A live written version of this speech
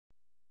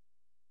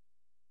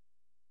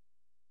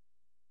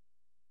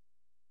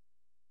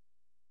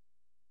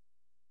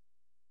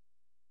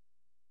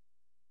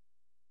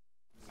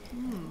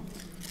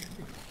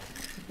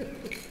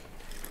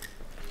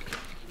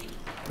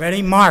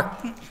Ready,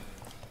 Mark? Wow,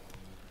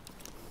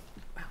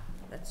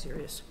 that's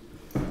serious.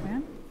 Okay.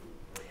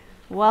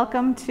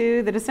 Welcome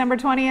to the December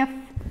 20th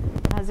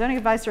Zoning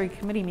Advisory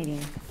Committee meeting.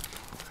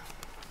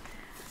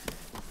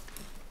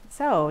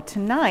 So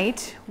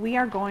tonight we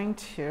are going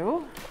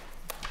to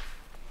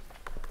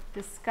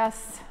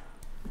discuss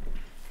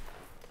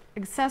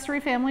accessory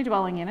family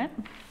dwelling unit,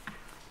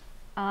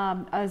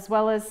 as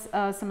well as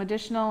some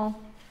additional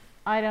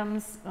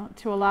items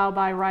to allow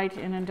by right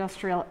in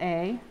industrial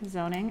A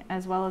zoning,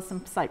 as well as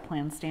some site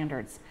plan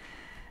standards.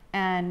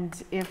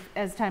 And if,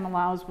 as time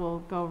allows, we'll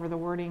go over the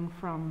wording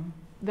from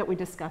that we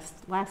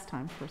discussed last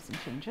time for some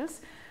changes.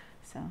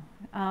 So,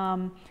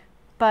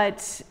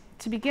 but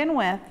to begin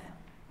with,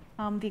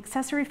 the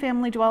accessory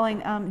family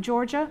dwelling,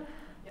 Georgia,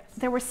 yes.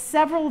 There were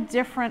several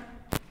different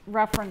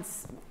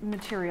reference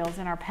materials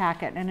in our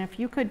packet, and if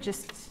you could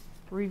just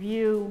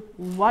review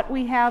what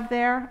we have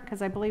there,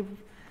 because I believe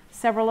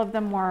several of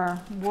them were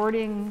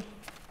wording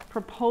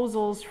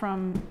proposals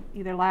from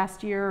either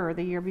last year or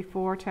the year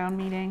before town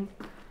meeting.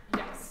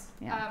 Yes.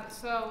 Yeah.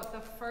 So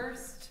the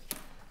first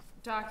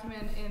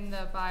document in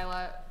the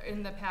bylaw,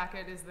 in the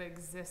packet, is the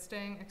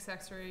existing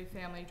accessory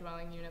family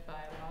dwelling unit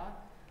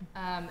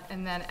bylaw.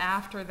 And then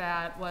after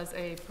that was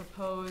a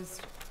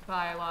proposed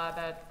bylaw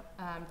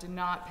that did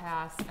not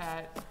pass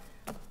at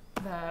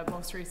the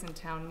most recent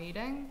town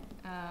meeting.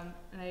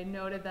 And I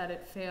noted that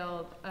it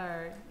failed,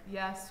 or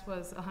yes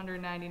was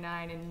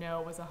 199 and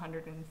no was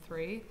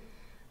 103.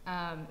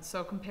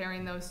 So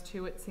comparing those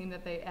two, it seemed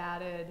that they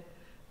added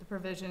the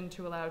provision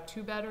to allow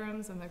 2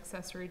 bedrooms in the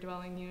accessory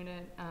dwelling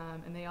unit,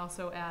 and they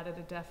also added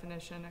a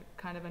definition,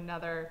 kind of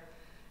another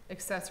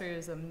accessory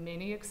as a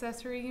mini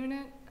accessory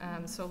unit.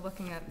 So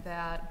looking at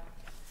that,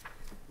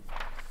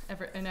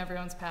 in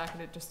everyone's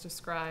packet, it just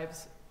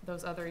describes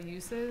those other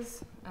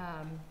uses.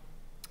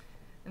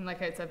 And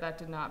like I said, that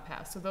did not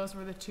pass. So those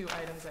were the 2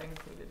 items I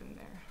included in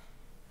there.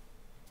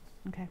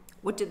 Okay.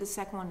 What did the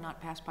second one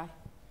not pass by?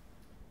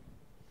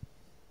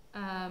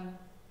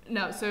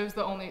 No, so it was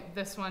the only,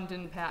 this one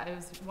didn't pass. It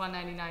was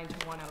 199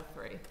 to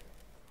 103.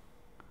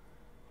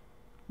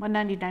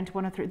 199 to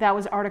 103. That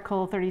was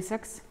Article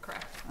 36?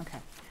 Correct. Okay.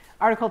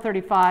 Article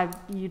 35,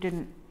 you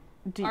didn't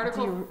do.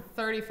 Article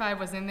 35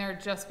 was in there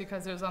just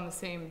because it was on the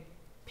same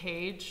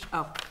page.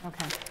 Oh,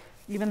 okay.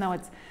 Even though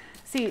it's,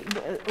 see,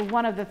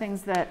 one of the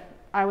things that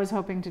I was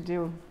hoping to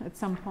do at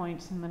some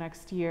point in the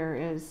next year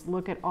is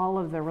look at all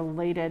of the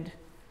related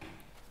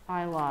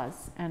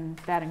bylaws, and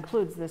that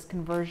includes this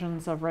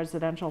conversions of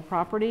residential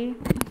property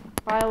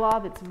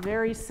bylaw that's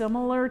very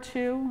similar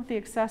to the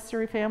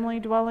accessory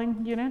family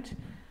dwelling unit,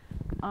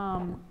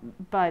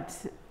 but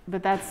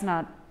that's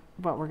not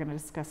what we're going to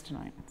discuss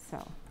tonight.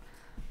 So,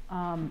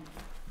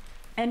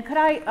 and could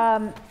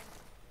I?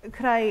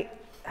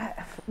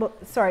 Well,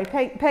 sorry,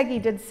 Peggy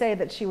did say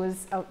that she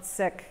was out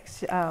sick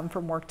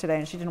from work today,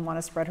 and she didn't want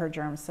to spread her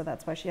germs, so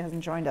that's why she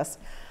hasn't joined us.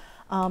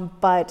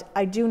 But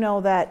I do know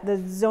that the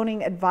zoning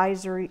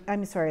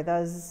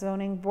the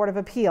zoning board of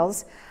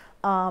appeals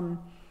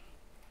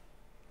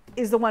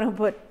is the one who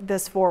put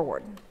this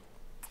forward.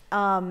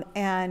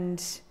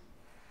 And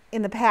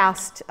in the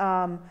past,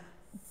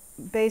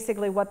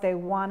 basically what they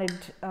wanted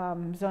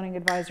zoning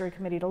advisory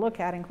committee to look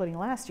at, including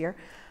last year,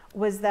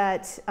 was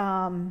that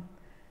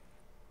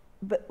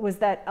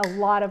a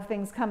lot of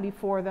things come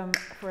before them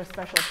for a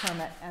special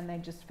permit, and they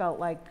just felt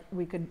like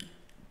we could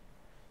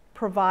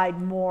provide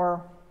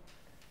more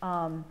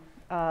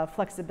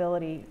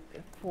flexibility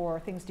for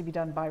things to be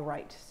done by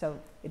right, so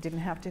it didn't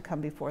have to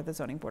come before the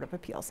zoning board of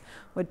appeals.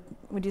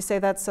 Would you say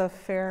that's a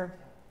fair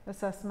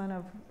assessment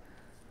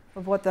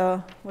of what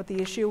the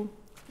issue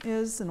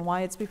is and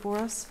why it's before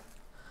us?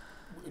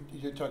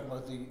 You're talking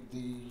about the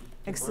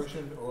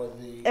conversion or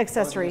the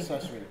accessory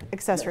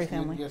yes,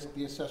 family. Yes,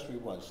 the accessory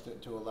was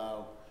to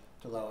allow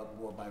it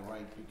more by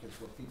right, because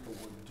what people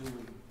were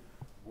doing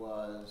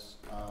was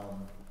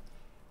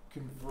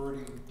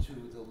converting to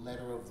the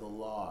letter of the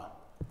law,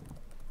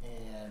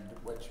 and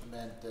which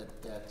meant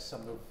that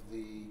some of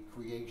the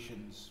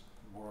creations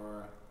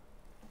were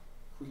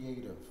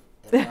creative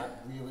and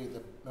not really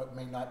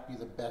may not be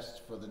the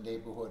best for the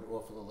neighborhood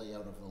or for the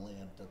layout of the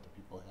land that the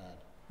people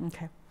had.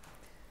 Okay.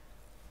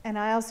 And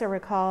I also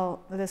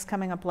recall this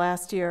coming up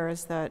last year,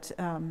 is that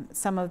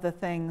some of the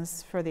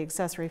things for the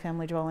accessory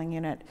family dwelling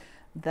unit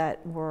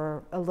that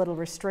were a little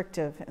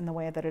restrictive in the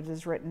way that it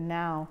is written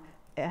now,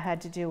 it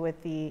had to do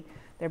with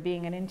there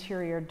being an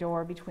interior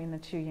door between the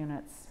 2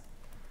 units,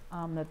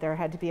 that there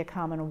had to be a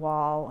common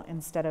wall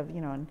instead of,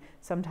 and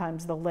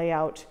sometimes the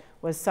layout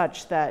was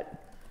such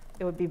that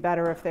it would be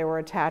better if they were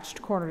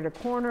attached corner to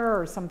corner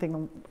or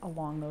something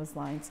along those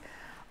lines.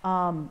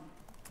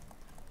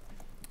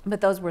 But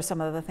those were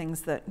some of the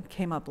things that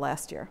came up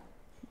last year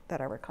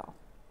that I recall.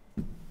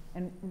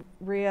 And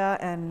Rhea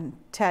and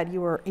Ted,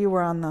 you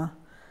were on the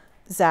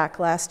ZAC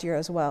last year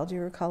as well. Do you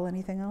recall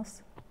anything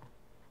else?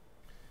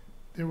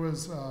 There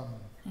was, I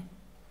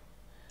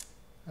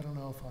don't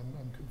know if I'm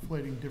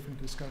conflating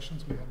different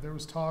discussions we had. There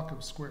was talk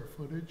of square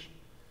footage,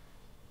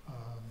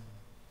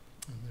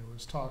 and there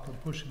was talk of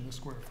pushing the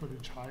square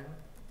footage higher.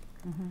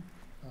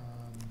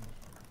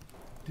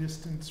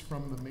 distance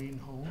from the main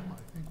home,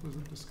 I think was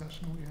a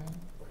discussion we had.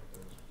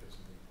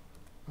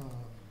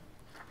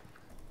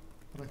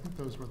 But I think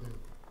those were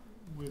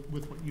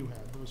with what you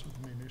had, those were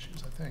the main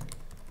issues, I think.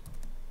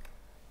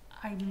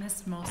 I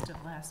missed most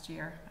of last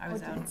year. I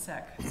was out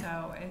sick,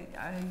 so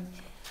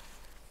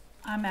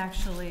I'm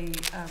actually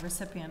a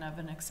recipient of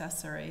an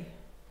accessory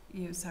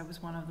use. I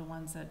was one of the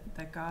ones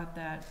that got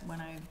that when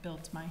I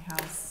built my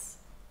house,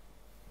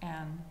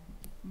 and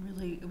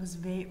really it was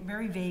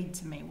very vague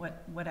to me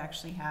what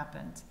actually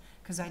happened,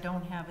 because I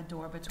don't have a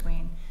door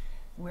between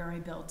where I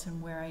built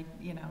and where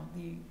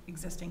the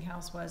existing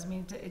house was. I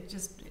mean,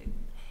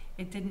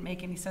 it didn't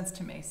make any sense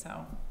to me,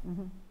 so.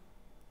 Mhm.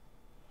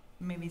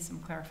 Maybe some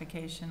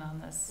clarification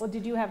on this. Well,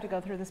 did you have to go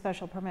through the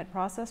special permit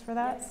process for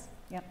that? Yes.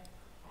 Yep.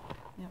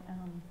 Yep.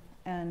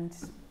 And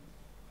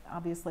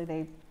obviously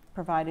they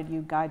provided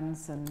you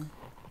guidance and.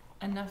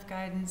 Enough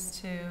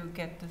guidance to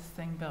get this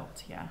thing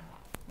built, yeah,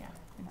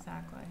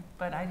 exactly.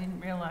 But I didn't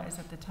realize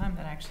at the time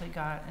that I actually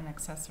got an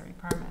accessory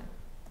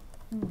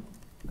permit,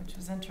 which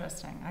was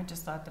interesting. I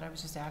just thought that I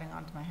was just adding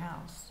on to my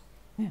house.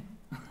 Yeah.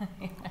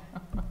 You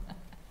know?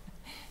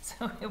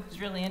 So it was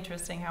really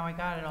interesting how I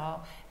got it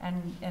all,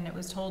 and it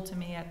was told to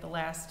me at the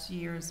last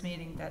year's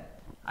meeting that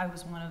I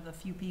was one of the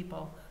few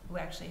people who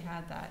actually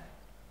had that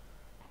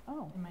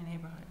in my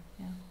neighborhood,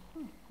 yeah.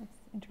 That's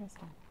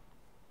interesting.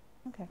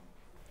 Okay.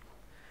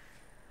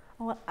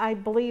 Well, I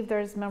believe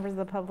there's members of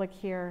the public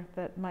here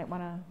that might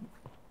want to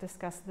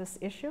discuss this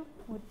issue.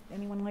 Would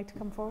anyone like to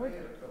come forward? I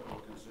had a couple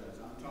of concerns.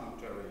 I'm Tom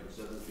Terry at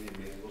 17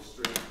 Maple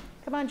Street.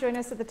 Come on, join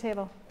us at the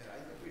table. And I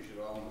think we should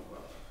all move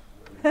up.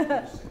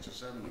 6 or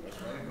 7 of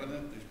us, right? But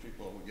then these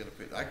people will get a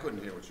bit. I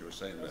couldn't hear what you were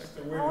saying back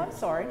there. Oh, I'm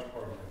sorry.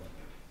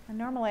 And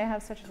normally I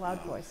have such a loud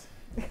voice.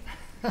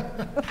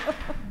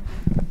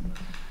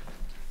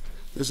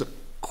 There's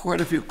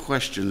quite a few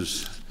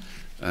questions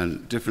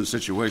and different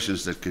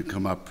situations that could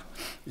come up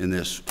in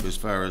this, as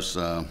far as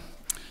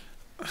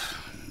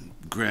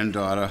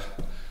granddaughter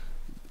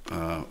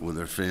with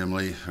her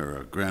family, or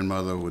a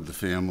grandmother with the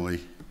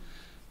family,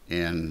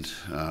 and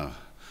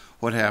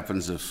what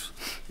happens if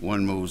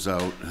one moves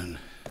out and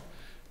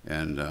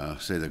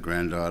say the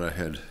granddaughter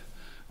had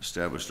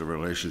established a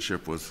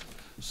relationship with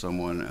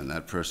someone, and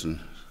that person,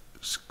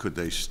 could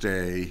they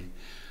stay?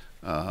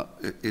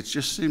 It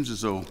just seems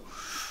as though,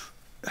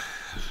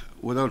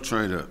 without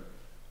trying to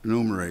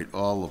enumerate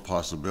all the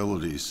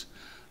possibilities,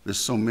 there's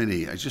so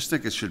many. I just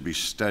think it should be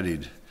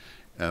studied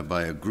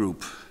by a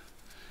group,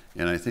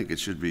 and I think it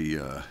should be,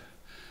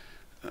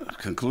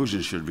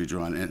 conclusions should be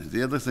drawn. And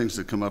the other things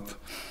that come up,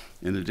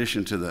 in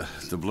addition to the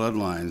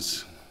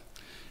bloodlines,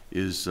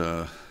 is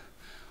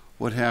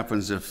what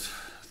happens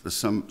if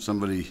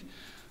somebody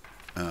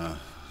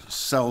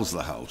sells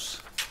the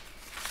house.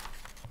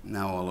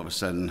 Now all of a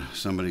sudden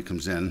somebody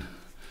comes in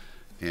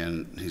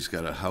and he's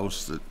got a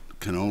house that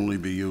can only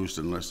be used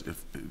unless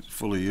if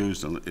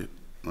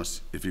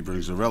he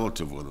brings a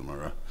relative with him,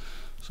 or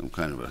some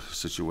kind of a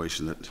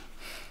situation that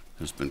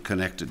has been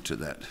connected to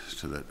that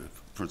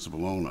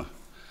principal owner.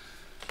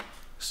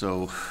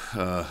 So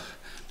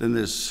then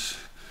there's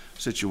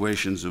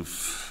situations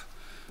of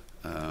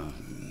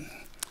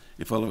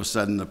if all of a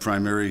sudden the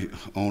primary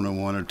owner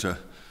wanted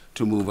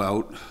to move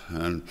out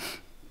and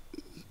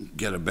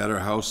get a better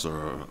house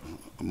or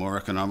a more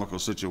economical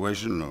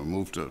situation, or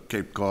move to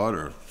Cape Cod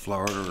or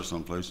Florida or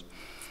someplace,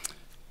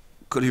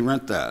 could he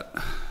rent that?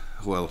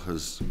 Well,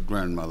 his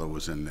grandmother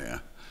was in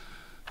there.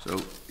 So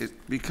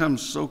it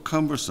becomes so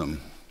cumbersome.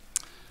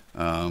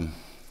 And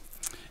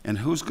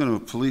who's going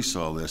to police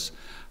all this?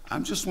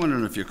 I'm just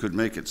wondering if you could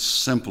make it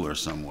simpler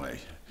some way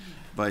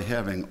by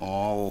having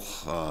all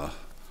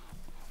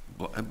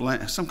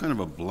some kind of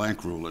a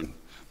blanket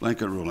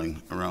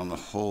ruling around the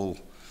whole,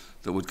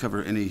 that would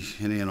cover any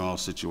and all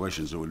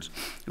situations.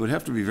 It would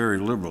have to be very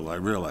liberal, I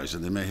realize,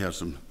 and they may have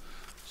some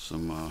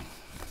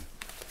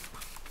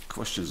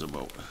questions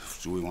about,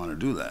 do we want to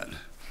do that?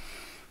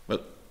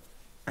 But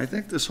I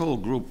think this whole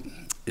group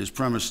is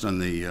premised on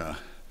the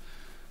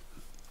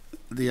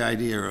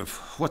idea of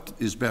what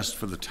is best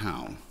for the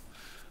town.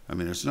 I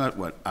mean, it's not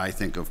what I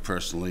think of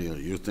personally, or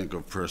you think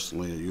of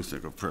personally, or you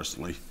think of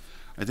personally.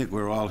 I think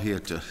we're all here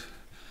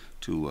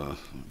to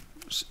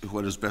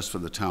what is best for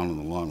the town in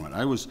the long run.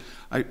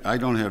 I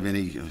don't have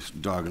any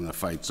dog in the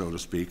fight, so to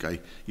speak. I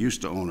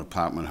used to own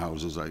apartment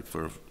houses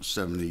for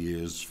 70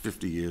 years,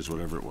 50 years,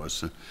 whatever it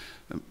was.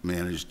 I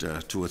managed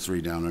 2 or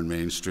 3 down on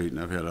Main Street, and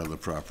I've had other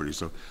properties.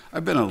 So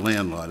I've been a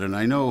landlord, and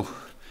I know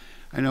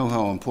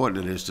how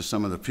important it is to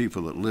some of the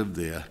people that lived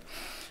there.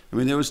 I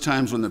mean, there was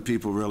times when the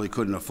people really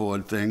couldn't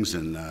afford things,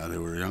 and they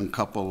were a young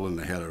couple, and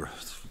they had a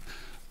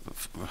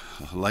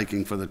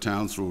liking for the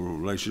town through a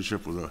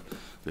relationship with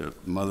their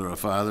mother or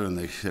father, and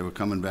they were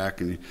coming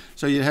back, and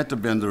so you had to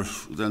bend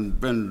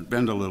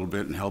a little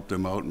bit and help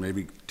them out, and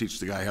maybe teach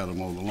the guy how to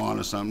mow the lawn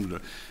or something.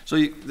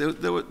 So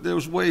there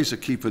was ways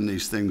of keeping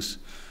these things,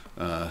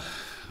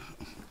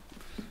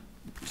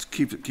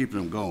 keeping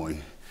them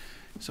going.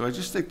 So I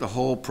just think the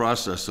whole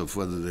process of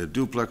whether they're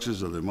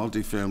duplexes or they're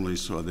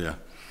multifamilies or they're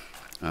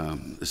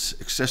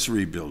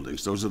accessory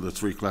buildings. Those are the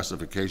three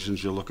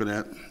classifications you're looking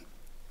at.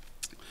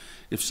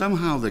 If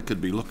somehow they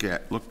could be looked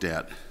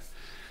at,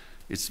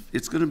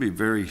 it's going to be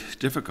very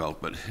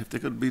difficult, but if they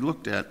could be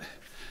looked at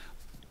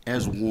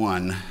as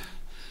one,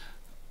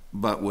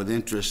 but with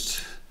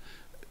interest,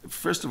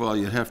 first of all,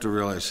 you'd have to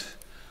realize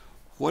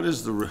what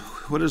is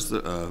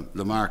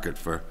the market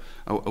for,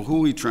 who are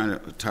we trying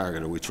to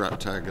target? Are we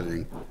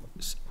targeting,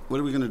 what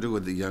are we going to do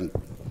with the young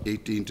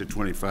 18 to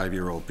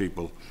 25-year-old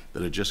people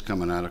that are just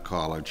coming out of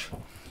college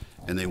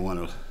and they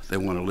want to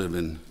live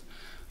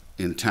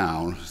in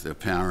town? Their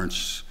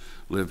parents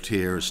lived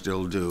here,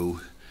 still do.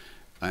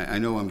 I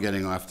know I'm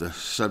getting off the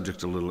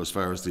subject a little as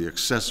far as the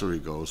accessory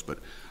goes, but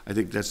I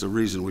think that's the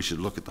reason we should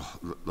look at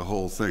the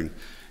whole thing.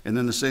 And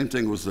then the same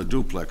thing with the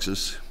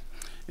duplexes.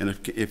 And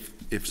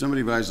if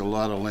somebody buys a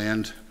lot of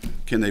land,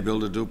 can they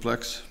build a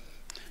duplex?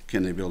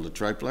 Can they build a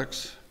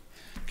triplex?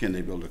 Can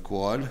they build a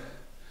quad?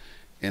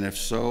 And if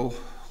so,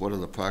 what are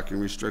the parking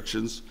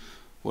restrictions?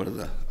 What are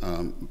the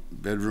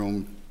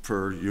bedroom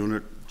per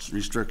unit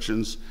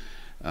restrictions?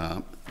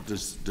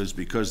 Does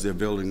because they're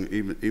building,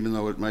 even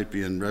though it might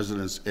be in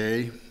residence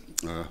A,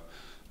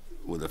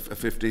 with a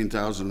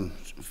 15,000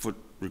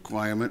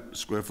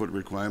 square foot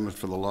requirement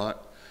for the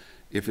lot,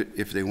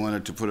 if they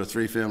wanted to put a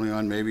 3-family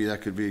on, maybe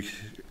that could be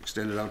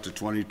extended out to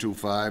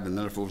 22.5, and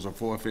then if it was a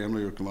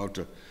 4-family, it would come out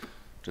to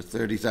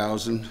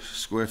 30,000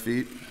 square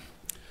feet.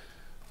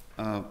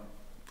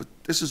 But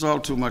this is all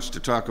too much to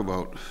talk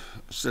about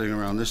sitting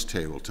around this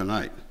table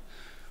tonight.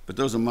 But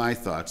those are my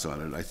thoughts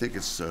on it. I think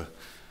it's a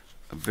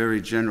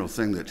very general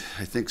thing that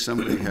I think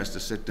somebody has to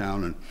sit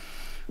down and,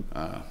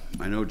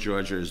 I know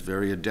Georgia is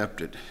very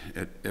adept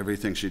at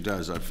everything she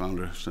does. I've found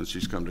her since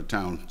she's come to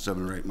town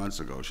 7 or 8 months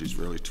ago. She's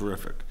really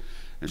terrific.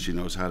 And she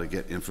knows how to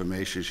get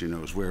information. She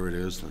knows where it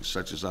is,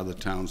 such as other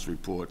towns'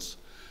 reports.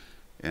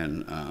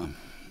 And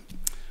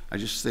I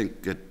just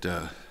think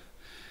that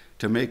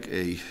to make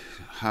a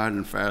hard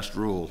and fast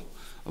rule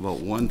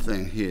about one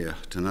thing here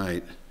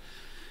tonight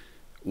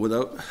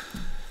without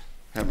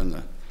having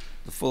the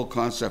full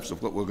concepts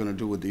of what we're going to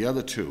do with the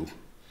other two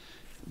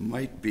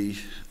might be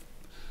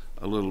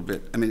a little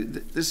bit, I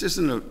mean, this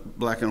isn't a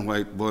black and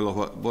white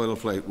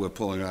boilerplate we're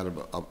pulling out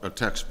of a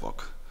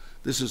textbook.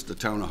 This is the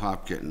town of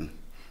Hopkinton,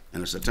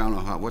 and it's the town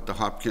of what the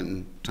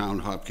town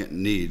of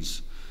Hopkinton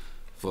needs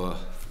for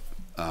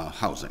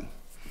housing.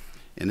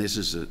 And this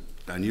is an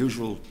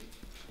unusual,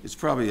 it's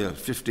probably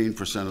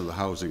 15% of the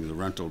housing in the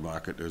rental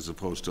market as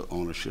opposed to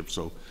ownership,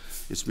 so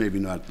it's maybe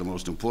not the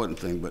most important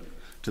thing, but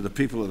to the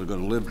people that are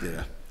going to live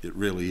there, it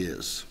really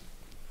is.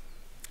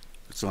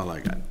 That's all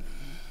I got.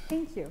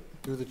 Thank you.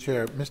 Through the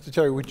chair, Mr.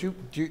 Terry,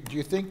 do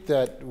you think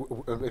that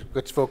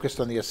let's focus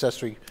on the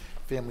accessory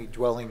family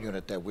dwelling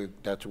unit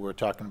that's what we're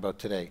talking about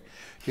today?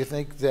 Do you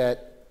think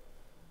that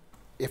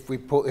if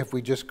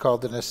we just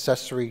called it an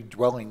accessory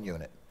dwelling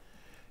unit,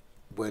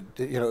 would,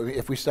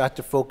 if we start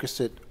to focus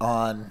it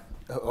on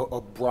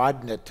or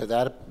broaden it to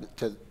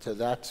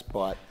that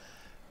spot,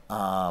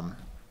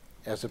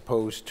 as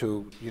opposed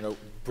to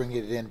bringing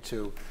it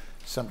into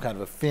some kind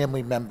of a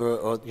family member,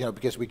 or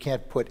because we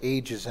can't put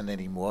ages in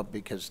anymore,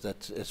 because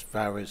that's as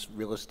far as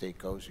real estate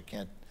goes. You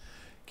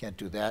can't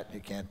do that. You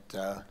can't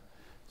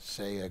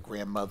say a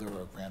grandmother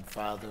or a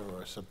grandfather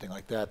or something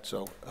like that.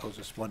 So I was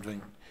just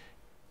wondering,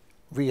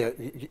 Rhea,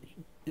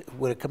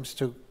 when it comes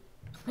to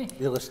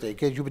real estate,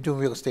 because you've been doing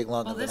real estate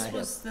longer than I have.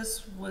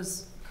 This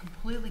was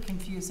completely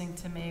confusing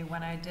to me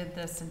when I did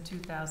this in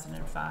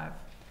 2005.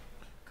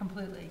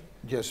 Completely.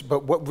 Yes,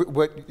 but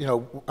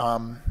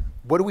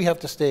what do we have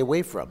to stay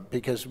away from?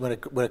 Because when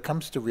it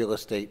comes to real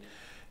estate,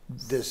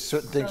 there's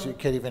certain things you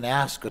can't even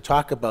ask or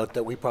talk about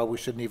that we probably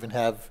shouldn't even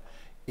have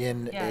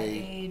in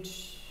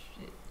age,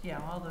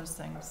 all those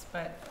things.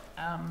 But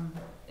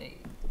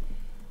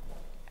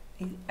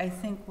I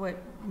think what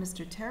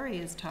Mr. Terry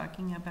is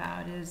talking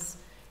about is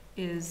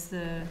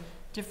the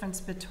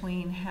difference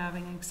between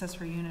having an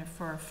accessory unit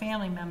for a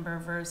family member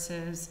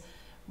versus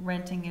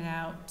renting it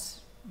out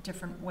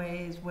different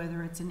ways,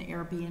 whether it's an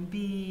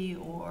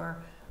Airbnb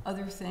or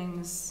other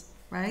things,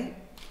 right?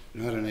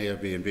 Not an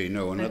Airbnb,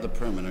 no, another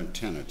permanent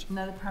tenant.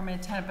 Another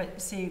permanent tenant,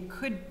 but see, it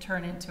could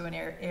turn into an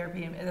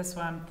Airbnb. That's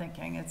what I'm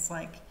thinking. It's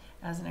like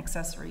as an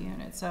accessory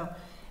unit. So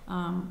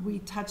we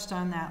touched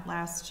on that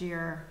last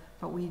year,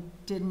 but we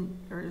didn't,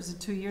 or is it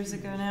 2 years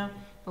ago now?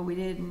 But we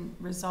didn't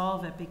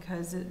resolve it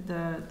because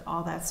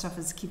all that stuff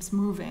keeps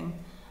moving.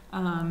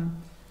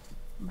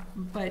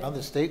 But on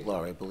the state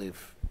law, I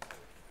believe,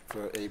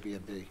 for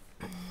Airbnb,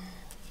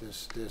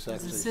 there's actually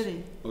as a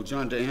city. Well,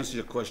 John, to answer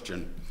your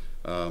question,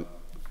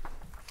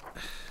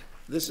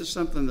 this is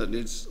something that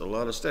needs a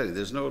lot of study.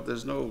 There's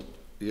no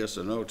yes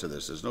or no to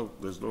this. There's no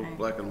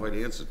black and white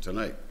answer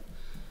tonight,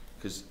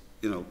 because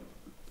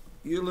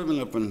you're living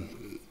up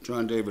in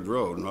John David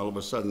Road, and all of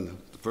a sudden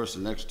the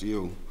person next to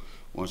you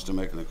wants to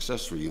make an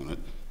accessory unit,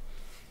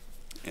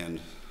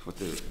 and what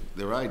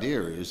their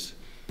idea is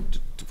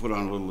to put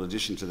on a little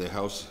addition to their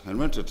house and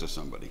rent it to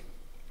somebody.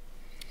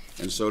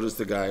 And so does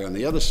the guy on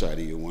the other side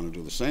of you want to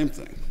do the same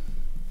thing.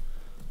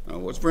 Now,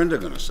 what's Brenda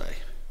going to say?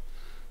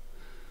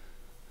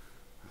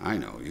 I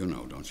know, you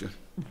know, don't you?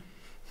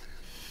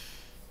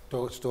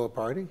 Store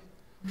party?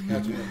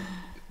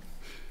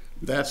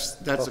 That's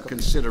a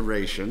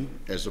consideration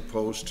as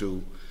opposed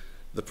to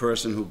the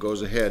person who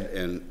goes ahead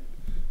and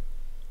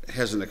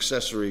has an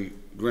accessory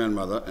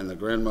grandmother and the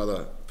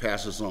grandmother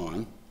passes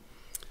on,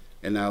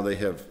 and now they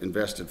have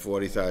invested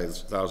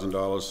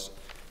 $40,000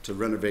 to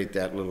renovate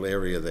that little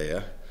area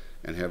there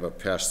and have a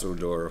pass-through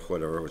door or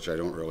whatever, which I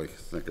don't really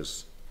think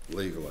is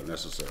legal or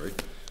necessary,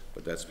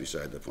 but that's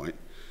beside the point.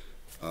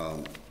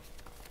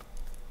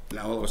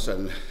 Now all of a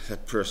sudden,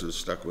 that person is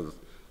stuck with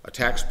a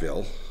tax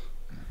bill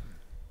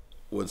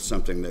with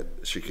something that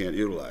she can't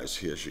utilize,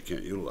 she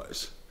can't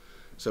utilize.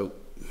 So,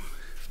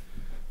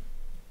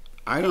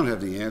 I don't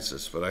have the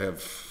answers, but I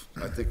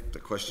think the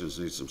questions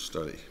need some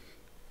study.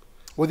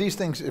 Well, these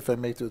things, if I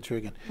may through the chair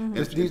again,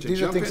 To these are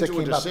jump things that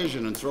into a came up.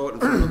 decision and throw it in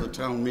front of the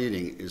town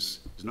meeting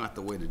is not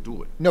the way to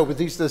do it. No, but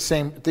these are the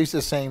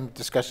same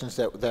discussions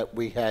that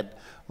we had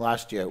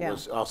last year. Yeah.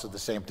 Was also the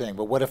same thing.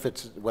 But what if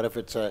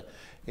it's a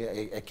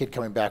kid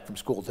coming back from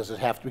school? Does it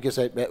have to? Because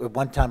at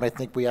one time I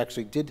think we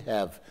actually did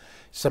have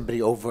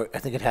somebody over. I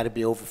think it had to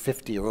be over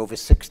 50 or over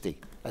 60.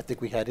 I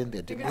think we had in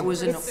there, didn't That we?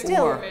 was in It's a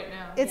still- or. Right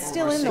now. It's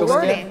still in the Still in there?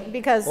 wording,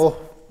 because Oh.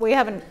 we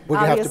haven't We're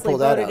gonna have to obviously pull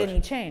that voted out.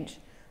 any change.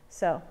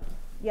 So,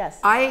 yes.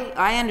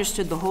 I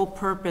understood the whole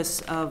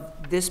purpose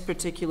of this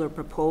particular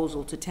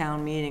proposal to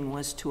town meeting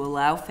was to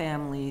allow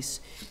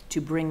families to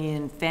bring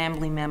in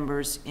family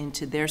members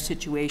into their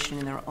situation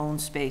in their own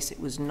space. It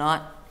was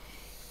not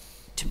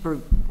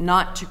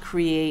to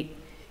create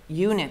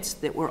units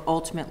that were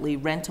ultimately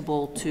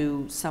rentable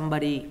to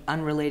somebody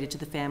unrelated to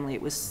the family.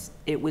 It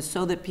was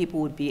so that people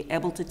would be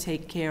able to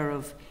take care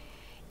of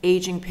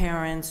aging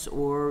parents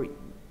or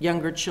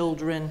younger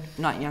children,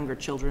 not younger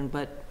children,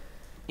 but,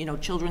 you know,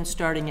 children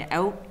starting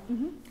out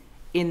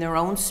in their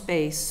own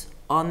space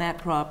on that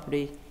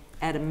property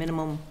at a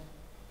minimal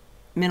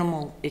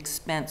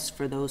expense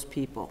for those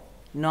people,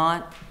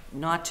 not to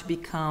And I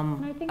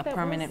become think a that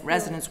permanent was the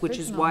residence, which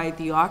is original. why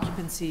the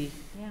occupancy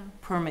Yeah.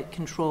 permit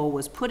control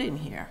was put in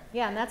here.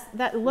 Yeah, and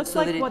that looks So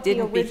like that it what the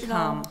didn't original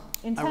become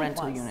a intent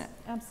rental was. unit.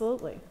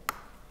 Absolutely.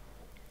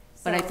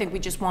 But I So- think we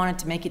just wanted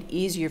to make it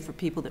easier for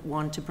people that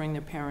wanted to bring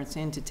their parents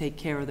in to take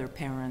care of their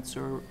parents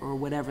or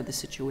whatever the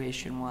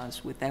situation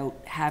was, without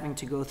having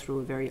to go through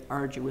a very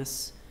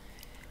arduous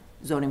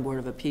zoning board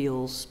of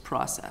appeals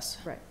process.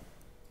 Right.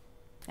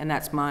 And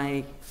that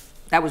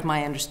was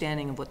my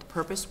understanding of what the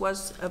purpose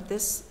was of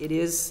this. It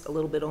is a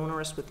little bit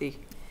onerous with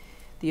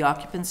the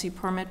occupancy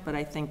permit, but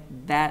I think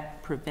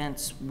that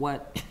prevents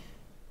what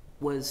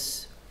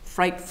was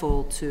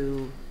frightful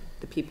to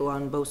the people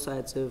on both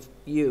sides of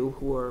you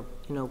who are,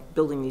 you know,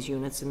 building these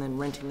units and then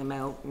renting them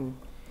out, and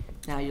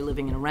now you're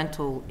living in a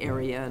rental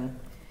area, and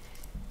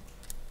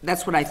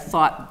that's what I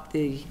thought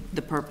the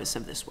purpose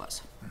of this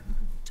was.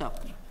 So,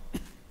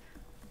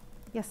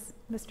 Yes,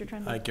 Mr.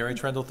 Trendle. Gary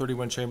Trendle,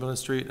 31 Chamberlain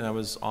Street, and I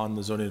was on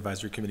the zoning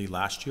advisory committee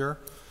last year.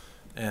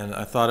 And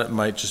I thought it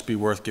might just be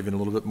worth giving a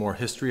little bit more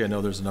history. I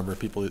know there's a number of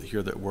people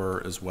here that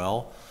were as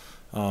well.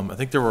 I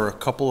think there were a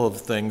couple of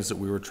things that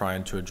we were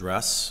trying to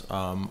address.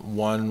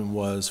 One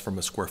was from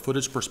a square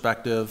footage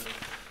perspective.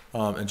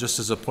 And just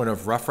as a point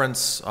of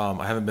reference,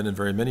 I haven't been in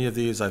very many of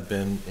these. I've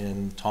been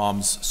in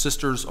Tom's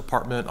sister's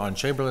apartment on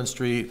Chamberlain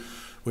Street,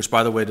 which,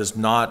 by the way, does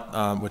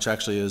not, which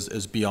actually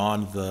is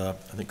beyond the,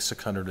 I think,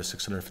 600 to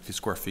 650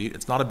 square feet.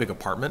 It's not a big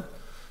apartment,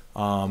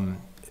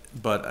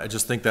 but I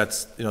just think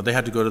that's, you know, they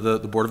had to go to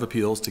the Board of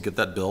Appeals to get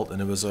that built,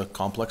 and it was a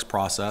complex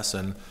process.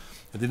 And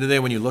at the end of the day,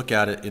 when you look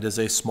at it, it is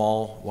a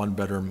small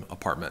one-bedroom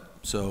apartment.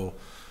 So,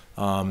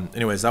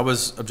 anyways, that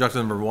was objective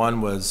number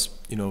one, was,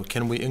 you know,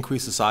 can we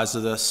increase the size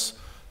of this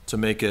to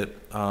make it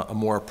a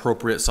more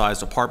appropriate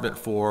sized apartment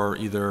for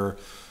either,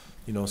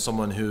 you know,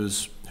 someone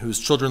whose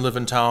children live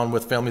in town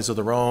with families of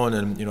their own,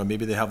 and, you know,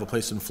 maybe they have a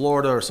place in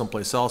Florida or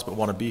someplace else but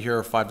want to be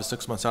here 5 to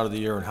 6 months out of the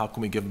year, and how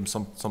can we give them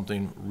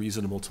something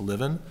reasonable to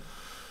live in?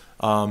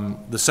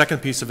 The second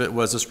piece of it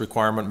was this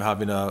requirement of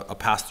having a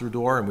pass-through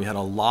door, and we had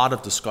a lot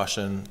of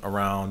discussion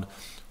around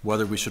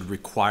whether we should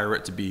require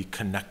it to be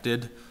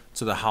connected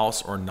to the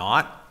house or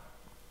not.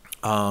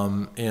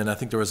 And I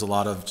think there was a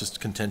lot of just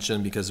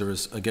contention, because there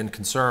was, again,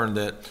 concern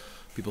that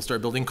people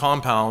start building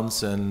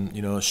compounds and,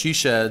 you know, she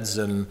sheds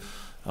and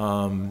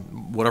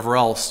whatever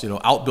else, you know,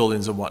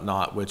 outbuildings and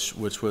whatnot, which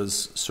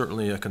was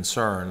certainly a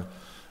concern.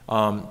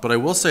 But I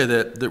will say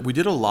that we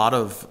did a lot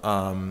of,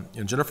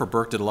 you know, Jennifer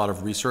Burke did a lot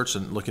of research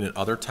and looking at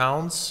other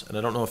towns, and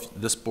I don't know if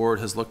this board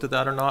has looked at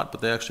that or not,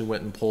 but they actually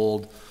went and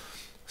pulled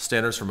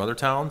standards from other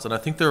towns, and I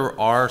think there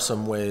are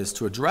some ways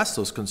to address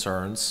those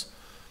concerns.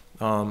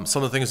 Some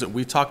of the things that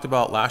we talked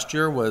about last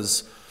year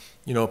was,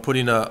 you know,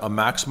 putting a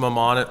maximum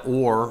on it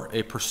or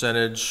a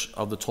percentage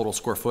of the total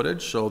square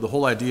footage. So the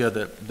whole idea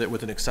that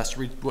with an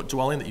accessory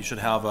dwelling that you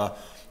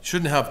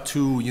shouldn't have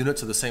two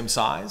units of the same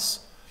size,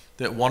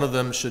 that one of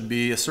them should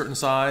be a certain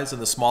size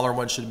and the smaller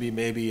one should be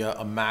maybe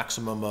a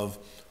maximum of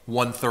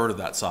 1/3 of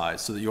that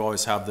size, so that you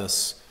always have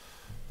this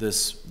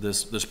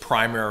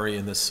primary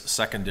and this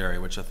secondary,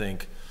 which I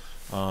think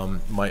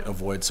might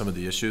avoid some of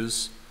the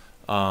issues.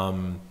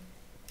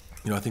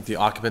 I think the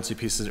occupancy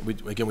pieces,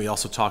 we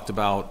also talked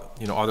about,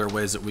 are there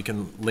ways that we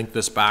can link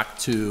this back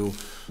to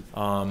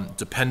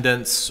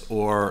dependents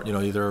or,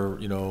 either,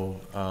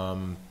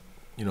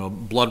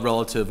 blood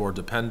relative or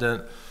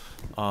dependent.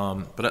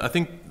 But I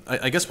think,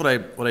 I guess what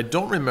I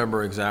don't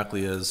remember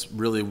exactly is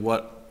really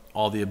what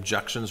all the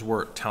objections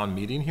were at town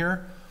meeting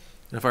here.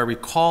 And if I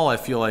recall, I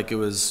feel like it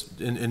was,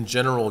 in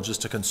general,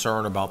 just a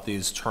concern about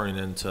these turning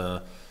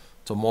into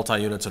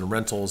multi-units and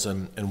rentals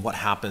and what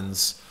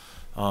happens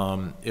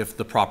if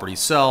the property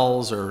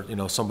sells or,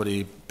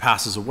 somebody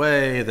passes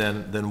away,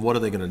 then what are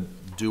they going to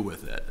do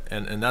with it?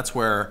 And that's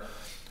where,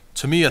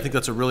 to me, I think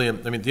that's a really,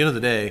 at the end of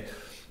the day,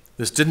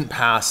 this didn't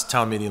pass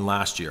town meeting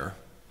last year.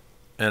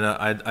 And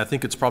I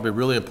think it's probably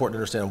really important to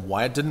understand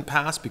why it didn't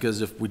pass,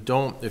 because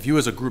if you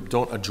as a group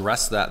don't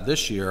address that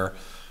this year,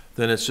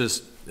 then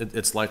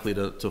it's likely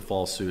to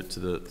fall suit to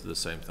the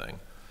same thing.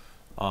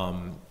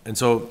 And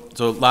so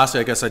lastly,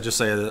 I guess I'd just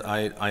say that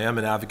I am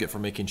an advocate for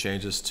making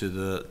changes to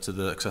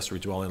the accessory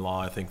dwelling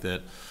law. I think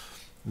that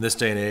in this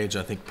day and age,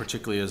 I think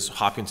particularly as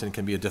Hopkinton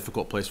can be a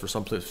difficult place for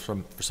some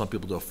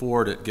people to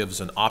afford, it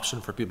gives an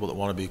option for people that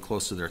want to be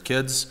close to their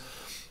kids.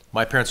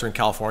 My parents are in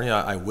California.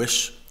 I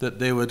wish that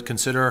they would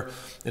consider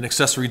an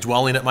accessory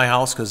dwelling at my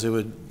house, because it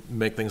would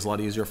make things a lot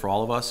easier for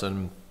all of us.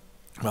 And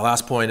my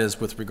last point is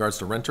with regards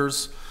to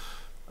renters.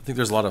 I think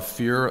there's a lot of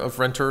fear of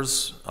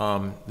renters.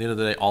 At the end of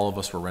the day, all of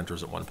us were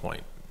renters at one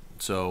point.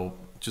 So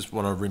just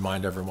want to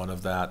remind everyone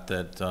of that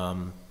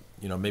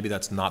maybe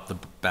that's not the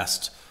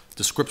best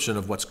description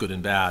of what's good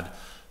and bad,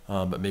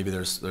 but maybe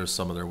there's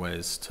some other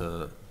ways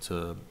to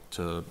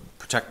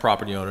protect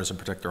property owners and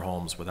protect their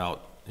homes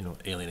without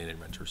alienating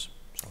renters.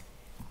 So,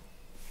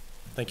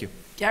 thank you.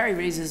 Gary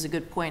raises a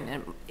good point,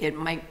 and it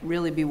might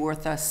really be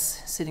worth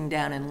us sitting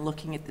down and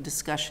looking at the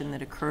discussion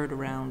that occurred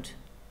around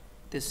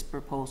this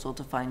proposal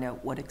to find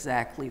out what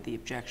exactly the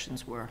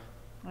objections were.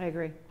 I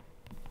agree.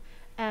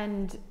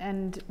 And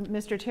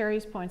Mr.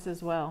 Terry's points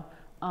as well,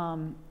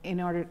 in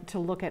order to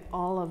look at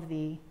all of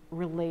the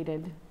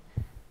related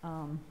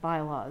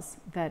bylaws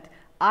that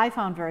I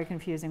found very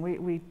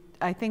confusing.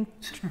 I think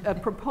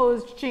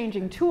proposed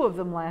changing 2 of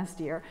them last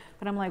year,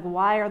 but I'm like,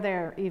 why are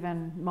there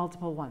even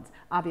multiple ones?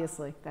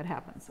 Obviously, that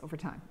happens over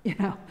time.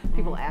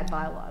 People add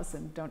bylaws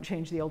and don't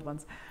change the old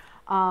ones.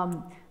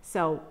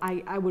 So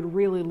I would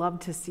really love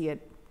to see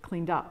it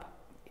cleaned up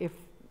if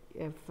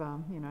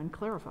and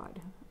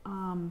clarified.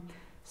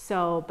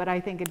 But I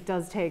think it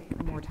does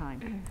take more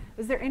time.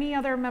 Is there any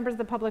other members of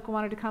the public who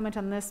wanted to comment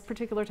on this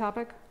particular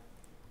topic?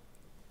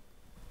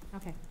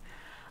 Okay.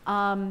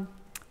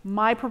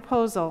 My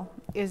proposal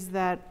is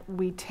that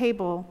we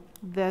table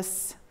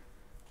this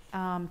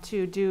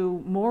to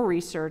do more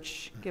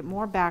research, get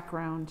more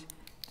background,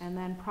 and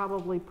then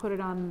probably put it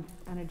on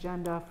an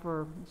agenda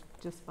for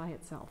just by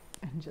itself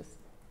and just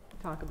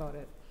talk about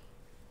it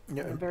in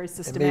a very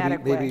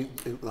systematic way.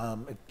 Maybe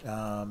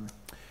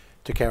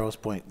to Carol's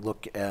point,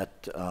 look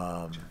at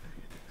Town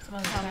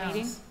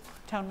meeting?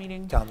 Town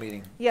meeting. town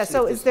meeting. Yeah, See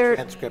so if is there's a there-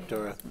 transcript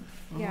or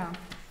Yeah.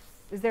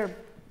 Is there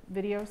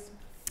videos?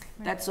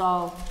 That's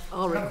all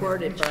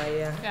recorded by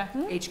Yeah.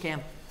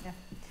 HCAM. Yeah.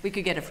 We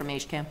could get it from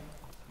HCAM.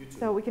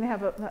 So we can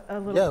have a Yeah,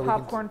 little we can-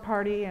 popcorn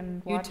party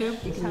and watch.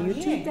 YouTube? You can town YouTube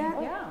meeting.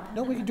 that? Yeah.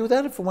 No, we can do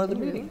that for one of the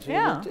meetings.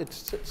 Yeah. It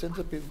sends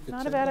up.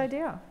 Not a bad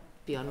idea.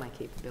 Beyond my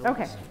capabilities.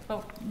 Okay.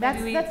 But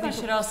That's- maybe that's we my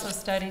should also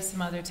study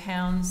some other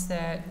towns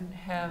that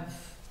have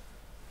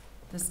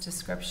this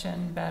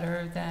description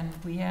better than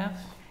we have.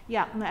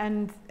 Yeah,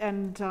 and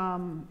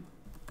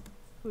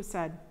who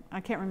said? I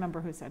can't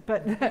remember who said,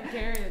 but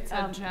Gary had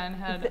said Jen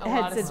had a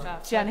had lot of said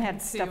stuff. Jen so I had can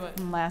see stuff what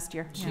from last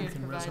year. she Yeah. We had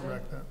can provided.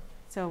 resurrect that.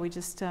 So we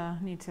just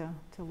need to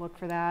look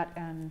for that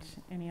and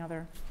any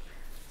other.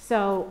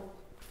 So,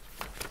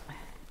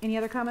 any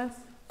other comments?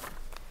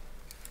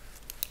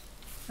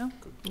 No?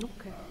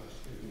 Okay.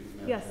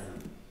 Yes.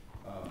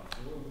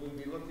 We'll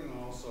be looking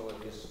also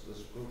at this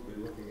group,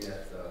 we're looking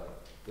at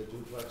the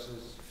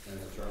duplexes and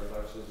the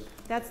triplexes.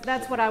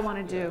 That's what I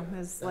want to do,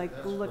 is like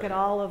That's look at great.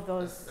 all of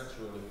those, That's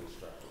really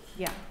constructive.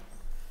 yeah.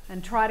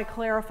 And try to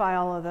clarify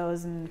all of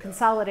those and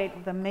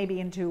consolidate them maybe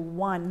into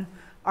one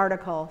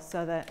article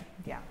so that,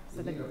 yeah. So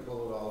You that, need to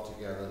pull it all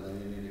together, then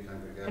you need to come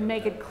together. And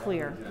make it have an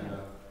clear. agenda,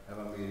 Have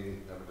a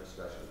meeting, have a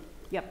discussion.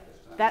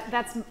 Yep.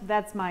 This time.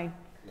 that's my,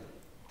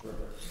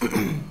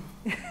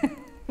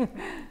 Perfect.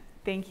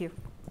 thank you.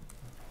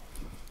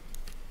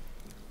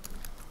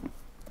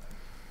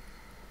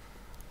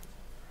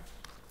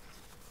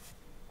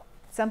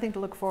 Something to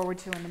look forward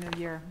to in the new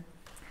year.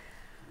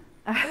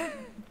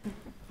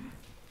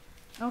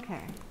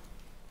 Okay.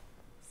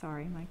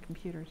 Sorry, my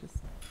computer just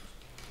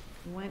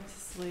went to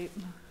sleep.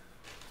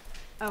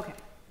 Okay.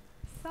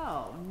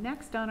 So,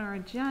 next on our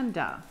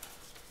agenda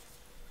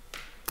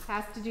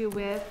has to do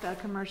with a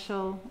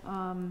commercial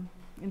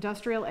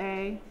industrial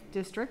A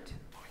district.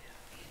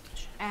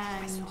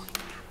 And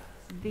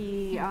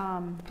the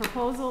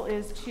proposal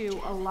is to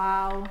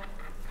allow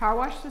car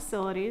wash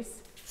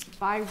facilities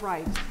by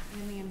right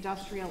in the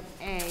industrial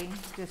A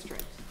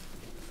district.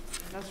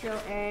 Industrial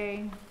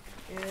A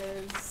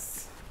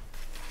is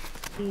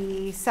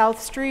the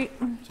South Street,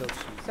 So,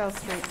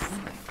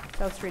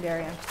 South Street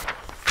area.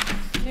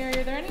 Mary,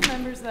 are there any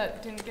members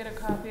that didn't get a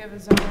copy of a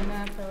zoning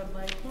map that would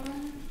like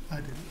one? I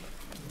didn't.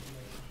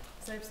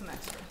 So I have some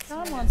extra.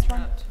 John So I wants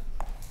one. interrupt.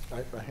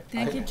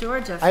 Thank you,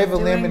 Georgia, I have a for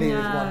doing, laminated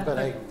one, but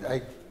I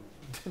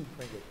didn't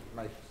bring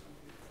it.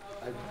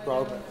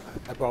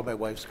 I borrowed my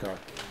wife's car.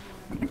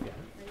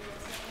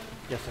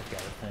 Yes, I've got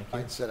it, thank you.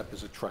 Mine's set up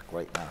as a truck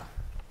right now.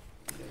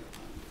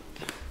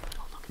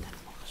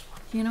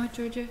 You know what,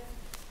 Georgia?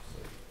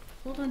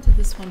 Hold on to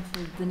this one for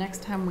the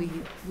next time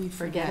we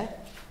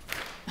forget.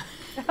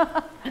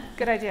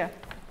 Good idea.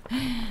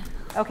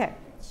 Okay,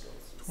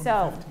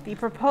 so the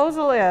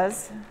proposal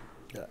is,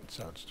 Yeah, it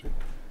sounds true.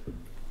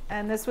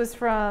 and this was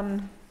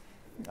from,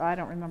 I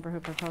don't remember who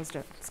proposed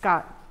it.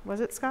 Scott,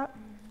 was it Scott?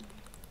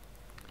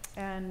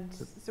 And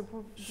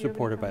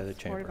Supported by the Supported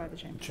chamber. by the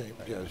chamber.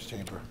 Yeah, it's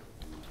chamber.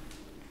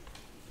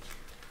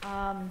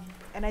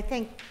 And I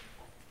think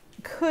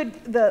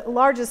the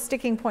largest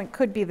sticking point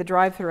could be the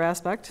drive-through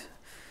aspect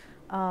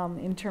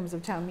in terms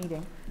of town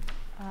meeting.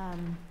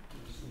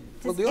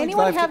 Does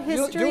anyone have The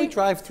only history?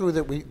 drive-through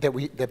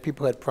that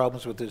people had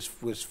problems with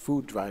was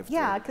food drive-through.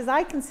 Yeah, because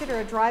I consider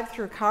a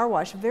drive-through car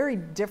wash very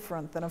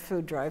different than a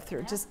food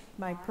drive-through, just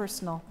my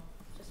personal.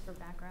 Just for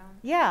background.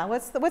 Yeah,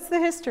 what's the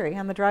history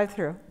on the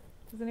drive-through?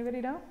 Does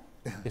anybody know?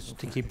 It's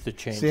to keep the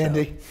chains out.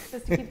 Sandy?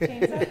 Just to keep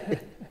chains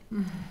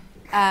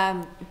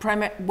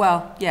out?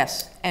 Well,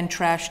 yes, and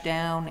trash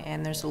down,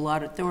 and there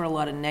were a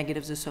lot of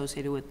negatives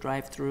associated with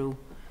drive-through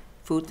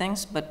food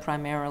things, but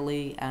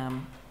primarily,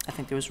 I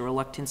think there was a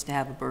reluctance to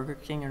have a Burger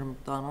King or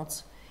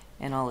McDonald's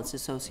and all its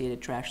associated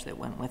trash that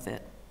went with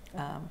it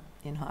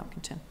in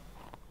Hopkinton.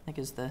 I think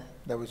is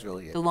That was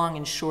really it. the long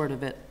and short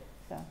of it.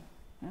 So,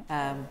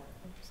 Um,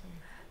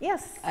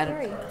 yes, I don't-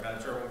 Gary.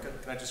 Madam Chairman,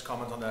 can I just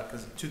comment on that?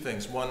 Because two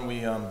things. One,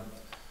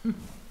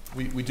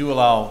 we do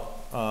allow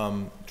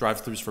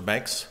drive-throughs for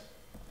banks.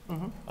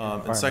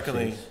 And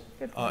secondly,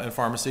 and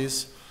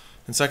pharmacies.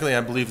 And secondly,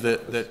 I believe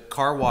that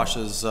car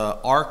washes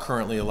are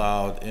currently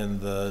allowed in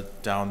the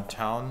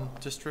downtown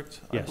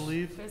district, I Yes.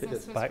 believe.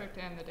 Business By- district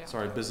and the downtown.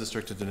 Sorry, business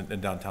district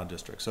and downtown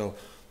district. So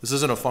this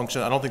isn't a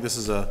function, I don't think this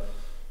is a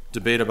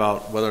debate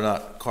about whether or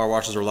not car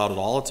washes are allowed at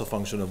all. It's a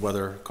function of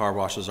whether car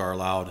washes are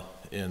allowed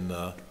in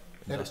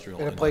industrial.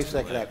 In a place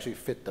that could industrial actually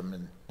fit them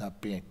and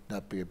not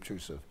be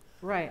obtrusive.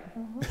 Right.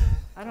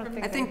 I don't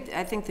think.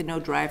 I think the no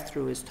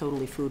drive-through is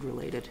totally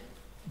food-related.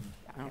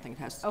 I don't think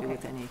it has to do Okay.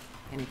 with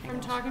anything From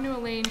else. talking to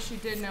Elaine, she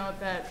did note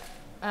that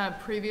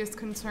previous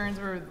concerns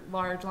were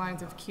large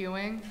lines of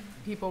queuing,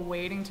 people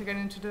waiting to get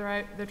into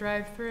the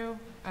drive-through,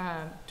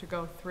 to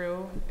go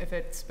through if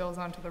it spills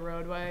onto the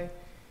roadway.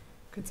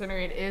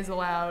 Considering it is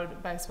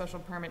allowed by special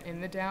permit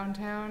in the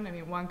downtown, I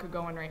mean, one could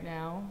go in right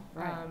now.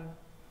 Right.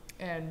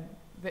 And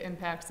the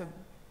impacts of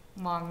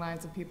long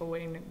lines of people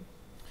waiting to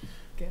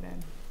get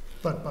in.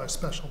 But by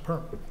special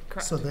permit.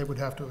 Correct. So they would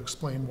have to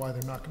explain why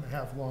they're not going to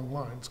have long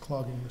lines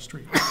clogging the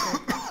street.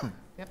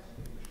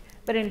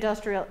 But in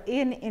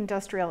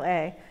industrial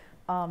A,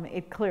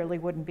 it clearly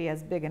wouldn't be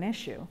as big an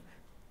issue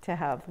to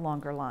have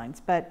longer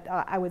lines. But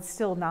I would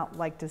still not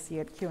like to see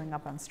it queuing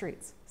up on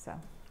streets, so.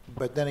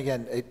 But then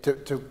again,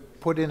 to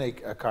put in a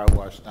car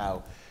wash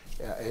now,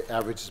 it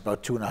averages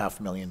about $2.5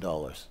 million.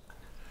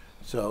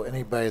 So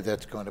anybody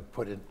that's going to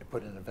put an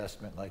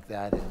investment like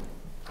that in,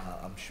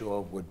 I'm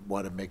sure would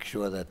want to make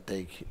sure that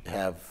they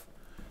have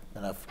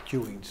enough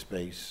queuing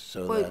space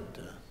so Well, that,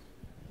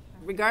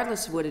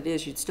 Regardless of what it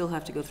is, you'd still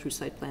have to go through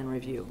site plan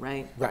review,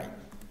 right? right.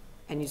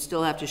 And you'd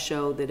still have to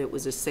show that it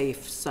was a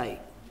safe site.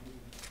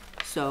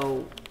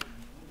 So,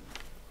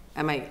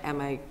 I'm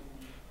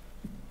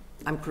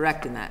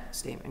correct in that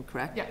statement,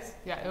 correct? Yes,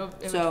 yeah, it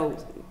would So,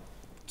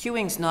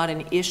 queuing's not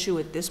an issue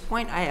at this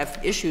point. I have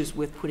issues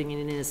with putting it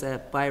in as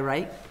a by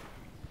right,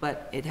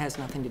 but it has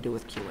nothing to do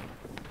with queuing.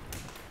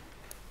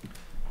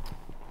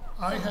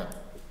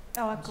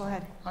 Go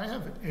ahead. I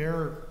have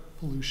air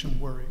pollution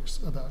worries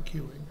about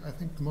queuing. I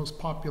think the most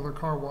popular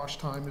car wash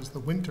time is the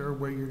winter,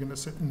 where you're gonna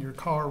sit in your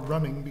car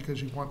running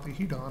because you want the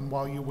heat on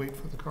while you wait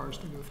for the cars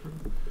to go through.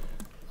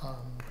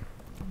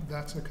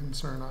 That's a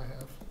concern I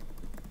have.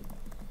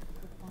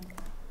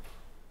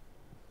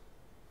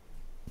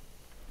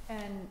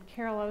 And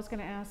Carol, I was going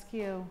to ask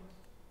you,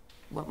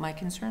 What my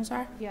concerns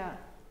are? yeah,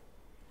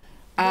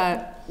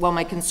 Well,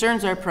 my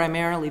concerns are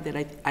primarily that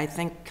I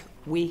think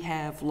we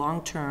have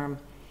long-term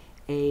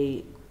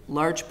a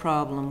large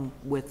problem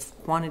with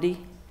quantity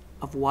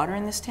of water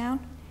in this town.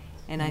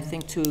 And I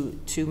think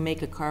to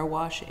make a car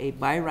wash a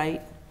by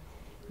right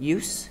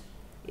use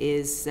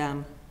is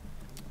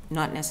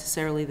not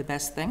necessarily the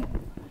best thing.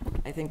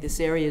 I think this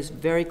area is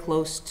very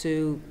close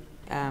to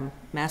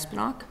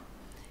Maspinock,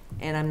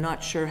 and I'm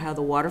not sure how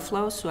the water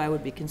flows, so I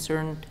would be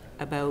concerned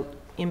about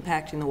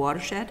impacting the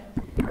watershed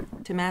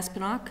to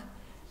Maspinock.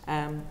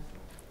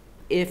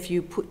 If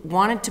you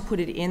wanted to put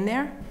it in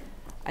there,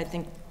 I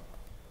think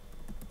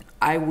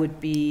I would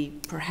be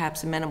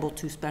perhaps amenable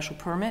to special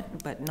permit,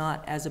 but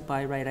not as a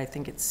by right. I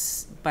think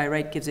by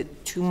right gives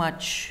it too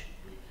much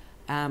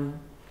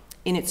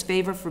in its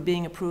favor for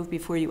being approved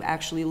before you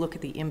actually look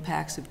at the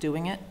impacts of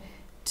doing it.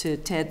 To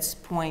Ted's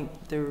point,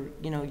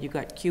 you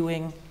got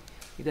queuing,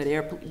 you got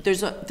air,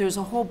 there's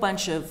a whole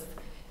bunch of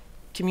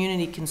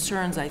community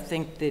concerns, I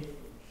think, that,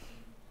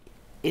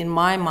 in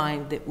my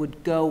mind, that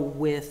would go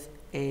with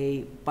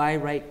a by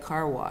right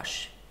car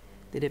wash,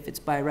 that if it's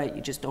by right,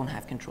 you just don't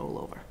have control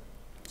over.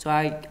 So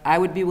I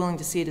would be willing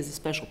to see it as a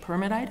special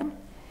permit item,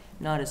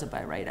 not as a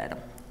by right item.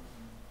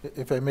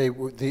 If I may,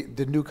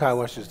 the new car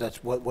washes,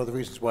 that's one of the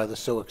reasons why they're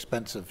so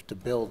expensive to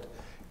build,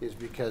 is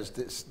because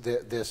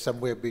they're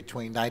somewhere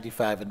between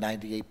 95 and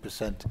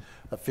 98%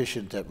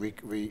 efficient at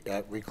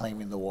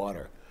reclaiming the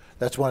water.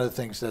 That's one of the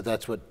things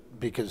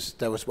because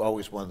that was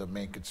always one of the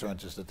main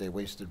concerns, is that they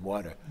wasted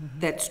water.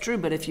 That's true,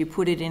 but if you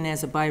put it in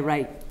as a by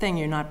right thing,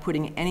 you're not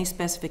putting any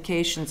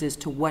specifications as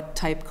to what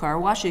type car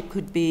wash. It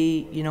could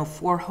be,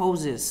 4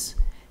 hoses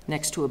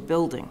next to a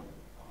building.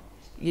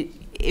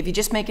 If you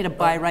just make it a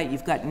by right,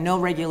 you've got no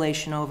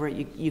regulation over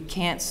it. You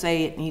can't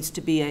say it needs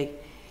to be a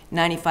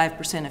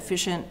 95%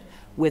 efficient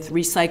with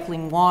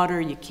recycling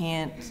water. You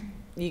can't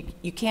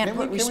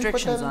put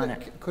restrictions on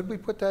it. Could we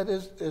put that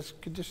as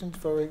conditions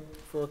for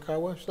a car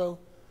wash, though?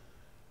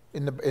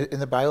 In the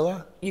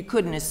bylaw? You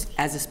couldn't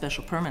as a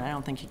special permit. I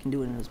don't think you can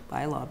do it as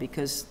bylaw,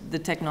 because the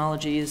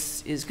technology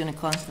is going to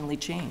constantly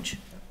change.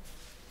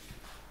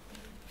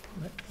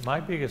 My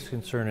biggest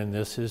concern in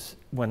this is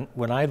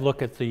when I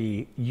look at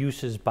the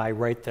uses by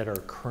right that are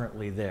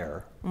currently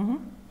there,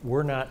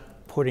 we're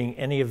not putting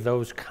any of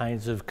those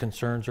kinds of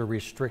concerns or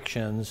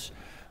restrictions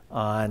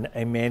on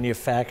a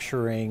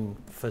manufacturing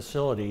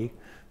facility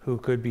who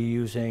could be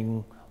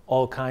using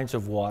all kinds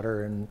of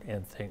water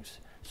and things.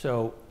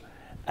 So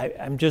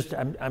I'm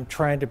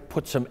trying to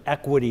put some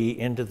equity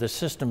into the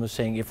system of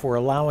saying, if we're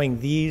allowing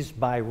these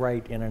by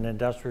right in an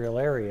industrial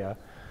area,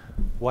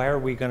 why are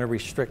we going to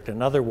restrict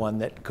another one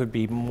that could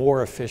be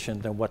more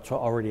efficient than what's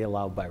already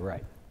allowed by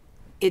right?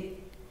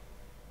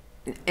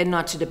 And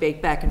not to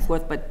debate back and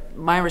forth, but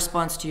my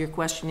response to your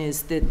question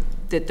is that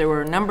there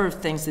were a number of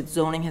things that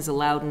zoning has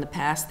allowed in the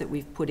past that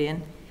we've put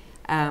in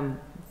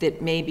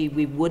that maybe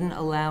we wouldn't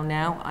allow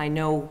now. I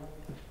know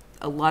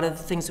a lot of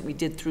the things that we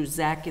did through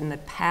ZAC in the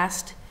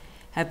past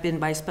have been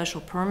by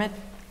special permit,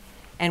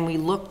 and when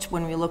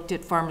we looked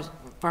at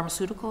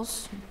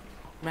pharmaceuticals,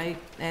 right,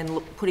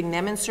 and putting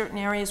them in certain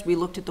areas, we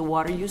looked at the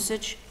water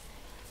usage.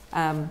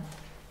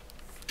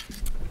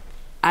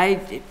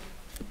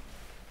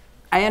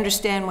 I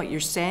understand what you're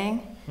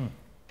saying,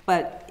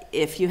 but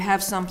if you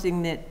have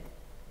something that,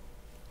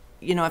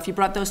 if you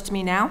brought those to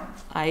me now,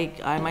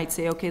 I might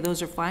say, okay,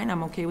 those are fine,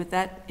 I'm okay with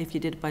that. If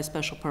you did it by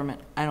special permit,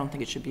 I don't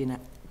think it should be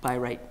by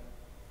right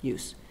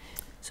use.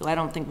 So I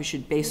don't think we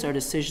should base our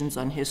decisions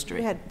on history.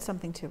 You had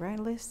something too, right,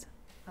 Elise?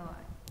 Oh,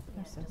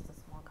 yeah, just a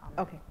small comment.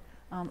 Okay,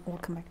 we'll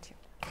come back to you.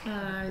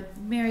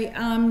 Mary,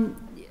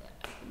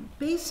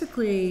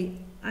 basically,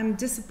 I'm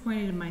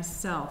disappointed in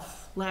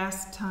myself.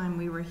 Last time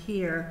we were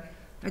here,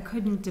 I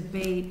couldn't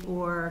debate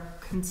or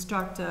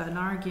construct an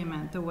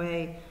argument the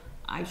way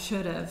I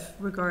should have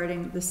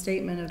regarding the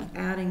statement of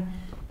adding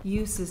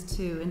uses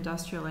to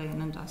industrial A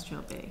and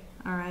industrial B,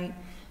 all right?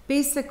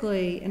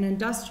 Basically, an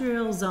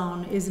industrial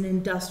zone is an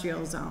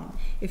industrial zone.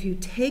 If you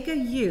take a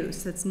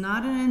use that's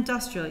not an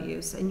industrial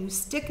use and you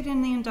stick it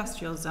in the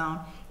industrial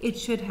zone, it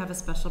should have a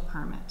special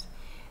permit.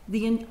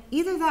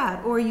 Either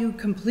that or you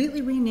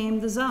completely rename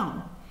the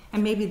zone.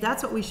 And maybe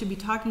that's what we should be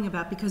talking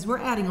about, because we're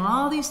adding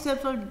all these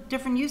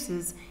different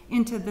uses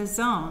into this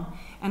zone.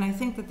 And I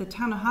think that the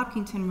town of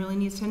Hopkinton really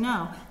needs to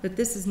know that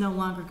this is no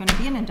longer going to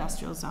be an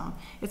industrial zone.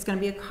 It's going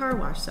to be a car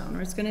wash zone,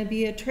 or it's going to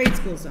be a trade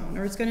school zone,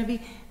 or it's going to be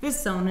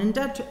this zone, an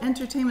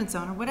entertainment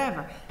zone, or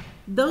whatever.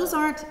 Those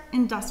aren't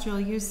industrial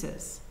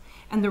uses.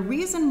 And the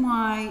reason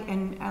why,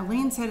 and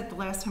Elaine said it the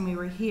last time we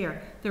were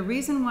here, the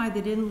reason why they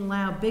didn't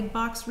allow big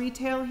box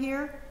retail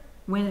here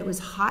when it was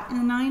hot in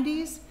the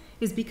 90s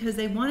is because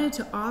they wanted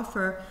to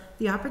offer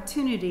the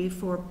opportunity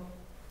for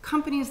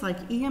companies like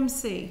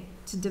EMC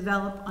to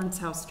develop on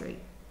South Street.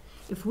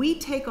 If we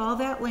take all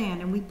that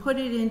land and we put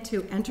it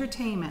into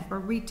entertainment or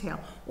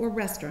retail or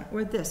restaurant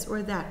or this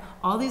or that,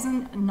 all these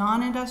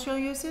non-industrial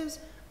uses,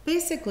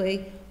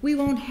 basically we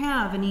won't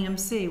have an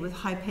EMC with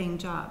high-paying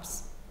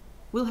jobs.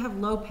 We'll have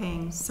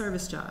low-paying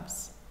service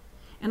jobs.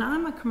 And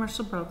I'm a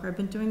commercial broker. I've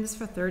been doing this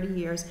for 30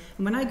 years.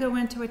 And when I go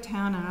into a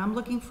town and I'm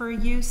looking for a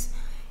use,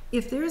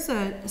 if there's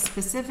a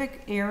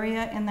specific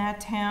area in that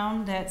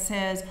town that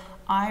says,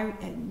 I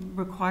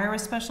require a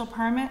special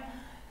permit,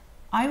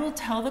 I will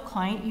tell the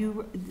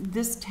client,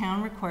 this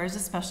town requires a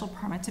special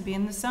permit to be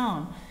in the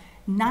zone.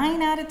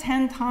 9 out of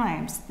 10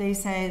 times, they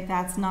say,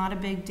 that's not a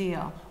big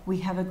deal. We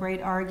have a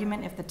great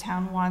argument. If the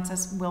town wants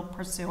us, we'll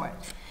pursue it.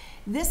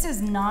 This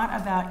is not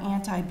about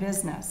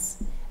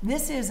anti-business.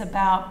 This is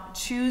about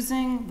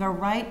choosing the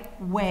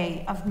right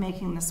way of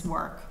making this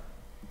work.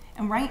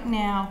 And right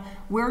now,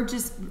 we're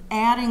just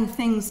adding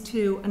things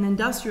to an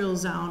industrial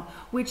zone,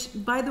 which,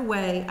 by the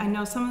way, I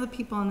know some of the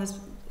people on this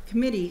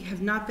committee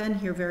have not been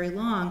here very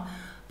long,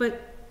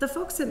 but the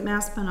folks at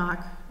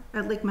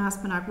Lake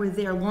Maspinock were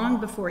there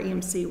long before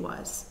EMC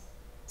was.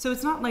 So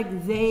it's not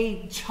like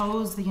they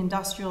chose the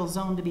industrial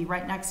zone to be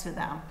right next to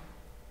them.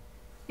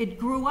 It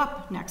grew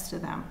up next to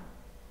them,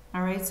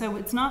 all right? So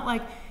it's not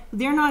like,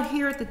 they're not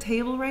here at the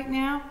table right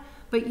now,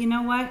 but you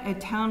know what? At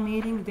town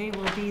meeting, they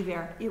will be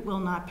there. It will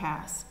not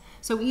pass.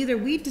 So either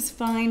we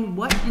define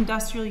what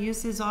industrial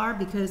uses are,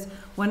 because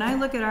when I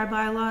look at our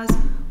bylaws,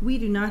 we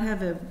do not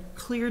have a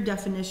clear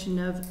definition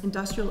of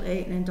industrial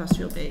A and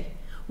industrial B.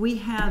 We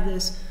have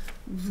this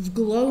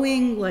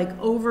glowing like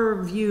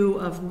overview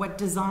of what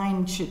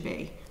design should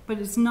be, but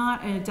it's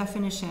not a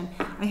definition.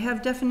 I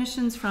have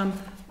definitions from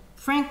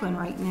Franklin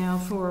right now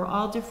for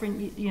all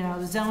different, you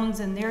know, zones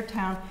in their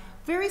town,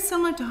 very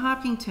similar to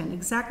Hopkinton,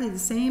 exactly the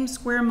same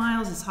square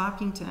miles as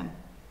Hopkinton,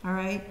 all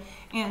right?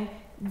 And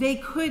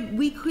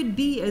we could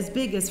be as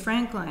big as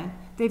Franklin.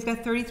 They've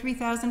got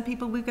 33,000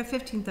 people, we've got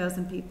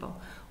 15,000 people.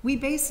 We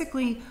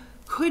basically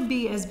could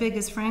be as big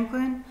as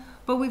Franklin,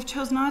 but we've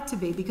chose not to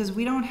be because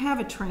we don't have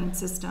a train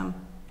system.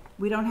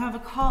 We don't have a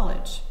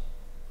college.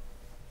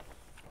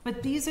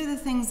 But these are the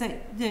things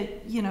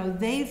that you know,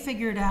 they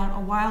figured out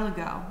a while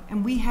ago,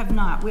 and we have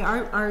not.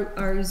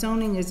 Our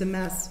zoning is a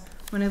mess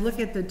when I look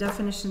at the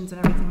definitions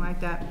and everything like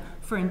that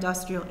for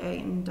industrial A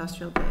and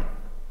industrial B.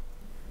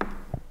 Do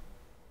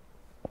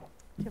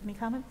you have any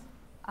comments?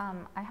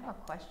 I have a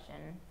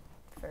question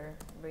for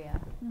Rhea,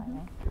 if I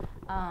may.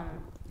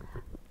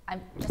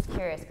 I'm just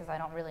curious because I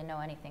don't really know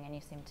anything, and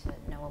you seem to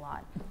know a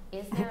lot.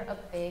 Is there a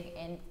big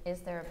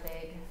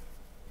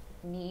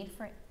need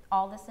for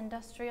all this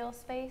industrial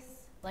space?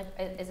 Like,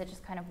 is it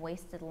just kind of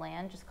wasted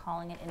land, just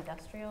calling it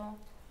industrial?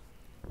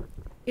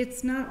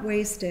 It's not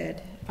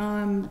wasted.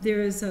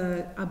 There's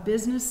a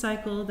business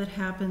cycle that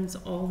happens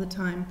all the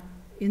time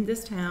in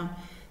this town.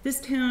 This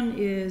town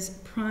is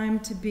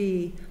primed to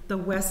be the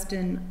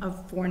Weston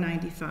of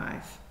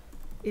 495.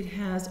 It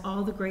has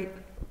all the great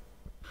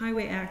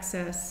highway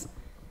access,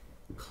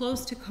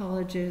 close to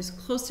colleges,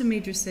 close to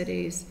major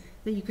cities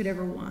that you could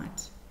ever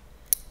want.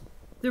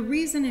 The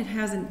reason it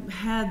hasn't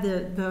had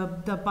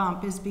the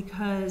bump is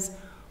because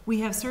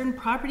we have certain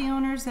property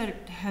owners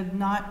that have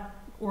not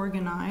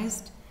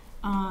organized,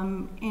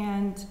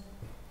 and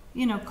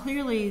you know,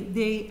 clearly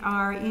they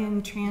are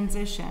in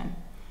transition.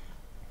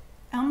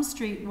 Elm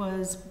Street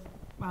was,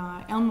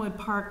 Elmwood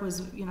Park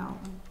was, you know,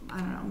 I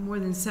don't know, more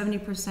than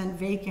 70%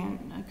 vacant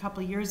a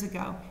couple of years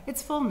ago.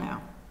 It's full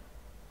now.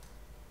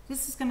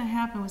 This is gonna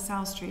happen with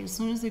South Street as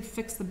soon as they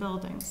fix the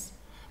buildings.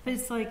 But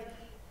it's like,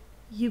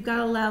 you've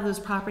gotta allow those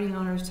property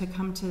owners to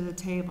come to the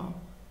table,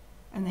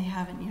 and they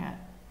haven't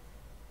yet.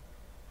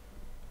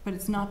 But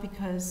it's not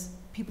because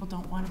people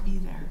don't wanna be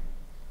there.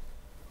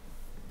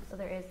 So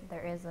there is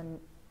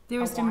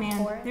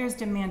Demand, for it? there's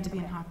demand to be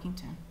in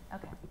Hopkinton.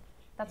 Okay,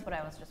 that's what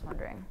I was just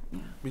wondering.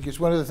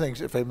 Because one of the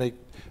things, if I may,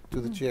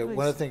 through the chair,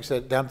 one of the things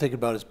that I'm thinking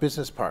about is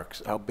business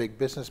parks, how big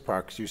business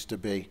parks used to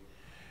be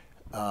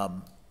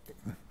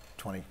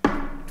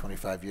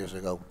 25 years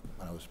ago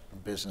when I was in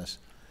business.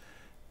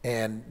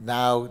 And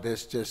now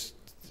there's just,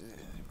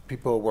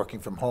 people are working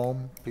from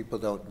home, people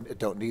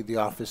don't need the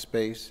office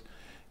space.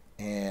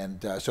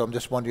 And so I'm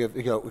just wondering if,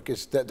 you know,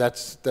 because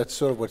that's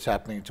sort of what's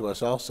happening to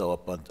us also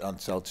up on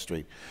South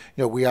Street.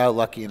 You know, we are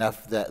lucky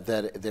enough that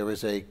there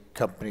is a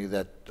company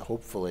that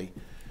hopefully,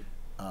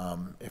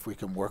 if we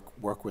can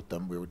work with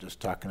them, we were just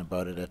talking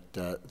about it at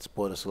the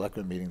Board of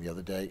Selectmen meeting the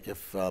other day,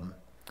 if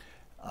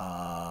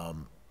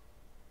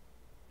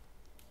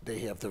they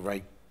have the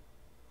right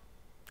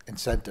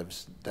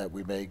incentives, that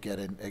we may get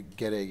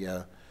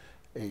a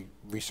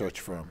research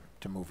firm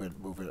to move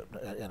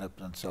in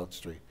up on South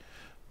Street.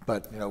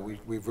 But, you know,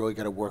 we've really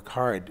got to work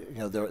hard.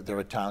 You know, there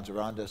are towns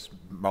around us,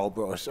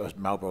 Marlboro's,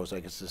 I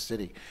guess, the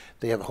city.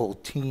 They have whole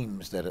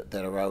teams that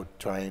are out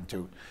trying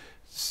to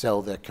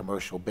sell their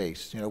commercial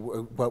base. You know,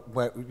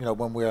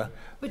 when we're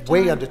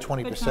way under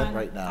 20%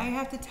 right now. I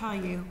have to tell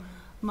you,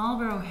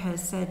 Marlboro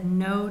has said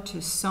no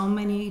to so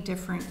many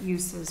different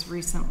uses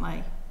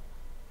recently.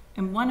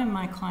 And one of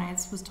my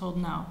clients was told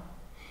no.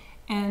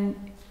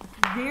 And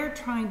they're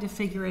trying to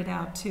figure it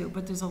out too,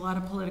 but there's a lot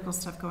of political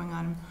stuff going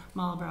on in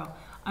Marlboro.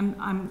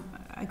 I'm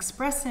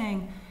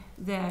expressing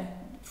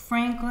that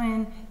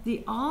Franklin,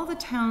 all the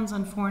towns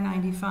on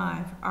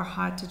 495 are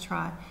hot to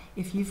trot.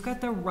 If you've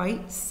got the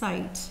right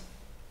site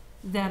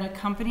that a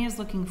company is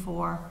looking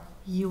for,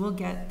 you will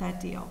get that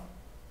deal.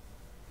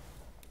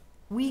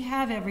 We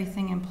have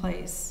everything in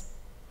place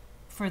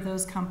for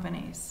those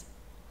companies,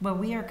 but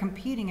we are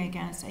competing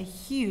against a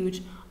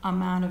huge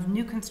amount of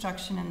new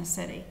construction in the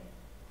city.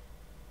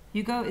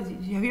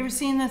 Have you ever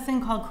seen the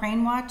thing called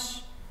Crane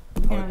Watch?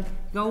 You know,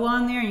 go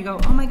on there and you go,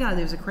 oh my God,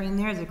 there's a crane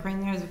there, there's a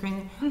crane there, there's a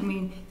crane there. I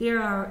mean, there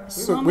are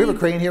so many. We have a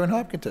crane here in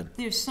Hopkinton.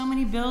 There's so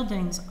many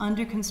buildings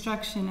under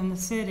construction in the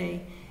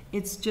city.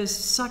 It's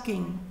just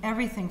sucking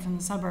everything from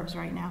the suburbs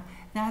right now.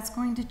 That's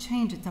going to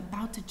change. It's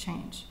about to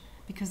change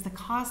because the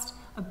cost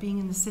of being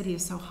in the city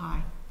is so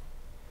high.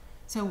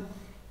 So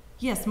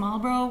yes,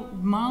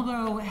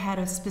 Marlboro had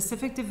a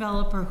specific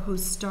developer who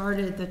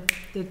started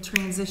the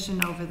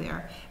transition over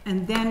there.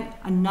 And then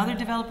another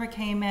developer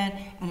came in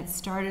and it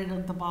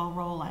started the ball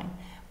rolling.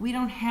 We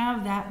don't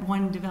have that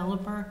one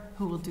developer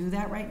who will do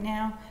that right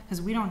now,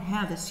 because we don't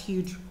have this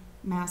huge,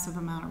 massive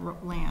amount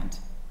of land.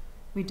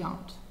 We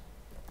don't.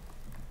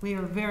 We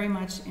are very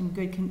much in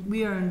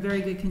we are in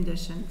very good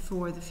condition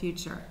for the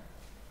future.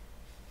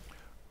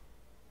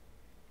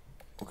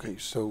 Okay,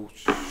 so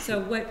So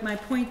what my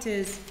point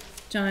is,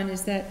 John,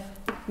 is that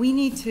we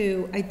need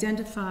to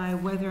identify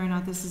whether or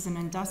not this is an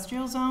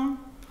industrial zone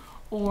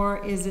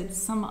or is it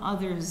some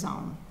other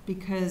zone?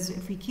 Because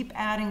if we keep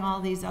adding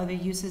all these other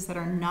uses that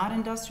are not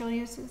industrial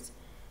uses,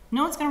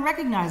 no one's gonna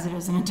recognize it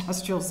as an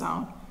industrial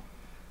zone.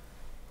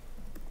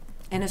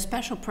 And a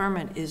special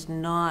permit is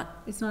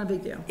not, It's not a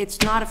big deal.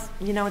 it's not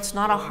it's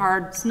not a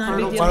hard It's not a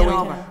big hurdle to deal get right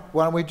over. now.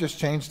 why don't we just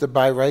change the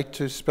by right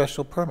to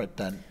special permit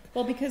then?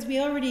 Well, because we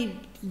already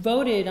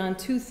voted on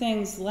two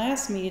things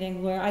last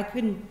meeting where I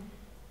couldn't,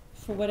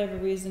 for whatever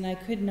reason, I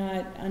could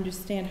not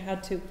understand how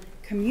to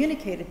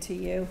communicate it to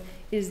you,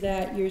 is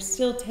that you're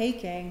still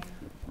taking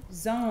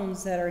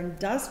zones that are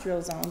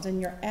industrial zones and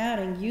you're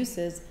adding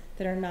uses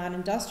that are not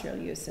industrial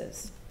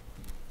uses.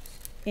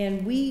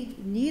 And we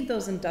need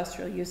those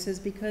industrial uses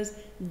because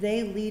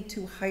they lead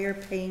to higher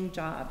paying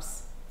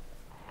jobs.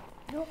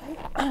 No,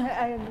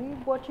 I agree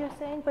what you're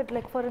saying, but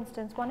like for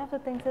instance, one of the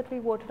things that we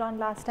voted on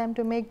last time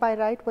to make by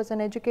right was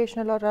an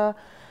educational or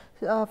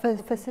a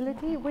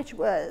facility, which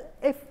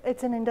if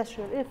it's an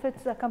industrial, if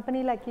it's a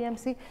company like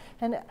EMC,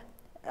 and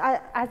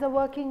as a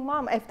working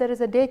mom, if there is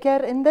a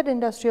daycare in that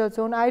industrial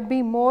zone, I'd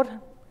be more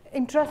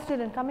interested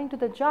in coming to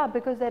the job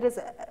because there is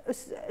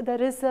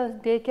a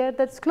daycare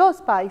that's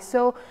close by.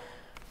 So.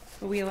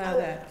 But we allow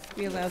that.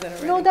 We allow that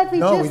already. No, that we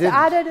No, we just didn't.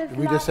 added it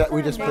We last just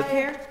time.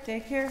 put-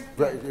 Daycare?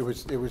 Right,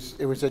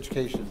 it was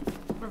education.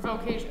 For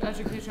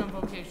educational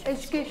vocation.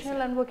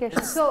 Educational and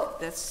vocational. So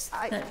That's,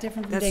 That's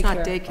different from daycare. that's not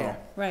daycare.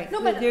 Right.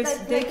 No, but There's,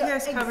 like daycare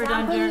is a covered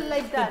example under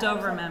like the that,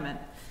 Dover sorry. Amendment.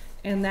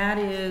 And that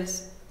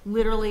is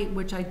literally,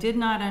 which I did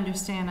not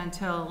understand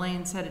until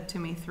Elaine said it to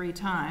me 3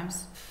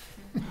 times.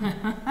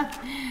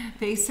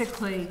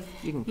 Basically,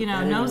 You can put you know,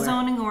 that no anywhere.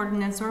 zoning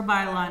ordinance or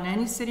bylaw in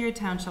any city or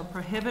town shall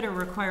prohibit or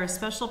require a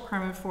special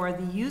permit for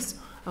the use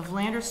of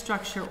land or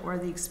structure or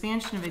the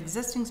expansion of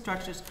existing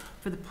structures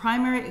for the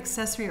primary,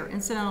 accessory, or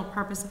incidental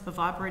purpose of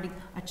operating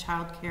a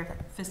child care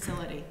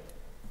facility.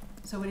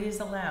 So it is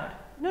allowed.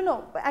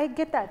 No, I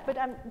get that, but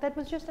that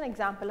was just an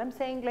example. I'm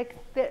saying like,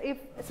 if,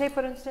 say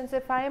for instance,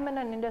 if I am in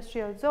an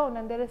industrial zone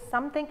and there is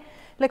something,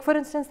 like for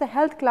instance, the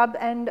health club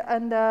and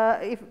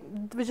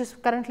which is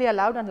currently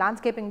allowed, and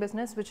landscaping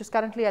business, which is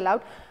currently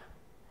allowed,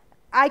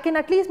 I can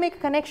at least make a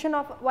connection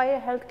of why a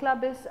health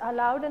club is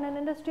allowed in an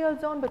industrial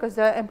zone, because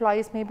the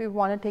employees maybe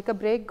want to take a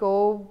break,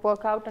 go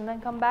work out, and then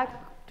come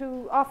back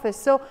to office.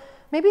 So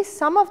maybe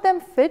some of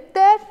them fit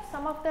there,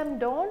 some of them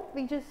don't.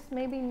 We just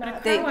maybe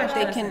not. They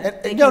And,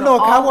 can no, a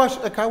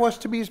all- car wash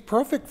to me is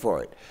perfect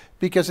for it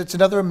because it's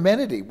another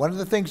amenity. One of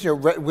the things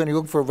when you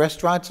look for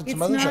restaurants and It's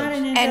some other not things.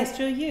 an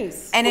industrial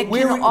use. And it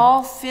Where- can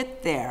all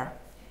fit there,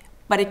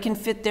 but it can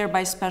fit there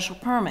by special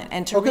permit.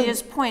 And to Okay.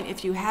 Rhea's point,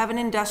 if you have an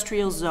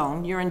industrial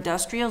zone, your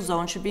industrial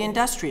zone should be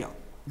industrial.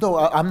 No,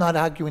 I'm not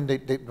arguing the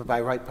by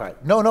right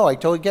part. No, I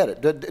totally get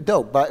it.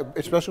 No,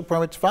 a special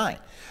permit's fine.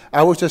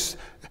 I was just,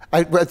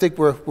 I think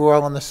we're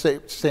all on the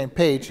same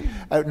page.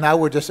 Now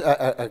we're just,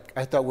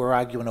 I thought we were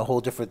arguing a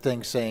whole different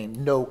thing,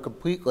 saying no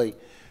completely,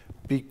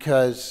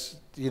 because,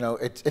 you know,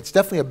 it's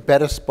definitely a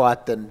better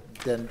spot than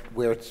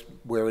where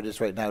it is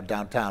right now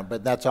downtown,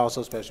 but that's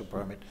also a special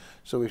permit,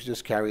 so we should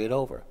just carry it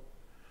over.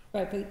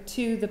 Right, but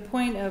to the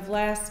point of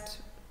last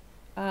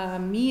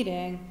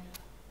meeting,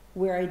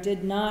 where I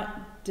did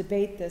not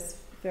debate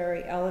this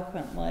very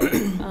eloquently,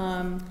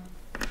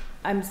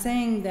 I'm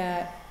saying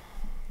that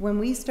when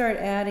we start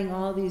adding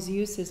all these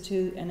uses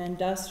to an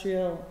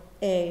industrial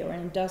A or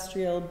an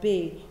industrial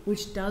B,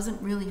 which doesn't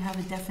really have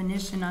a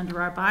definition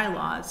under our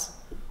bylaws,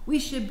 we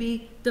should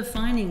be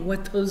defining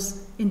what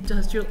those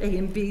industrial A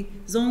and B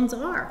zones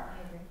are.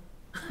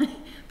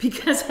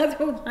 Because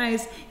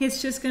otherwise,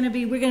 it's just gonna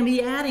be, we're gonna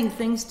be adding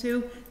things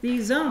to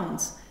these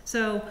zones.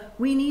 So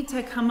we need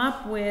to come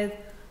up with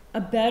a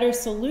better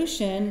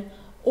solution,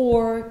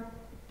 or,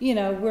 you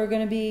know, we're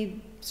gonna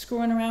be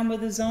screwing around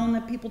with a zone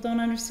that people don't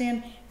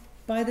understand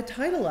by the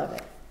title of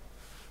it.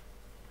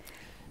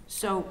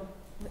 So,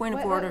 point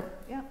of Wait, order,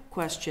 yeah.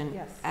 question.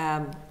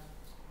 Yes.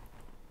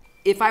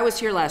 If I was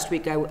here last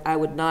week, I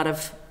would not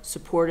have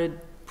supported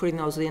putting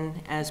those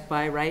in as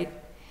by right.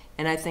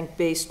 And I think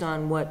based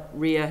on what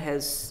Rhea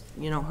has,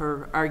 you know,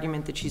 her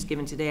argument that she's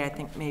given today, I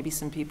think maybe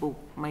some people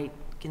might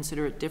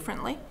consider it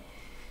differently.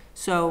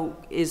 So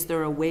is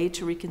there a way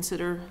to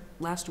reconsider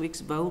last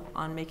week's vote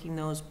on making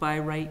those by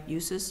right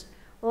uses?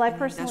 Well, I in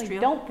personally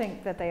industrial? don't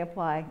think that they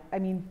apply. I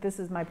mean, this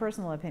is my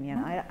personal opinion.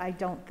 I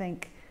don't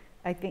think,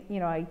 I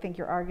think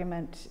your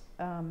argument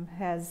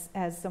has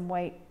some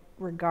weight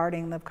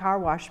regarding the car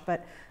wash,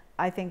 but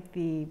I think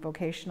the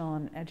vocational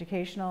and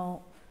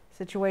educational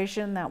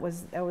situation, that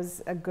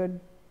was a good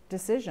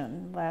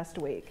decision last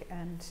week,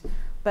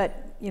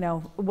 but, you know,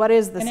 what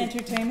is the? And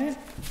entertainment?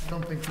 I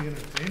don't think the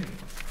entertainment.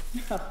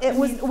 It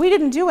was, we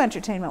didn't do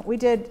entertainment, we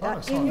did Oh,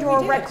 I saw that. indoor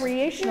We did.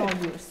 recreational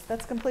use.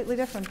 That's completely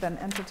different than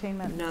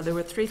entertainment. No, there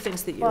were 3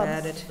 things that you Clubs.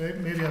 added.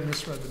 Maybe I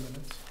misread the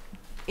minutes.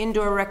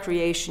 Indoor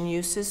recreation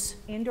uses,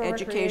 Indoor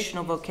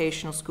educational, recreation.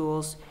 vocational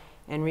schools,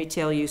 and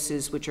retail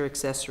uses which are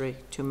accessory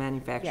to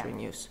manufacturing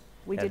use.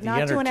 We Yeah, did the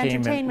not do an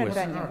entertainment entertainment was-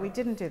 venue, we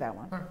didn't do that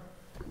one.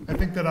 I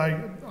think that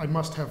I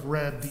must have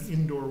read the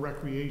indoor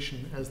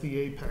recreation as the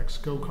apex,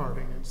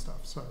 go-karting and stuff,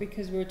 so.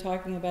 Because we were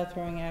talking about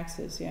throwing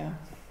axes, yeah.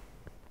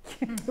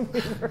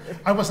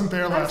 I wasn't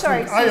there last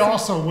sorry, week. I Susan.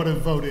 also would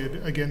have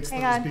voted against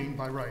Hang those on. being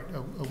by right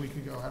a week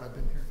ago had I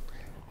been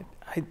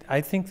here.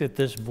 I think that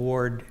this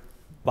board,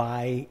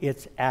 by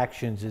its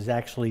actions, is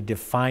actually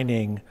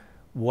defining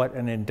what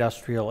an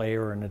industrial A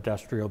or an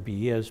industrial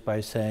B is by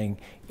saying,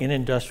 in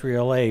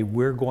industrial A,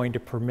 we're going to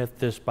permit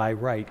this by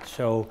right.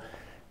 So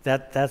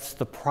that's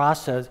the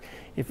process.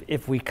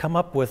 If we come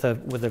up with a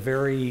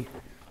very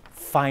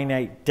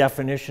finite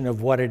definition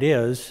of what it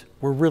is,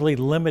 we're really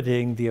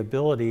limiting the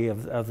ability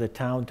of the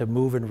town to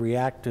move and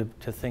react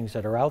to things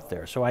that are out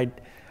there. So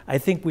I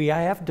think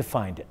I have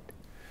defined it.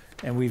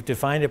 And we've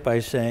defined it by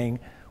saying,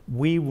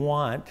 we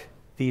want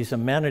these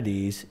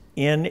amenities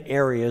in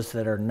areas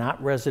that are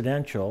not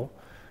residential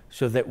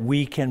so that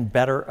we can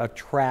better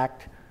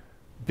attract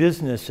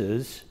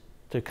businesses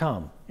to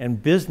come.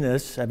 And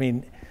business, I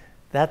mean,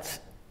 that's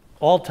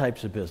all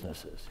types of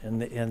businesses.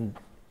 And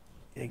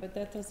But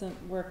that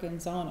doesn't work in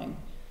zoning.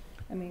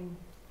 I mean,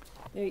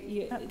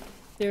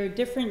 there are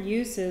different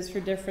uses for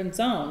different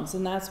zones,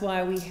 and that's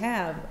why we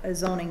have a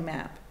zoning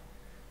map.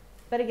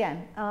 But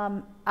again,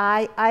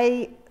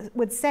 I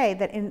would say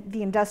that in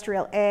the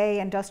industrial A,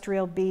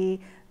 industrial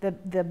B,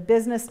 the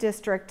business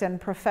district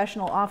and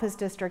professional office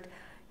district,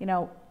 you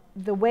know,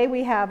 the way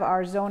we have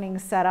our zoning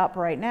set up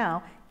right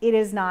now, it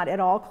is not at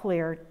all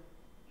clear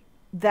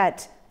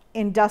that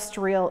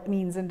industrial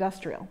means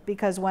industrial.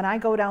 Because when I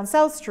go down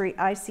South Street,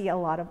 I see a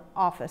lot of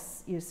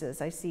office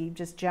uses. I see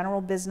just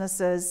general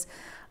businesses.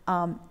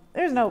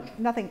 There's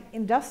nothing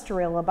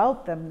industrial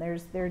about them. They're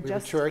have a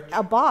just church.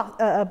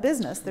 a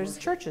business. There's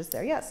churches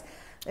there, yes.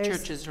 There's-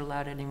 Churches are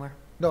allowed anywhere.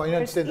 No, I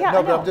understand. yeah, No,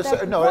 I but know. I'm just,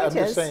 The no, I'm point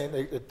just is,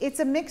 saying, It's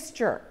a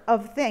mixture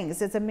of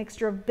things. It's a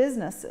mixture of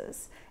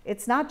businesses.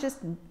 It's not just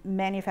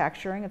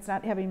manufacturing. It's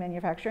not heavy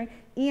manufacturing.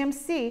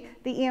 EMC,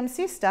 the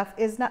EMC stuff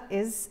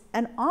is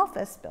an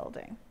office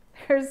building.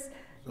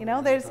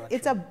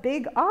 It's a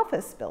big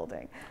office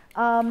building.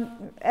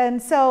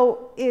 And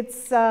so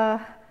it's,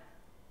 I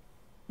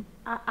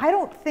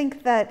don't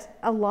think that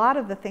a lot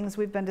of the things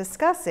we've been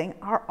discussing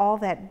are all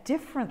that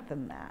different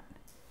than that.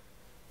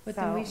 But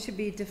then we should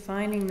be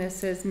defining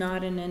this as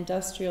not an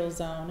industrial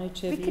zone, it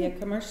should be a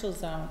commercial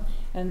zone.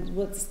 And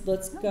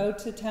let's go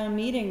to town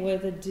meeting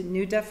with a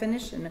new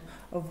definition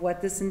of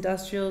what this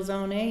industrial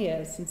zone A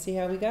is and see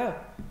how we go.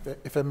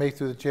 if I may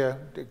through the chair,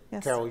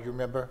 Yes. Carol, you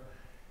remember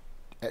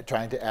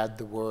trying to add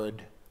the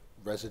word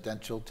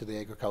residential to the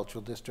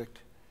agricultural district?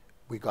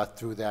 We got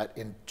through that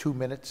in 2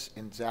 minutes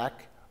in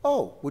Zach.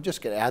 Oh, we're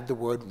just going to add the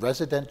word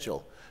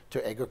residential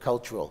to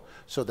agricultural,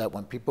 so that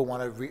when people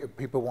want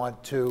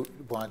to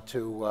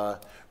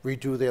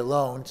redo their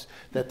loans,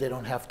 that they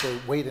don't have to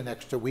wait an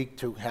extra week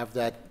to have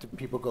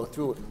people go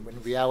through it. And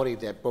in reality,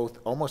 they're both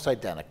almost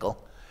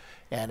identical.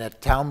 And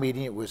at town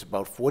meeting, it was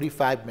about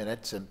 45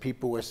 minutes, and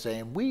people were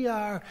saying,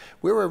 we're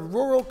a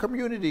rural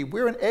community,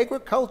 we're an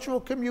agricultural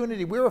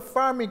community, we're a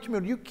farming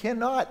community. You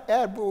cannot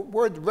add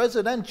word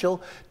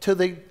residential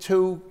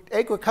to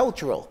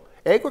agricultural.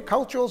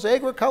 Agricultural's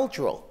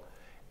agricultural.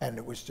 And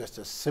it was just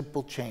a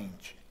simple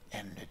change,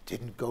 and it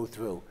didn't go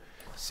through.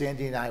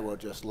 Sandy and I were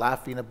just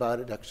laughing about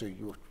it. Actually,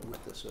 you were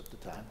with us at the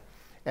time.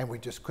 And we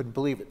just couldn't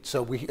believe it.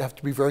 So we have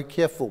to be very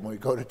careful when we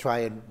go to try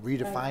and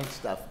redefine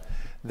stuff,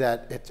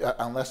 that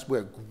unless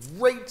we're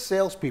great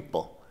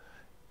salespeople,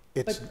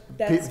 they're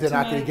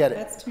not going to get it.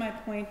 That's to my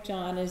point,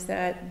 John, is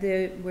that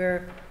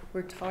we're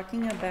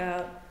talking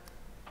about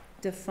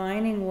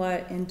defining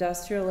what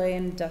industrial A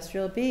and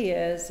industrial B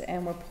is,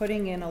 and we're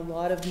putting in a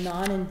lot of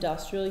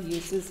non-industrial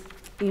uses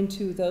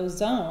into those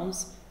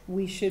zones.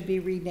 We should be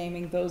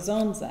renaming those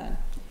zones then,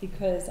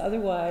 because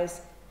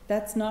otherwise,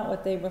 that's not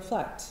what they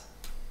reflect.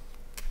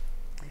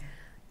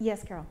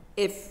 Yes, Carol.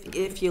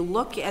 If you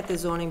look at the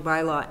zoning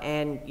bylaw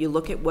and you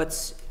look at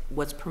what's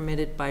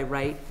permitted by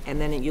right, and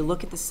then you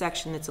look at the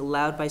section that's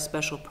allowed by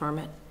special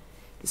permit,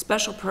 the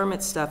special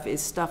permit stuff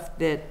is stuff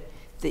that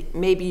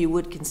maybe you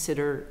would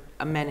consider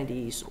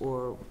amenities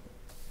or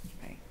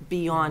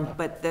beyond,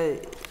 but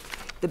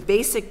the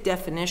basic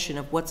definition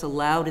of what's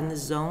allowed in the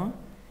zone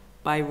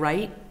by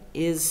right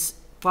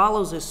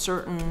follows a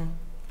certain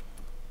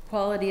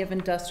Quality of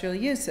industrial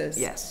uses.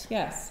 Yes.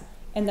 Yes,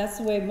 and that's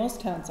the way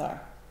most towns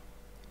are.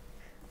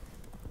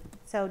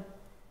 So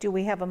do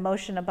we have a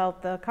motion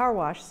about the car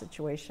wash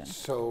situation?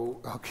 So,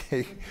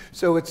 okay,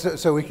 so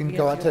we can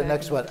go on to the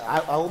next one.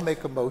 I'll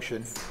make a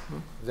motion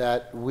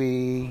that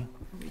we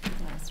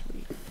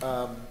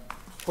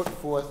put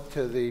forth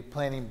to the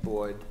planning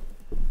board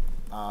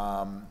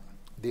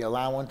the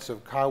allowance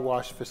of car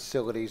wash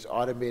facilities,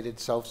 automated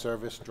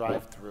self-service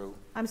drive-through.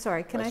 I'm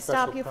sorry, can By I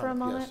stop special you for a permit,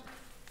 moment?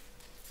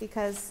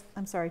 Because,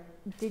 I'm sorry,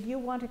 did you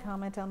want to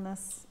comment on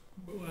this?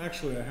 Well,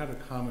 actually, I had a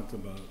comment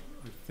about,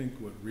 I think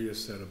what Rhea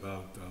said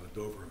about the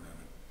Dover Amendment.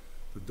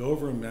 The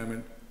Dover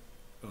Amendment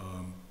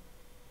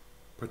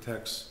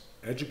protects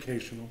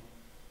educational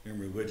and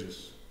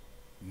religious,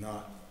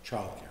 not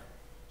childcare.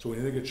 So when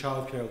you think of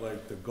childcare,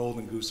 like the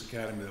Golden Goose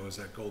Academy that was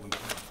at Golden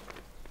Corral,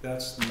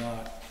 that's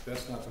not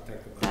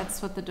protected by.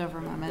 That's what the Dover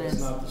Amendment That's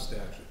is. not the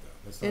statute, though.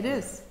 That's not It the-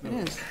 is, it no.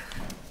 is.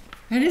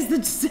 It is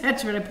the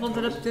statute, I pulled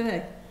it up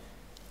today.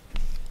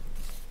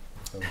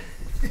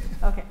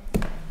 Okay,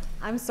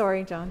 I'm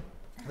sorry, John.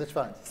 That's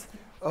fine.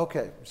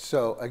 Okay,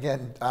 so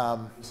again,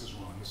 This is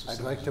wrong. This is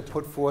I'd like to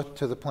put forth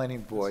to the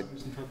planning board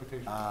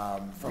misinterpretation.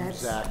 from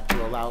Zach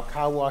to allow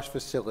car wash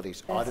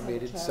facilities,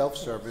 automated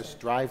self-service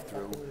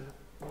drive-through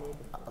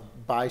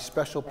by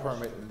special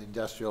permit in the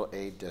industrial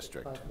A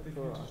district.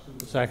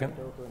 Second?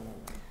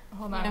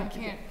 Hold on, I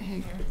can't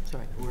hear.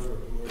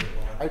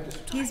 I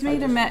just, He's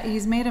made a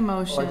oh,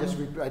 motion.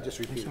 I just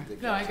repeated the.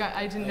 No,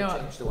 I didn't know.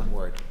 Changed the one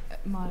word.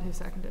 Maud who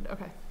seconded,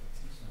 okay.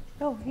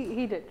 No,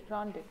 he did,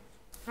 Ron did.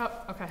 Oh,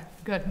 okay,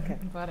 good.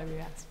 I'm glad I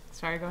re-asked.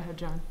 Sorry, go ahead,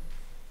 John.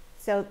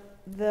 So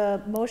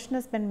the motion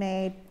has been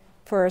made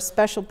for a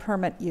special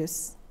permit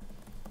use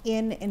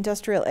in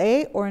industrial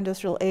A or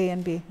industrial A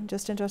and B?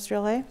 Just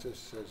industrial A? It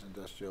just says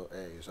industrial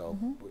A is all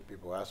what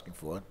people are asking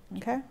for.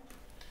 Okay.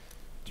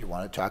 Do you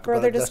want to talk about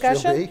Further industrial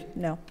discussion? B?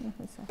 No.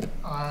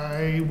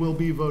 I will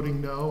be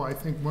voting no. I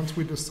think once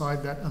we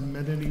decide that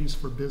amenities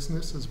for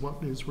business is what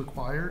is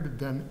required,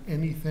 then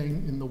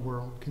anything in the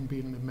world can be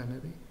an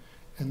amenity.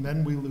 And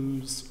then we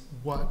lose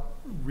what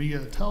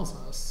Rhea tells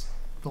us.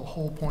 The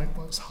whole point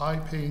was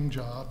high-paying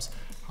jobs,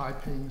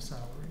 high-paying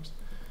salaries.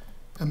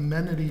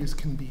 Amenities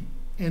can be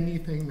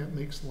anything that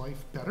makes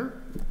life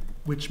better,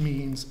 which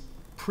means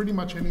pretty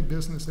much any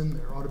business in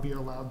there ought to be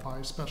allowed by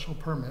a special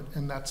permit,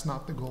 and that's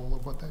not the goal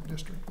of what that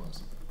district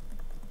was.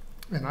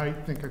 And I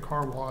think a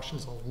car wash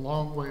is a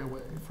long way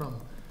away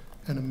from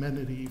an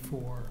amenity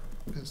for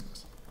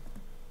business.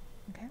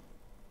 Okay.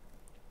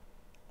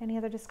 Any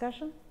other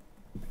discussion?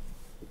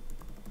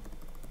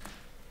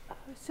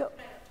 So, Could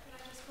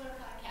I just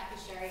clarify, Kathy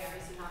Sherry,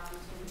 obviously not the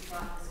one who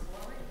brought this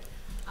forward.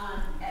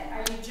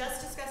 Are you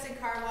just discussing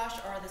car wash,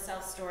 or the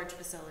self-storage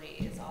facility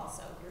is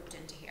also grouped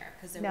into here?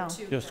 Because there No. were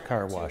two. Just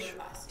car wash.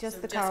 requests. Just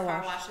So the car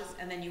wash. washes,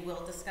 and then you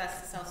will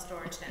discuss the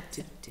self-storage then.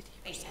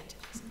 Thank you.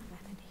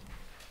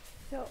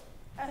 so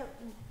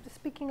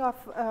speaking of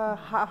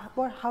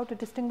how to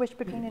distinguish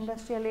between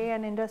industrial A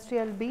and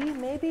industrial B,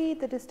 maybe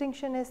the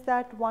distinction is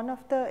that one of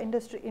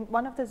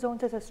the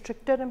zones has a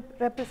stricter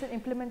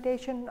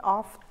implementation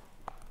of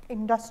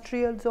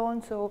industrial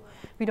zone, so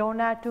we don't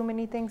add too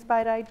many things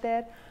by right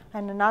there,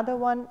 and another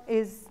one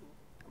is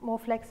more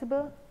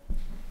flexible.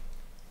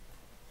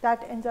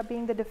 That ends up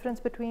being the difference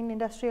between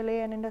industrial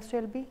A and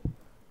industrial B.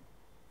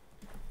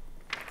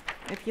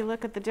 If you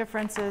look at the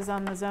differences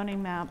on the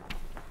zoning map,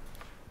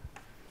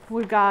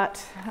 we've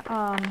got,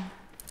 I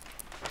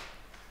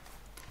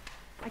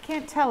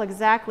can't tell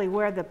exactly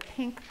where the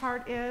pink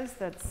part is,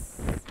 that's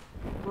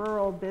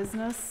rural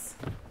business,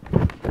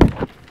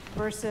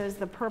 versus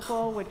the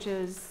purple, which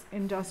is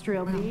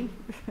industrial B.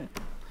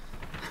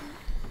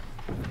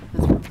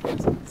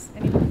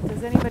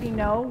 Does anybody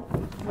know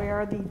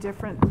where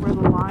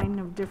the line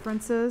of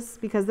difference is?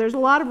 Because there's a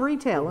lot of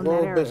retail in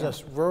that area.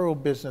 Rural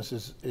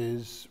business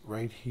is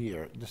right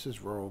here. This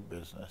is rural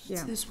business.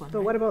 Yeah. This one,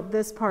 But what about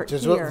this part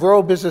Just here?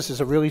 rural business is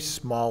a really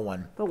small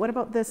one. But what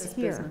about this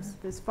here?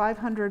 This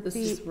 500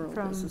 feet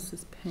from, This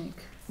is pink.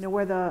 you know,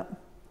 where the,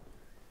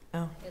 It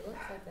looks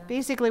like that.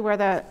 basically where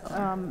the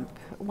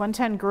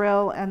 110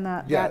 Grill and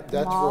Yeah, that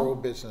that's rural mall.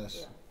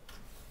 business.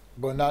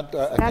 But not,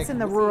 I That's in think,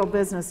 the rural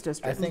business I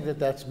district. think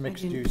that's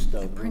mixed use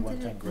though, the Printed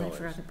 110 it, and I grill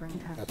forgot is. to bring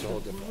it. That's a whole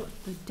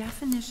different. The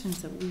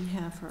definitions that we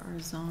have for our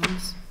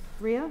zones,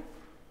 Rhea?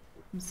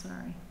 I'm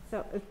sorry.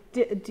 So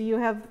do you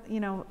have, you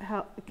know,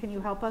 can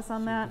you help us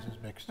on that? This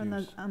is mixed On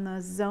use.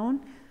 the zone?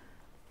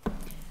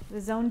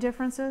 The zone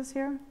differences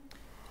here?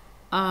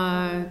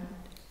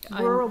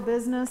 Rural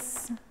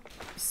business?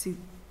 See,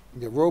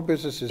 The rural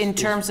business is. In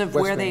is terms of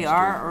West where they Main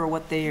are, Street. or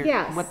what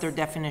Yes. their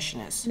definition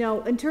is?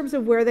 No, in terms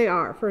of where they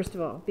are, first of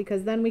all,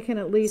 because then we can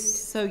at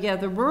least, So yeah,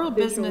 the rural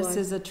business Visualize.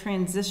 is a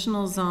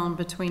transitional zone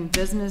between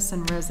business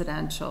and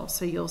residential.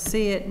 So you'll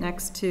see it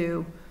next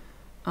to,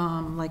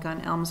 like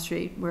on Elm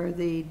Street, where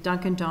the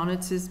Dunkin'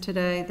 Donuts is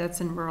today, that's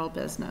in rural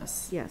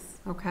business, yes.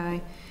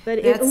 okay? But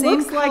it That same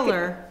looks like,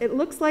 color. it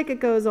looks like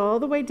it goes all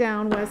the way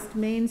down West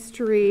Main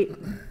Street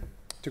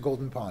To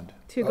Golden Pond.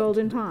 to Oh,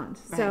 Golden Pond.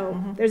 So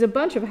there's a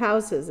bunch of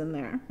houses in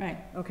there. Right.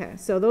 Okay,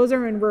 so those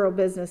are in rural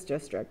business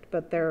district,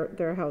 but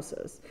they're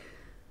houses.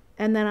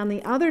 And then on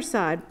the other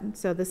side,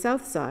 so the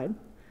south side,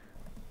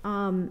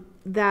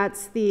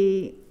 that's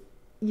the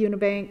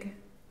Unibank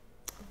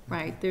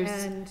Right, there's,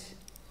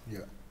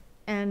 Yeah.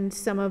 and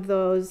some of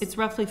those, it's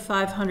roughly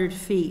 500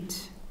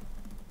 feet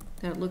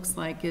that looks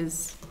like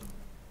is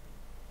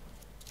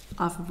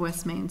off of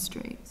West Main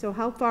Street. So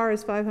how far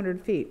is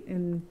 500 feet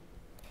in,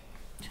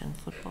 10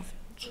 football fields.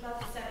 It's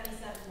about the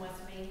 77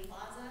 West Main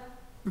Plaza,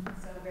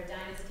 so where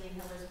Dynasty and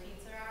Hiller's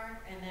Pizza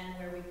are, and then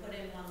where we put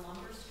in 1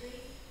 Lumber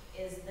Street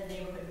is the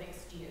neighborhood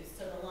mixed use.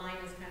 So the line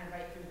is kind of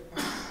right through the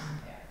parking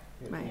lot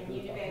there. Right. And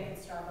Unibank and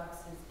Starbucks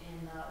is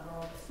in the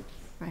rural districts.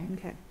 Right.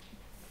 okay.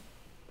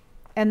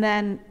 And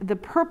then the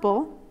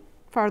purple,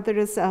 farther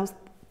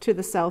to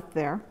the south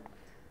there,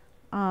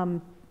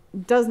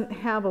 doesn't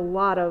have a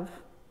lot of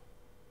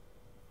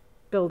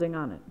building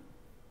on it.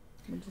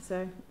 Would you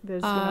say?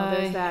 There's,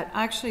 there's that.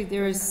 Actually,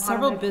 there's Auto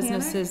several mechanic?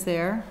 businesses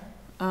there.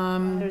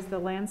 There's the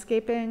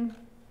landscaping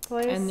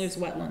place. And there's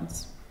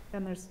wetlands.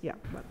 And there's, yeah.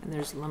 And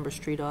there's Lumber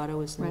Street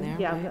Auto is in Right. there,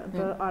 Yeah, right?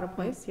 the auto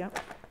place, yeah.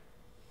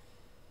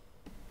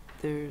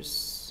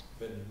 There's,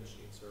 Vending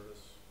machine service.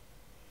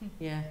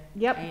 yeah.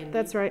 Yep, A&D,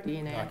 that's right.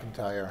 D&A.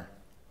 McIntyre.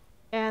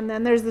 And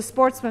then there's the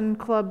sportsman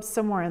club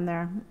somewhere in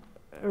there.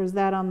 Or is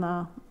that on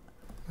the,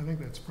 I think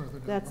that's further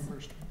down That's-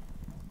 Lumber Street,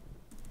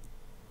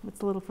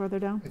 it's a little further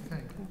down? I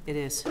think. It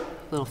is, a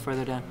little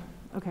further down.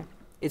 Okay.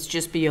 It's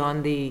just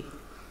beyond the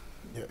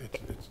Yeah,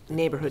 it's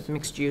neighborhood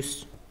mixed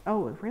use.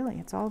 Oh, really?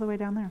 It's all the way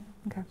down there?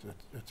 Okay.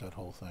 it's that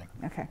whole thing.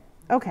 Okay,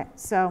 okay,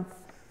 so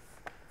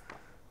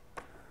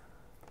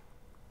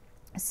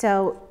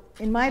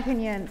in my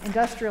opinion,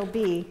 industrial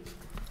B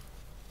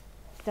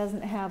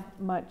doesn't have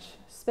much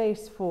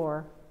space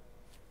for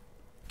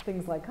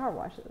things like car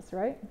washes,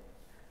 right?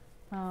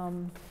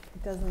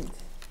 It doesn't,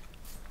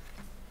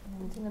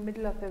 It's in the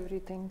middle of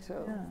everything,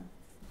 so. yeah.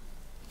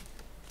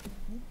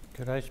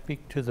 Could I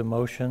speak to the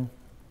motion,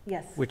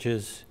 Yes. which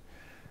is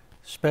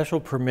special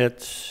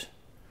permits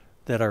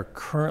that are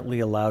currently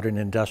allowed in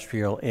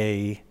industrial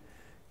A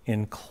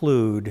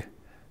include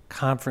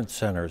conference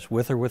centers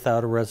with or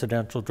without a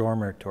residential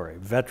dormitory,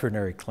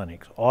 veterinary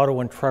clinics,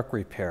 auto and truck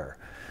repair,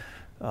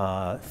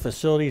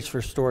 facilities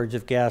for storage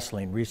of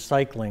gasoline,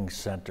 recycling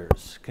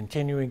centers,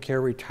 continuing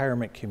care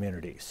retirement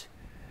communities.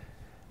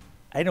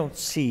 I don't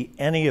see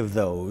any of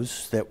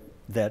those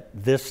that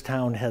this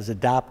town has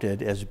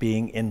adopted as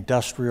being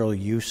industrial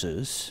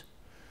uses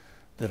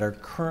that are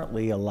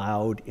currently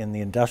allowed in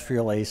the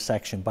industrial A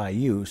section by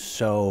use.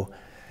 So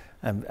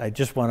I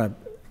just want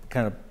to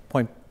kind of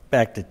point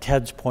back to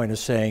Ted's point of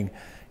saying,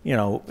 you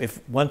know,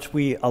 if once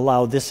we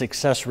allow this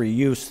accessory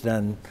use,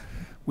 then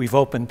we've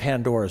opened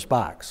Pandora's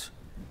box.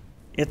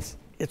 It's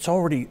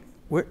already,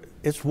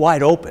 it's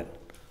wide open.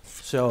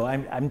 So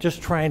I'm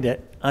just trying to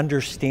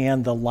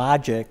understand the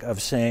logic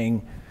of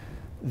saying,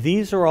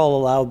 these are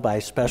all allowed by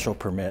special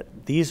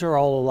permit, these are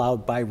all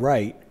allowed by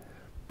right,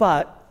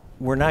 but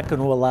we're not going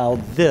to allow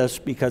this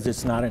because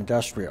it's not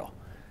industrial.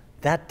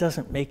 That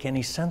doesn't make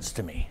any sense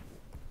to me.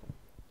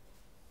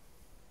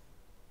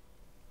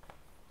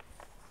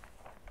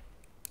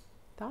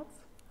 Thoughts?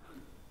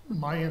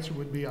 My answer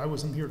would be I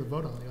wasn't here to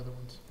vote on the other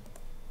ones.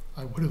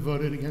 I would have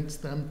voted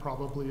against them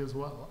probably as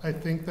well. I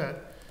think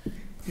that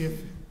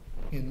if,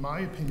 in my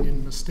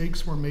opinion,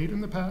 mistakes were made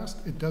in the past,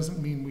 it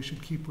doesn't mean we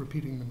should keep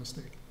repeating the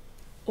mistake.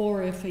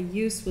 Or if a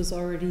use was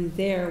already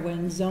there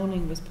when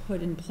zoning was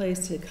put in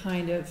place to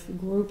kind of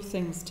group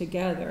things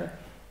together,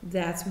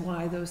 that's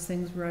why those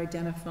things were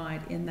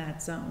identified in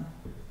that zone.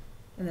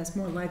 And that's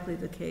more likely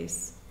the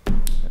case.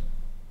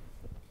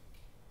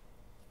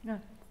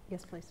 No.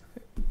 Yes, please.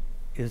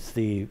 Is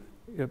the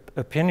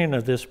opinion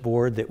of this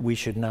board that we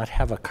should not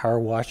have a car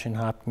wash in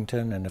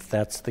Hopkinton? And if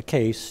that's the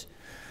case,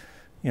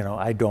 you know,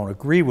 I don't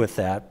agree with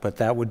that, but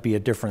that would be a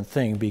different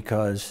thing,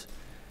 because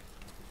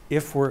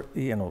if we're,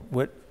 you know,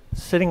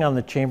 sitting on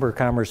the Chamber of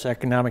Commerce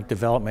Economic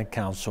Development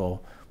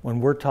Council, when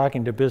we're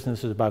talking to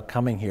businesses about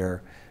coming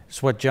here,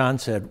 it's what John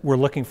said, we're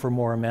looking for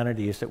more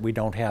amenities that we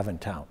don't have in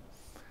town.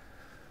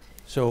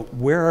 So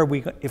where are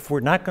we, if we're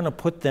not going to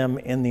put them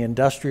in the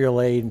industrial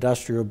A,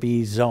 industrial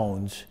B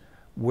zones,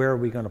 where are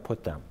we going to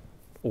put them?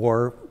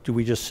 Or do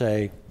we just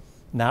say,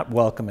 not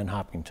welcome in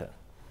Hopkinton?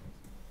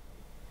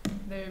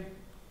 They're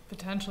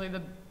potentially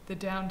the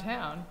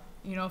downtown.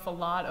 You know, if a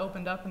lot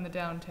opened up in the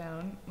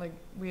downtown, like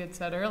we had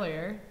said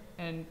earlier,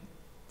 and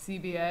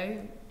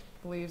CBA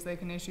believes they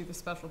can issue the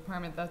special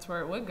permit, that's where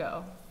it would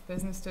go,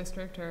 business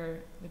district or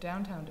the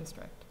downtown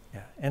district.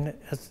 Yeah, and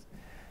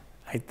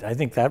I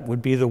think that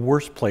would be the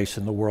worst place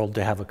in the world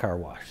to have a car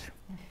wash.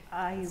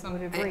 I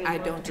would agree. I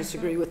don't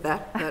disagree with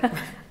that, but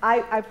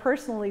I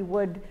personally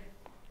would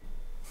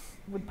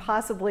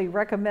possibly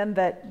recommend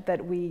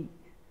that we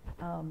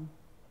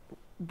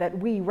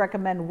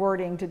recommend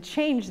wording to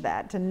change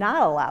that, to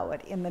not allow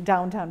it in the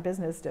downtown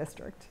business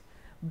district,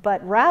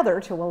 but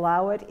rather to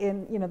allow it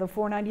in, you know, the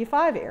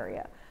 495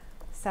 area.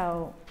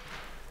 So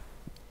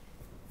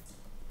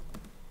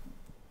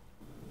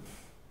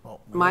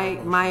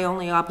my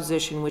only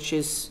opposition, which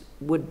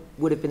would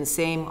have been the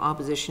same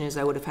opposition as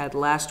I would have had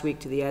last week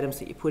to the items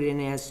that you put in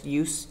as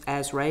use,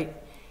 as right,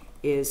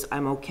 is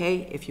I'm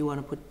okay if you want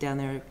to put it down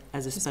there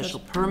as a special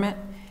permit.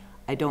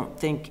 I don't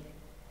think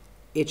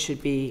it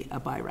should be a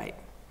by right.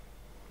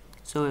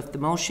 So if the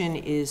motion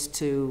is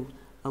to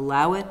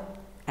allow it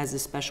as a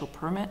special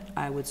permit,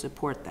 I would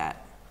support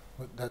that.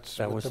 That's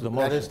That what was the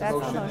That is motion. the That's the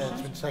motion, motion.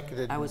 it's been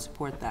seconded. I would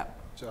support that.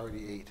 It's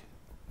already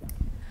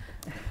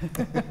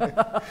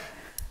 8.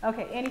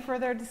 Okay, any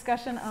further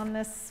discussion on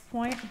this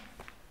point?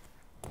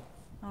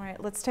 All right,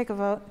 let's take a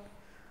vote.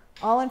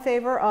 All in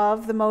favor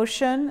of the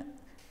motion,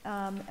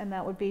 and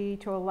that would be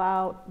to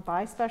allow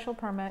by special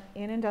permit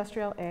in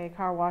industrial A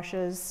car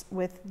washes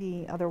with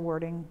the other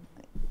wording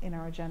in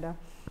our agenda.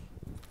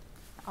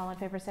 All in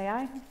favor say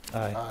aye.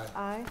 Aye. Aye.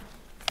 Aye.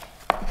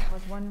 That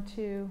was 1,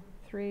 2,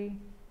 3,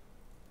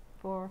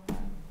 4, 5,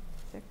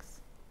 6,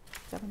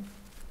 7.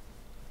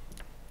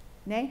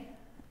 Nay?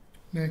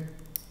 Nay.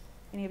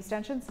 Any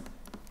abstentions?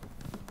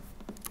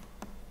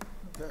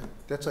 Okay,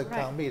 that's like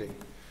Right. town meeting.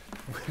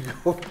 We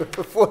go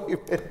for 40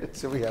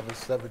 minutes and we have a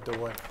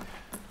 7-1.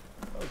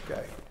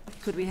 Okay.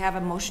 Could we have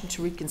a motion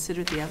to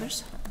reconsider the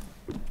others?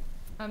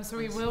 So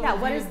we will Yeah,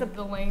 what review is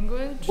the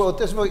language. Well, it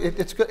doesn't really,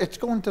 it's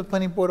going to the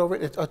planning board over,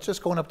 it's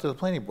just going up to the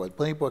planning board.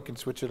 Planning board can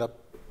switch it up,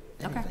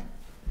 anything.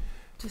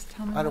 Just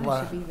tell me I don't when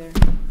I wanna- should be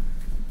there.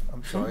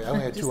 I'm sorry, I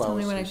only had 2 hours. Just tell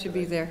me when I sleep should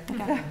be today.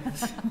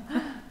 there.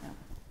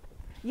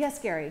 Yes,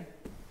 Gary?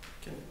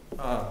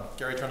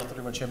 Gary Trundle,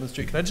 31 Chamberlain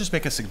Street. Can I just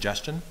make a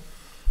suggestion?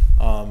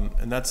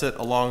 And that's it,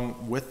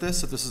 along with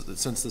this,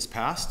 since this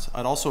passed,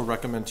 I'd also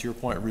recommend, to your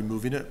point,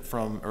 removing it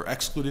from, or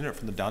excluding it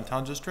from the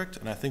downtown district.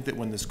 And I think that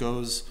when this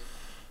goes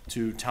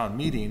to town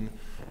meeting,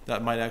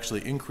 that might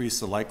actually increase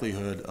the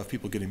likelihood of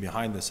people getting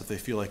behind this if they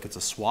feel like it's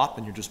a swap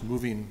and you're just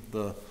moving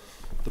the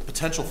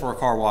potential for a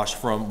car wash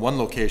from one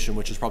location,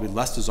 which is probably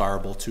less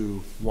desirable,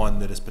 to one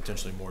that is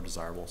potentially more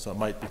desirable. So it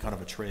might be kind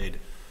of a trade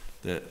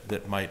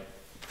that might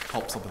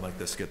help something like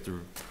this get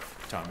through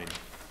town meeting.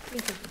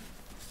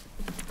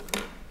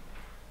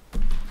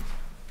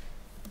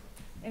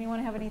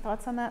 Anyone have any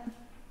thoughts on that?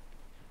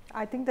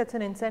 I think that's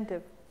an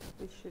incentive.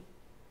 We should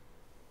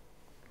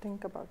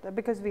think about that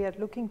because we are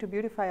looking to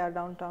beautify our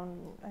downtown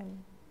and.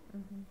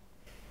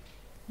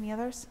 Any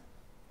others?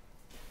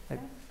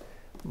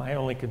 My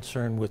only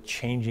concern with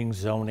changing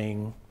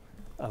zoning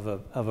of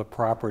a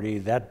property,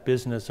 that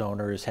business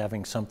owner is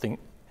having something,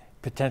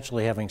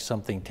 potentially having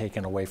something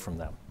taken away from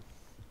them.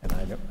 And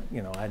I don't,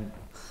 you know,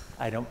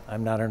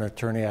 I'm not an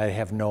attorney, I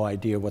have no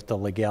idea what the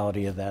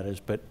legality of that is,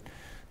 but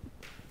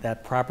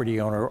that property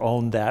owner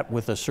owned that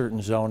with a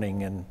certain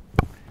zoning and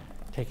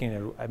taking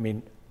it, I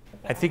mean,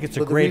 I think it's a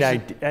Well, the great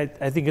reason- idea,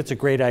 I think it's a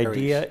great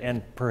idea, Varies.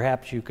 and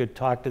perhaps you could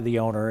talk to the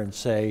owner and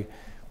say,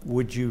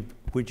 would you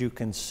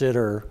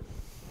consider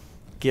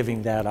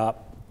giving that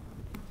up,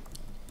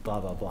 blah,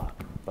 blah, blah,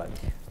 but.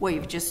 Well,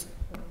 you've just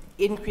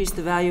increased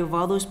the value of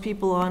all those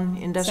people on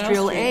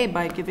Industrial South A Street.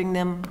 by giving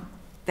them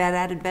that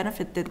added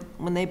benefit that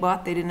when they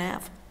bought, they didn't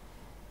have.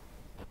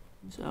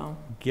 So,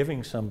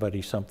 Giving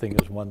somebody something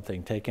is one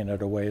thing, taking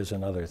it away is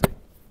another thing.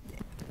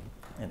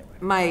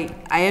 Anyway.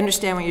 I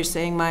understand what you're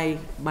saying.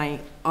 My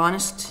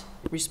honest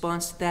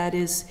response to that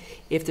is,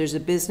 if there's a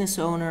business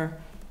owner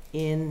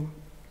in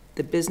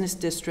the business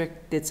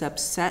district that's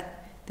upset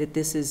that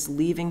this is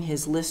leaving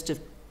his list of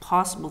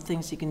possible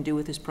things he can do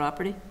with his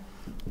property,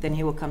 then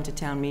he will come to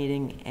town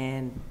meeting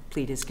and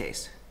plead his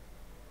case.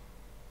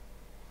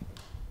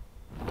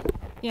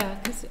 Yeah,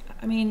 because,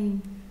 I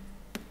mean,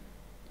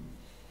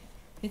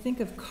 I think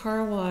of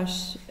car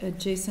wash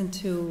adjacent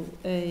to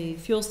a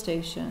fuel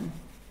station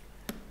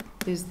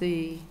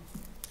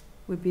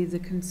would be the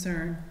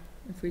concern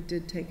if we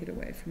did take it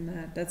away from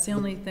that. That's the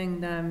only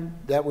thing that I'm,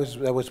 That was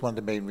one of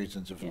the main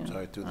reasons, if Yeah. I'm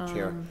sorry, through the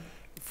chair,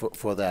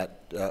 for that,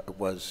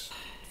 was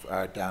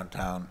our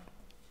downtown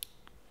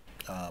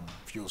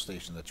fuel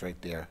station that's right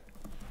there.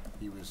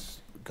 He was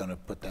gonna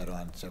put that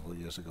on several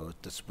years ago,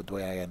 that's the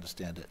way I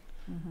understand it.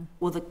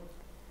 Well,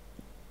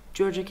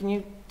 Georgia, can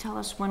you tell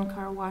us when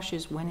car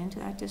washes went into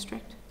that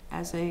district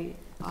as a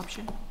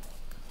option?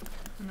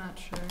 I'm not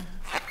sure.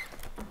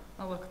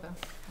 I'll look though.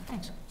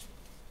 Thanks.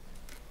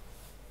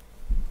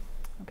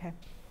 Okay.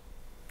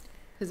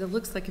 because it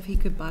looks like if he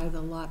could buy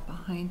the lot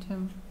behind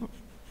him,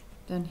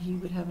 then he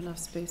would have enough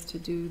space to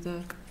do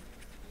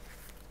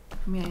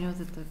I mean, I know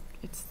that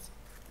it's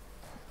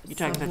You're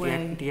talking about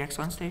Subway. the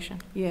Exxon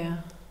station? Yeah.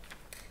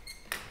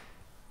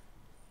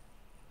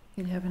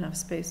 He'd have enough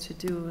space to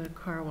do a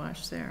car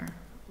wash there.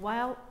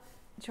 While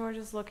George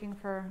is looking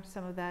for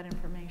some of that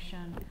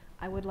information,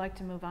 I would like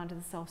to move on to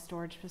the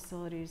self-storage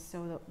facilities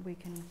so that we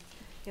can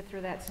get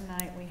through that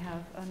tonight. We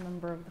have a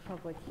number of the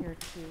public here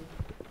to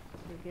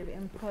give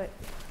input.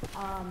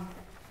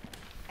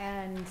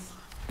 And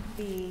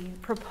the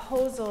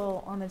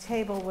proposal on the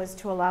table was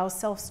to allow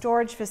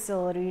self-storage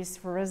facilities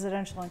for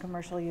residential and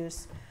commercial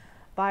use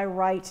by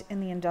right in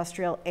the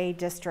industrial A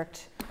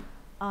district.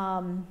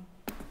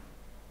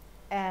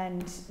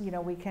 And, you know,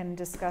 we can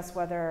discuss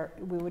whether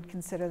we would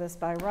consider this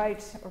by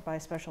right or by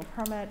special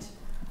permit.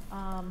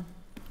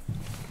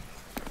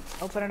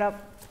 Open it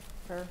up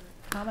for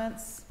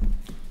comments.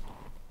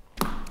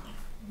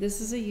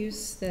 This is a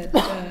use that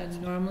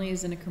normally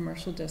is in a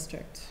commercial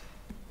district,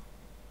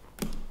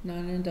 not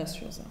an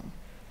industrial zone.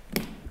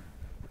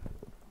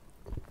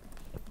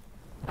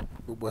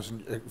 It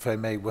wasn't, if I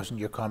may, wasn't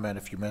your comment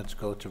a few minutes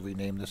ago to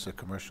rename this a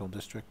commercial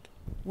district?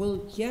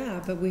 Well,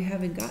 yeah, but we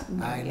haven't gotten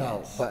there I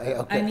know, yet. but,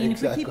 okay, I mean,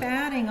 if we exactly. keep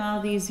adding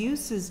all these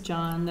uses,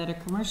 John, that are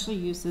commercial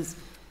uses,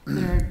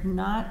 that are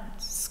not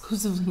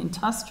exclusively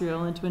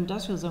industrial into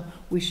industrial zone,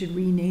 we should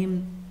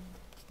rename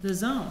the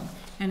zone.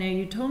 And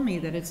you told me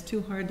that it's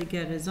too hard to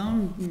get a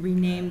zone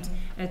renamed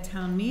at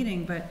town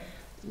meeting, but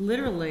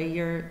literally,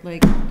 you're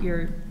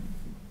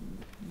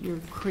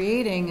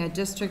creating a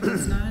district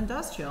that's not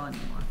industrial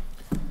anymore.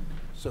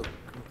 So,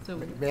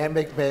 So, may I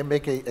make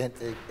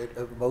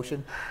a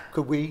motion?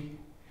 Could we,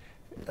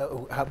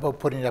 how about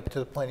putting it up to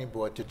the planning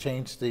board to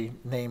change the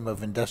name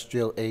of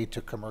industrial A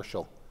to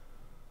commercial?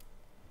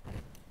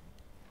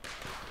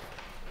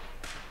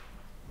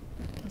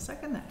 I'll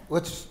second that.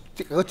 Let's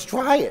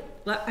try it.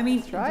 I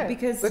mean, try it.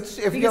 because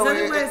If you know,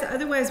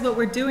 otherwise what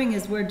we're doing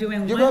is we're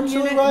doing You're one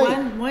absolutely unit,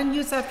 right. one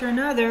use after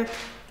another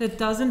that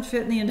doesn't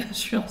fit in the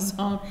industrial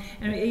zone.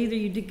 And either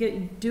you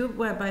do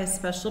it by a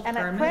special And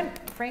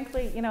permit.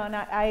 frankly, you know, and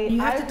I You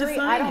have to agree,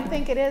 define I don't it.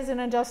 think it is an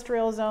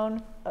industrial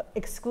zone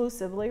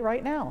exclusively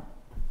right now.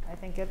 I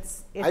think it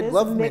I'd is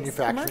love mixed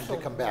manufacturing commercial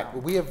to come back, now.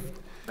 but we have,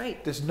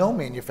 Right. there's no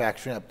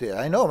manufacturing up there.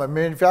 I know, I'm a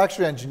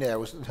manufacturing engineer.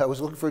 I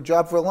was looking for a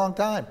job for a long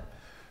time.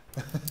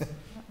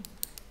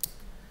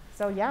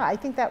 So yeah, I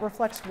think that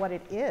reflects what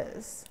it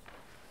is.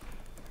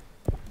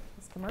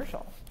 It's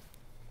commercial.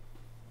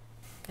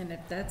 And if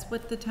that's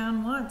what the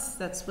town wants,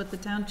 that's what the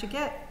town should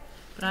get.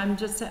 But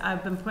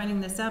I've been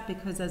pointing this out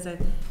because as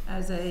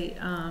a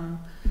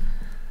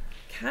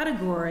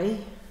category,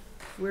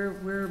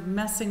 we're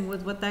messing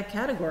with what that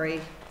category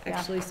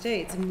actually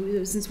states.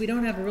 And since we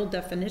don't have a real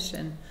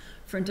definition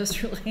for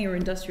industrial A or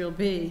industrial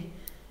B,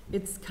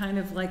 it's kind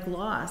of like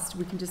lost.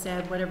 We can just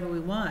add whatever we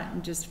want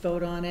and just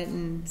vote on it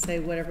and say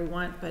whatever we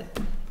want, but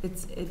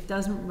it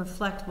doesn't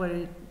reflect what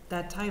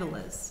that title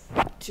is.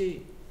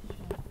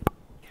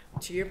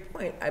 To your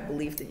point, I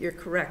believe that you're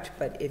correct,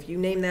 but if you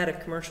name that a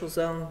commercial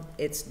zone,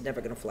 it's never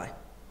gonna fly.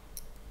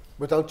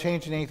 Without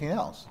changing anything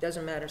else.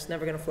 Doesn't matter, it's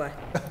never gonna fly.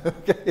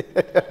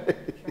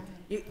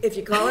 If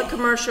you call it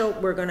commercial,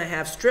 we're gonna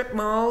have strip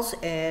malls,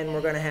 and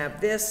we're gonna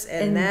have this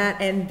and that.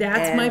 And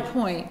that's my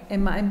point.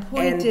 And my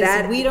point and is,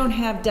 that- we don't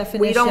have We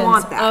definitions don't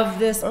want that. of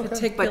this But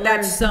particular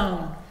that's,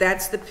 zone.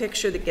 that's the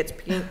picture that gets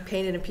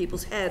painted in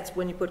people's heads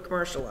when you put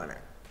commercial on it.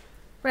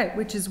 Right,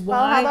 which is Well,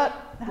 why,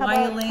 how why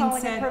about Elaine calling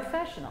it said,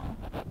 professional?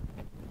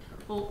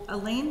 well,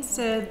 Elaine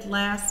said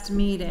last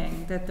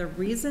meeting that the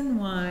reason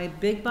why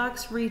big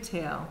box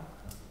retail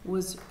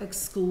was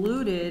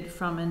excluded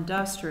from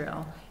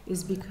industrial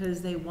is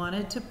because they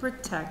wanted to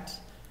protect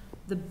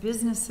the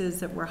businesses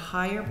that were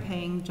higher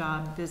paying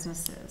job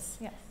businesses.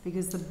 Yes.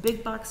 Because the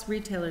big box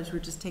retailers were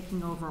just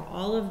taking over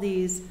all of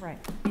these Right.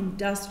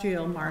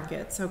 industrial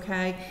markets,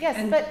 okay? Yes,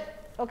 And- but,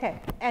 okay,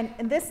 and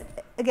this,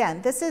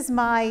 again, this is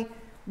my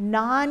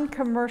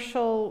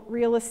non-commercial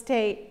real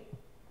estate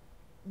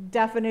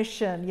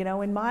definition, you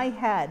know, in my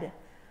head.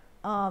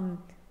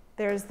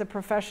 There's the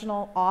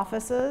professional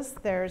offices,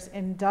 there's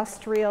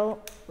industrial,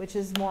 which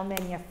is more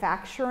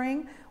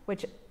manufacturing,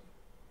 which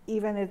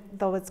even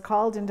though it's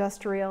called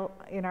industrial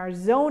in our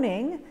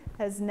zoning,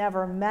 has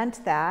never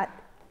meant that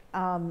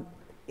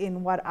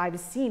in what I've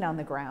seen on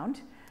the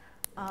ground.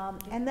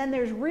 And then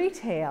there's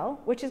retail,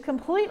 which is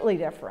completely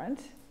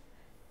different.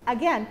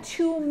 Again,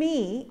 to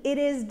me, it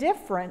is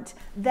different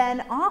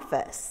than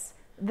office,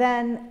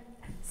 than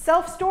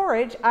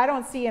self-storage. I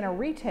don't see in a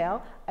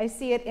retail. I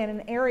see it in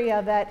an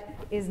area that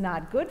is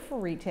not good for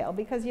retail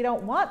because you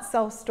don't want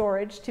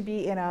self-storage to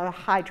be in a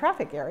high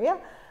traffic area.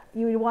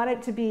 You want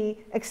it to be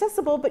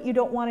accessible, but you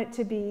don't want it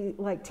to be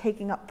like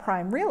taking up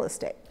prime real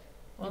estate.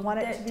 You want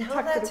it to be tell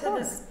tucked that to the to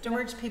corner. the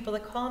storage people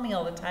that call me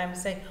all the time and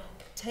say,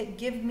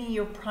 give me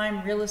your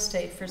prime real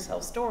estate for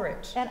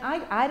self-storage. And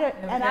I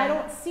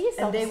don't see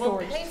And they will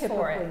self-storage pay typically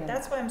for in it. that.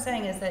 That's what I'm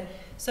saying is that,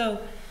 so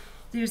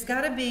there's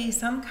gotta be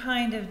some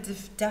kind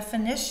of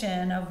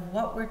definition of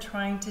what we're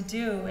trying to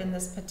do in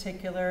this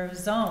particular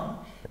zone.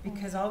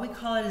 Because all we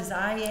call it is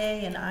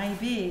IA and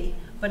IB,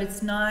 but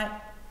it's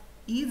not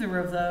either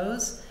of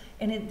those.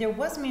 And there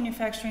was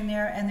manufacturing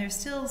there, and there's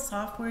still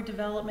software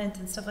development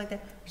and stuff like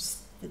that.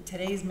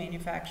 Today's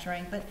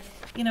manufacturing, but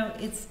you know,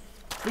 it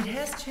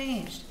has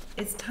changed.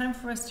 It's time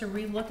for us to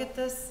relook at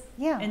this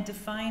and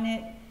define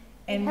it.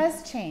 And It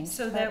has changed.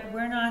 so that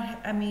we're not.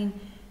 I mean,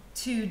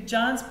 to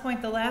John's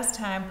point the last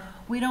time,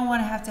 we don't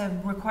want to have to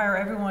require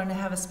everyone to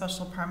have a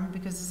special permit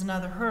because it's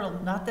another hurdle.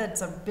 Not that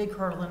it's a big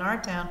hurdle in our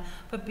town,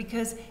 but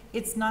because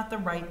it's not the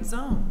right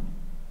zone.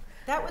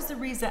 That was the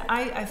reason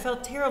I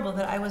felt terrible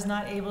that I was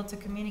not able to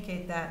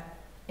communicate that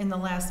in the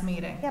last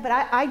meeting. Yeah, but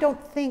I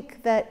don't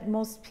think that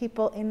most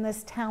people in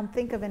this town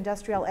think of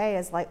industrial A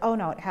as like, oh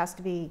no, it has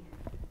to be,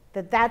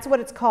 that's what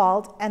it's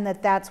called and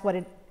that's what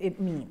it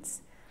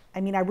means.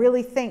 I mean, I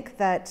really think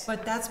that.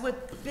 But that's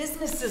what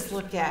businesses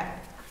look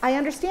at. I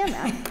understand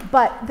that,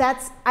 but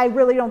I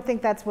really don't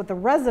think that's what the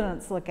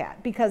residents look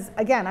at. Because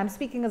again, I'm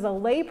speaking as a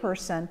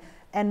layperson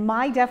and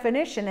my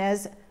definition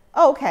is,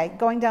 oh, okay,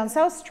 going down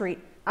South Street,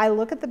 I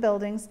look at the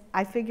buildings,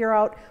 I figure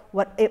out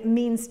what it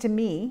means to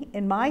me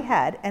in my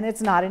head, and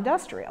it's not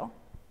industrial.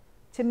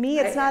 To me,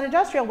 it's not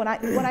industrial when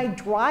I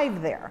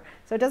drive there.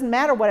 So it doesn't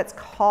matter what it's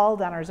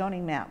called on our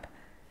zoning map.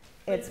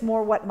 It's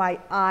more what my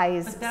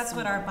eyes. But that's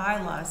what our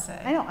bylaws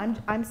say. I know,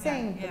 I'm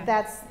saying yeah.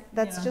 that's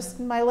Yeah. just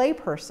my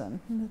layperson.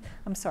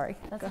 I'm sorry,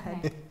 That's go ahead.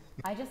 okay.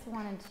 I just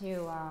wanted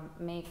to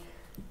make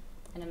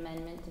an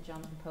amendment to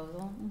John's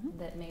proposal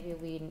that maybe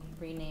we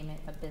rename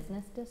it a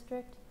business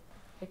district,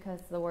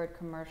 because the word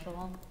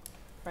commercial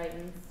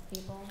frightens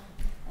people,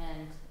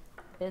 and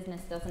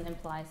business doesn't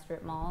imply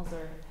strip malls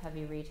or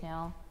heavy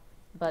retail,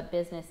 but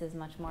business is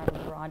much more of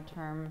a broad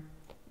term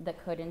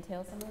that could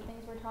entail some of the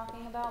things we're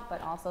talking about,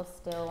 but also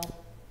still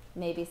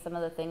maybe some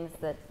of the things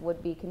that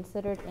would be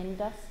considered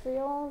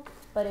industrial,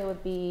 but it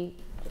would be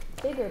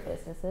bigger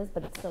businesses,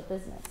 but it's still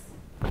business.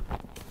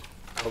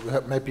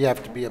 Maybe you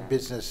have to be a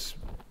business,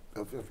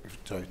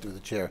 sorry, through the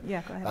chair.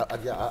 Yeah, go ahead.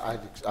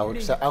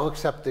 Yeah, I'll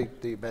accept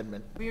the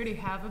amendment. We already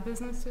have a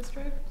business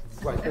district?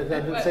 Right, but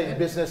I'm saying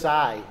business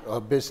I, or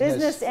business.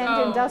 Business and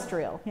Oh.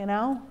 industrial, you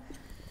know?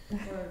 Or,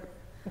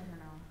 I don't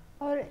know.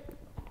 Or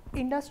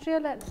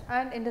industrial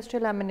and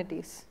industrial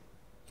amenities.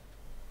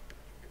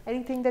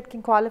 Anything that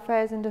can qualify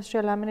as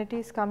industrial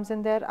amenities comes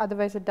in there,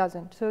 otherwise it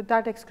doesn't. So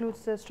that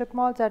excludes the strip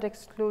malls, that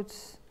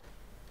excludes,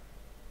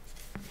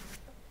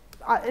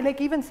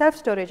 like even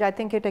self-storage, I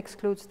think it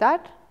excludes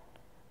that.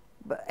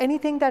 But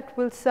anything that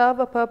will serve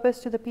a purpose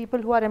to the people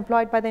who are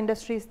employed by the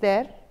industries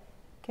there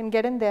can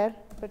get in there,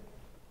 but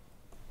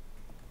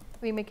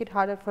we make it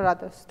harder for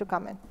others to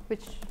come in,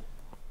 which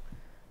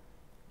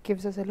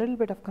gives us a little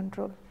bit of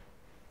control.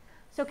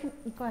 So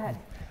go ahead.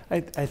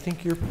 I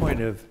think your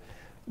point of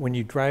when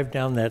you drive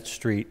down that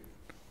street,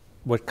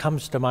 what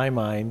comes to my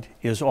mind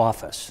is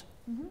office.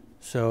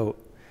 So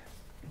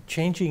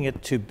changing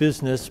it to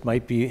business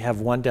might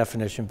have one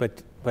definition,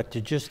 but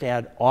to just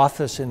add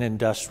office and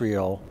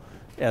industrial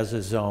as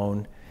a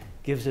zone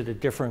gives it a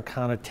different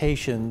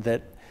connotation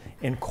that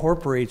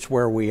incorporates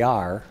where we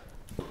are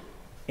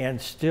and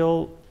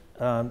still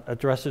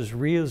addresses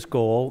Ria's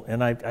goal,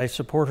 and I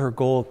support her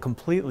goal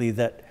completely,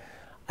 that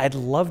I'd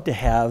love to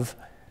have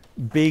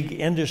big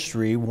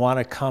industry want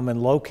to come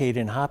and locate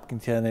in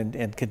Hopkinton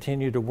and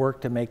continue to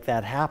work to make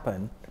that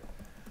happen.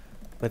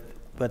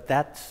 But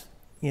that's,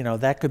 you know,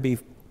 that could be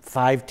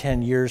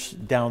 5-10 years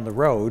down the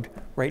road.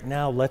 Right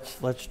now,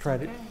 let's try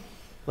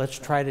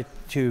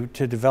to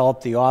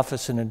develop the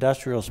office and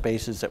industrial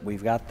spaces that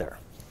we've got there.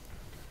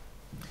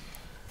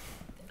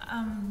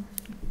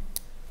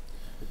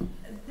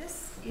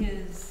 This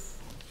is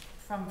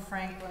from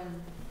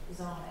Franklin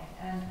zoning,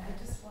 and I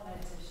just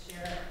wanted to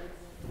share it with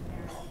you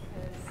here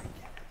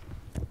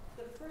because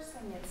the first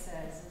thing it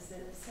says is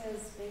it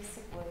says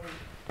basically,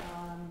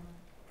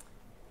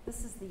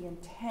 this is the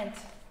intent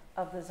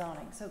of the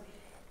zoning. So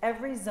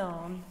every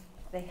zone,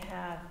 they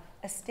have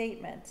a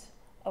statement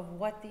of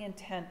what the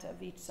intent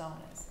of each zone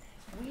is.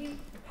 We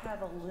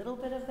have a little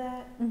bit of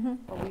that,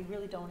 but we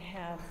really don't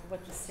have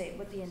what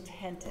the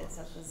intent is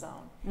of the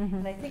zone.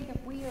 And I think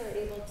if we are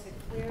able to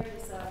clear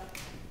this up,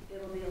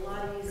 it'll be a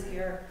lot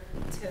easier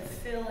to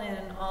fill in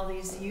all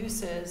these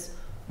uses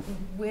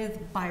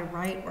with by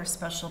right or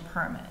special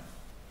permit.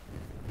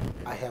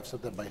 I have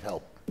something that might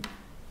help.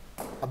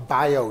 A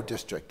bio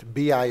district,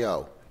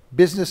 BIO,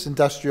 business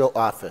industrial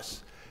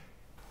office.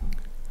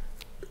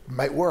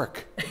 Might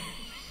work.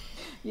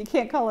 You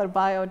can't call it a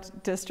bio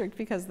district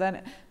because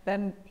then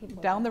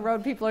down the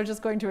road, people are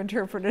just going to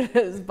interpret it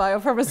as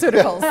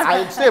biopharmaceuticals. I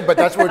understand, but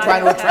that's what we're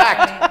trying to attract.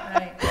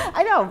 Right.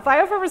 I know,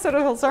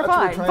 biopharmaceuticals are That's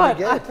what fine, we're trying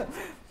to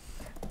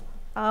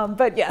get.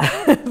 but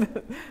yeah.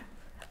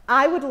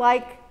 I would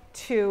like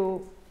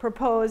to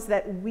propose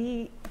that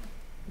we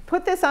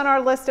put this on our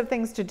list of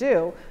things to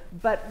do,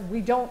 but we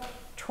don't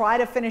try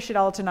to finish it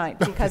all tonight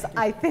because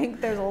I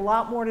think there's a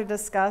lot more to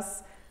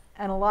discuss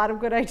and a lot of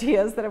good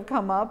ideas that have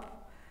come up.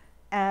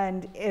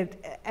 And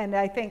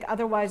I think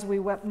otherwise we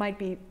might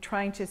be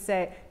trying to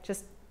say,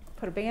 just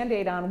put a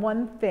Band-Aid on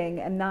one thing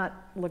and not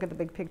look at the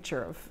big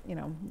picture of, you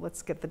know,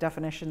 let's get the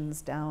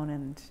definitions down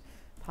and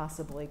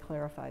possibly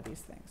clarify these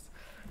things.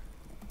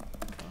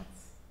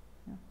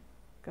 Yeah.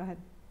 Go ahead.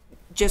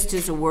 Just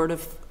as a word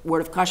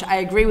of caution, I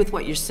agree with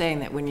what you're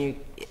saying, that when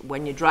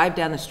you drive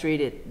down the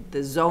street,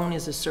 the zone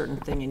is a certain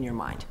thing in your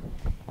mind.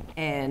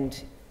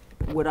 And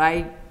would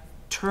I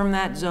term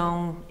that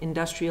zone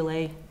industrial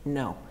A?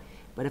 No.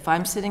 But if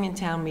I'm sitting in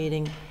town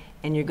meeting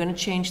and you're going to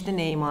change the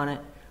name on it,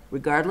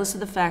 regardless of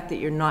the fact that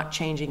you're not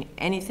changing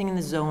anything in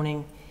the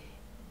zoning,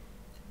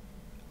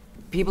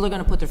 people are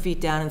going to put their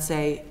feet down and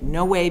say,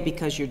 no way,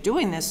 because you're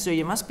doing this, so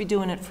you must be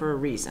doing it for a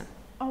reason.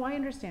 Oh, I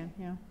understand,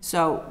 yeah.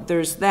 So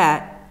there's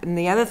that. And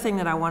the other thing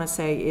that I want to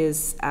say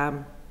is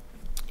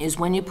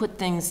when you put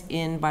things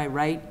in by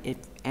right,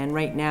 and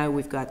right now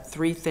we've got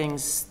 3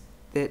 things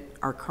that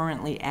are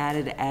currently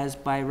added as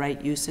by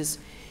right uses,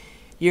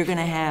 you're going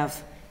to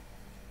have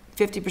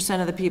 50%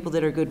 of the people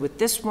that are good with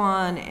this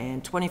one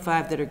and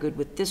 25 that are good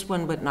with this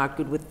one but not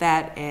good with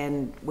that.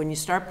 And when you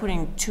start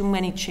putting too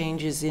many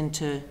changes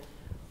into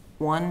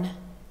one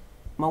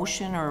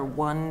motion or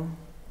one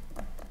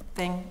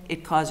thing,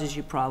 it causes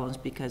you problems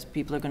because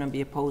people are going to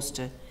be opposed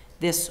to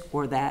this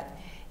or that.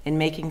 and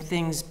making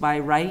things by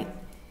right,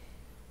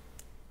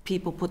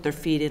 people put their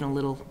feet in a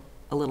little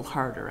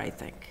harder, I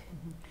think.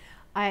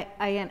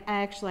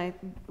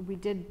 We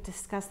did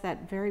discuss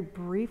that very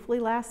briefly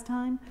last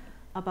time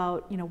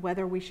about, you know,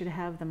 whether we should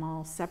have them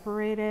all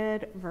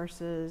separated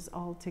versus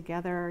all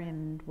together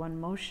in one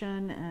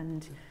motion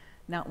and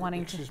not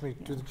wanting to. Excuse me,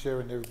 to the chair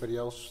and everybody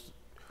else,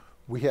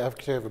 we have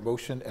to have a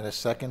motion and a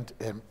second,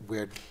 and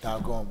we're now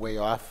going way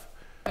off.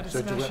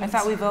 So do I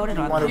thought we voted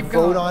you on want it. to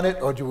vote on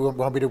it, or do you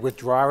want me to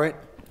withdraw it?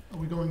 Are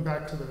we going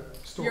back to the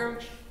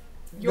storage?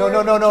 No,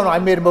 I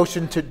made a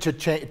motion to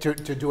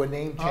do a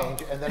name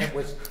change, and then it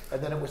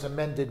was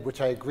amended,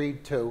 which I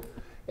agreed to,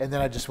 and then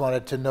I just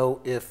wanted to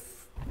know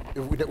if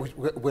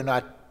we're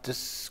not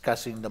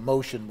discussing the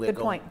motion, we're Good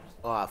going point.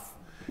 off.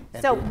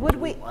 And So do would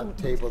we, want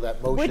to table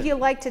that motion? would you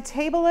like to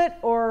table it,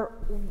 or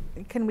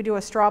can we do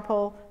a straw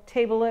poll,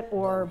 table it,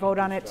 or No, we vote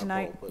can on do it straw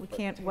tonight? poll, We but-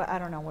 can't, I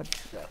don't know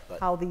Yeah, but-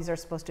 how these are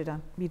supposed to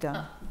be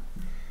done.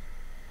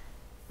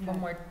 One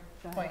more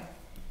point.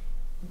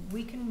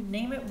 We can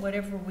name it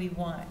whatever we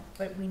want,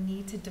 but we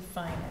need to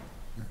define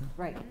it,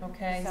 Right.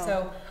 okay? So-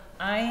 So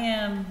I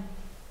am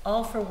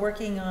all for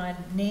working on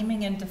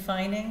naming and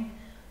defining,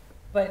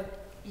 but,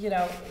 you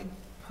know,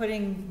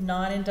 putting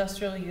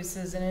non-industrial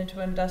uses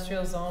into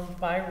industrial zone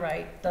by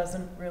right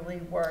doesn't really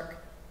work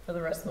for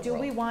the rest of the Do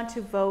world. we want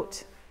to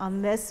vote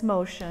on this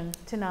motion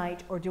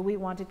tonight, or do we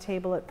want to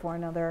table it for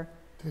another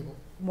Table.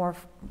 more?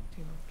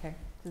 Okay.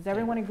 Does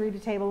everyone agree to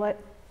table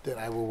it? Then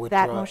I will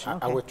withdraw. That motion,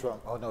 I okay. withdraw.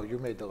 Oh, no, you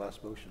made the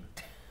last motion.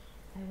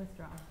 I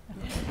withdraw.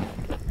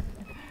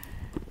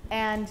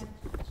 And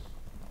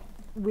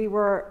we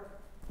were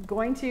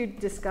going to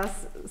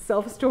discuss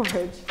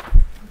self-storage.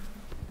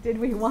 Did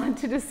we want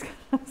to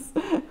discuss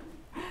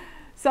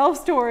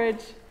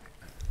self-storage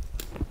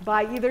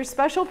by either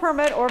special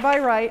permit or by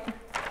right?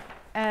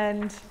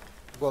 And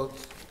Well,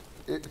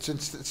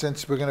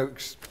 since we're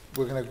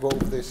gonna go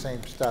over the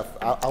same stuff,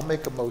 I'll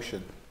make a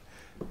motion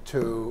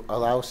to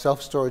allow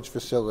self-storage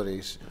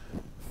facilities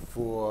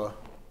for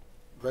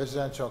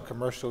residential and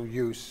commercial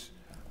use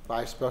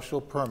by special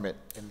permit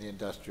in the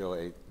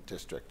industrial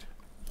district.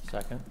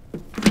 Second?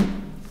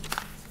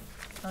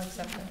 I'll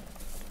accept it.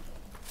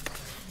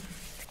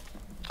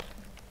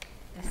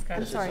 I'm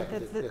Discussion. sorry,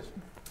 Yes.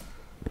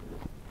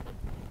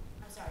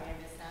 I'm sorry,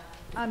 I missed that.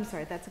 I'm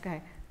sorry, that's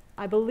okay.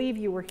 I believe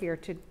you were here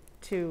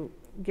to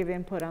give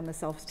input on the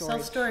self-storage.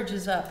 Self-storage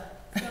is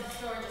up.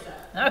 Self-storage is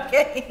up.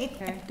 Okay.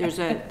 Okay.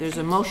 There's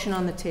a motion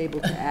on the table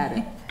to add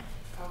it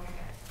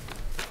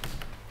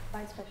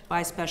Okay.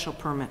 by special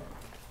permit.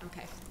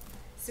 Okay.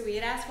 So we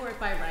had asked for it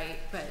by right,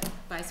 but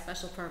by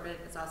special permit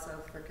is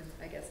also for,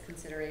 I guess,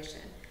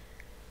 consideration.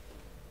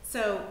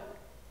 So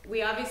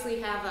we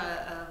obviously have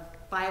a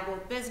viable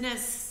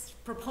business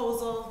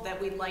proposal that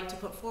we'd like to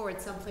put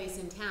forward someplace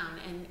in town.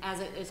 And as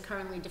it is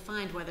currently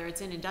defined, whether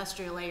it's in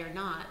industrial A or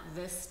not,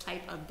 this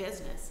type of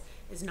business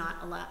is not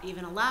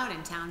even allowed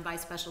in town by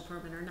special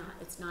permit or not.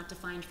 It's not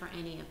defined for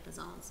any of the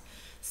zones.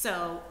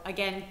 So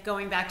again,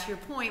 going back to your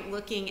point,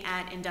 looking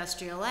at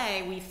industrial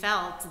A, we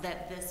felt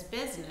that this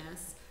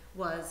business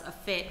was a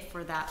fit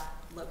for that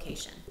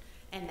location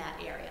and that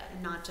area,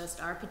 not just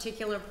our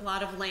particular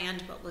plot of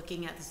land, but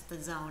looking at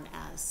the zone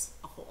as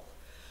a whole.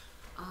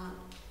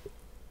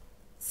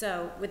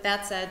 So with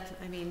that said,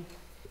 I mean,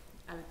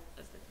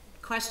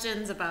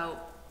 questions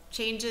about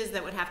changes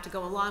that would have to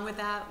go along with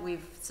that,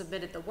 we've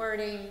submitted the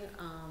wording.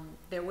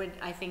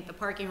 I think the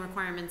parking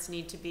requirements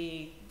need to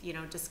be, you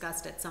know,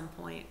 discussed at some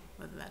point,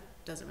 whether that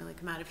doesn't really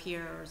come out of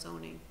here or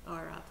zoning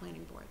or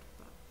planning board.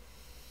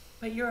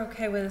 But you're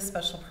okay with a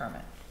special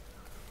permit?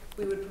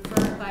 We would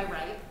prefer it by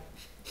right.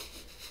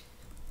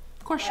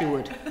 Of course you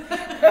would.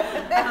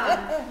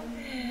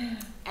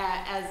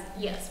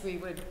 Yes, we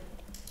would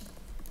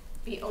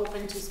be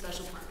open to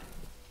special permit.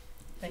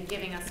 And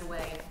giving us a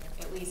way,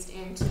 at least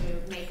in to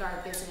make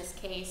our business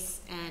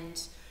case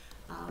and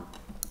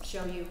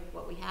show you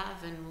what we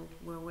have, and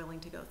we're willing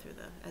to go through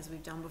as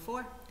we've done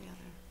before, the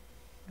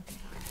other.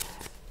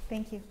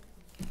 Thank you.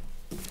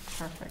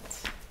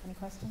 Perfect. Any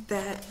questions?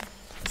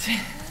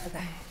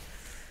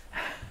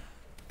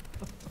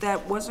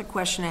 That was a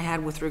question I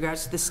had with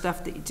regards to the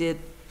stuff that you did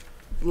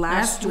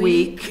last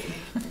week,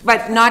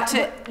 but not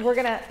to, We're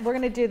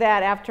gonna do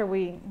that after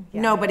we.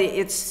 Yeah. no, but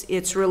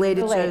it's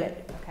related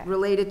Related, to, okay.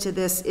 related to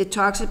this. It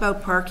talks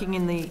about parking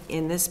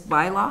in this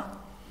bylaw,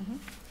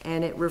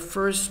 and it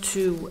refers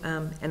to,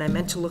 and I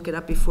meant to look it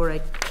up before I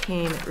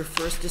came, it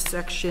refers to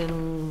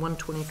section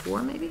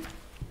 124 maybe?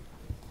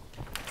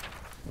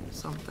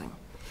 Something.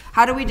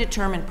 How do we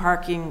determine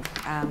parking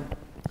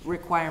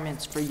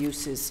requirements for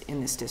uses in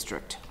this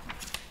district?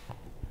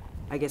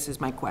 I guess is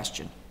my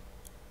question.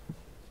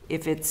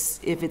 If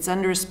it's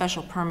under a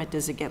special permit,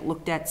 does it get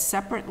looked at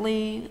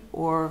separately,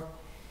 or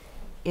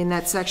in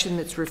that section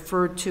that's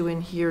referred to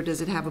in here,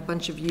 does it have a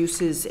bunch of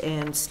uses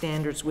and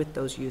standards with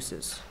those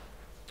uses?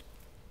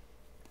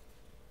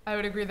 I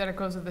would agree that it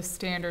goes with the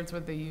standards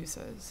with the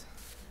uses.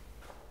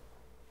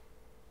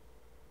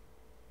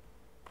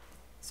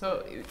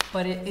 So,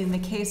 But in the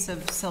case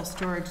of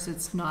self-storage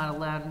that's not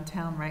allowed in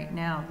town right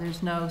now,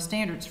 there's no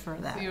standards for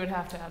so that. you would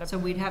have to add a. So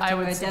we'd have I to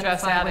would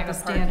suggest identify adding what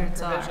the a parking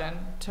standards are. provision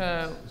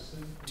to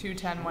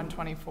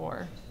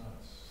 210-124.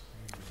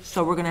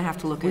 So we're gonna have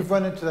to look at, We've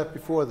run into that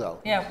before, though.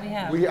 Yeah, we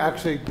have. We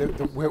actually,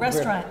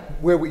 Restaurant.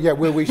 where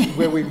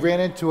we ran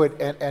into it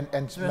and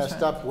messed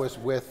Restaurant. up was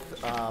with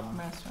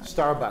Restaurant.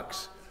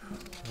 Starbucks,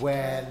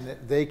 when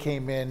they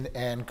came in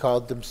and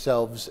called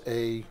themselves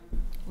a,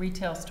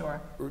 Retail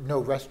store. no,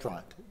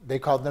 restaurant. They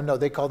called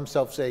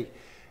themselves a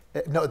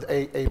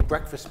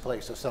breakfast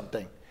place or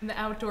something. And the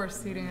outdoor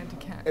seating in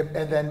Kent.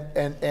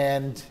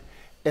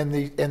 And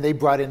they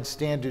brought in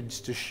standards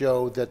to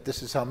show that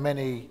this is how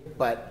many,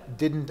 but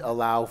didn't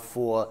allow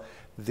for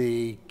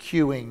the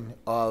queuing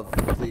of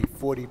the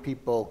 40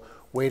 people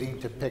waiting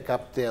to pick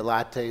up their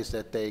lattes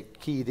that they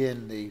keyed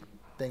in the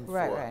thing for.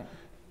 Right.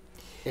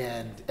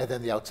 And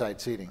then the outside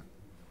seating,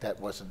 that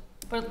wasn't,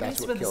 But at that's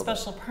least what with a killed it.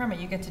 special permit,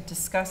 you get to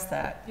discuss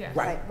that. Yeah.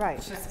 Right.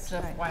 Just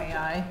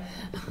FYI.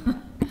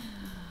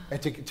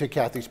 And to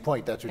Kathy's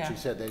point, that's what Yeah. she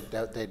said,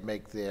 they'd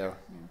make their,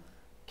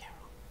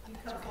 You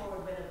come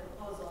forward with a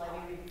proposal,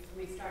 I mean,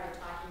 we started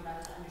talking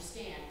about to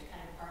understand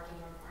kind of parking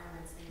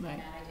requirements, things like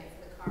Right. that, I did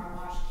for the car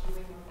wash,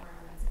 queuing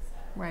requirements, et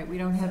cetera. Right, we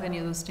don't have any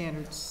of those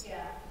standards.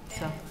 Yeah,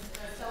 So- and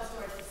the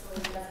self-storage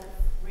facility doesn't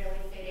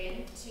really fit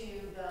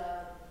into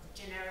the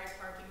generic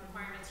parking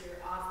requirements, your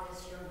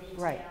office, your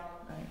Right.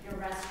 Right. your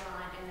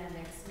restaurant, and then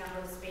there's number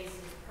of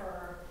spaces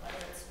per, whether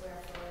it's square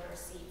foot or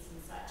seats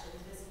and such, and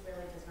this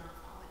really does not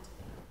fall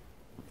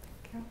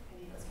into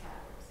any of those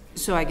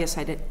categories. so I guess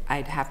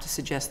I'd have to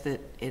suggest that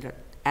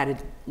at a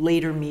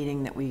later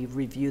meeting that we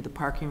review the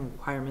parking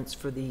requirements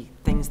for the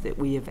things that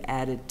we have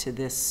added to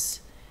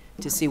this,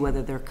 to see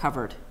whether they're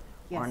covered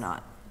or Yes.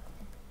 not.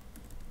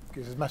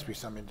 because there must be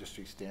some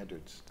industry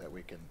standards that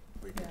we can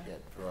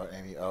get for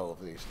all of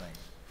these things.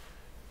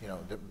 You know,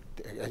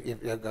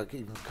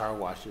 even car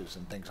washes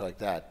and things like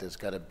that, there's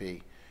gotta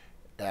be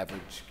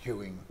average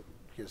queuing,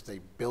 because they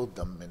build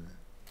them and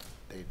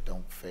they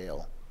don't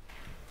fail.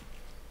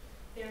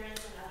 There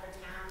is in other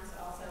towns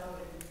also,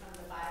 in some of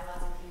the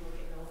bylaws, if you look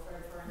at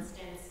Milford, for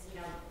instance, you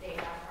know, they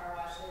have car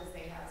washes,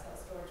 they have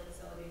self-storage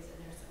facilities,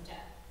 and there's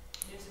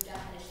some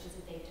definitions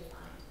that they've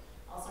defined.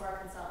 Also, our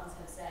consultants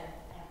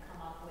have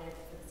come up with,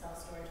 for the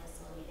self-storage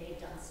facility, they've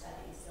done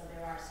studies, so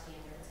there are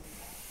standards and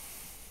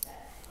stuff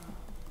that,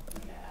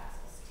 we have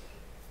access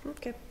to.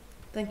 Okay,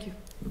 thank you.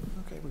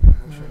 Okay, we got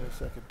a motion in a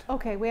second.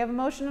 Okay, we have a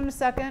motion and a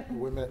second.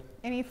 Wait a minute.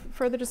 Any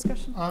further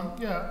discussion?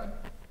 Yeah,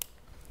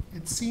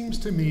 it seems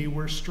to me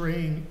we're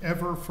straying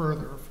ever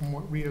further from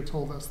what Rhea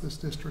told us this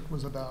district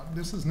was about.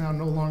 This is now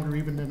no longer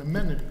even an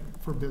amenity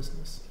for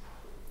business.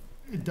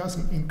 It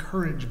doesn't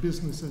encourage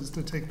businesses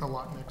to take the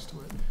lot next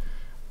to it.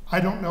 I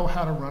don't know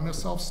how to run a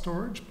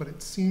self-storage, but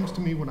it seems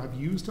to me when I've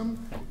used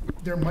them,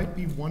 there might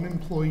be one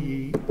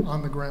employee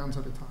on the grounds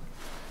at a time.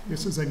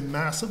 This is a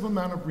massive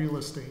amount of real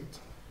estate,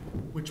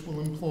 which will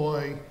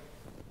employ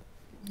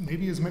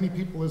maybe as many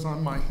people as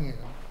on my hand,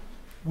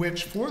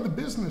 which for the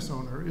business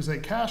owner is a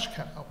cash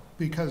cow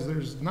because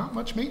there's not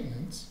much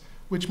maintenance,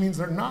 which means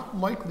they're not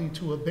likely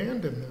to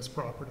abandon this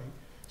property.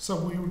 So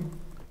we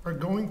are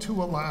going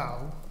to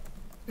allow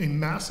a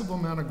massive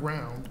amount of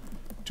ground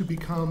to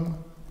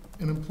become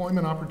an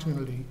employment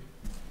opportunity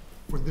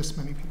for this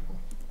many people.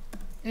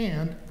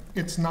 And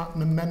it's not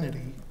an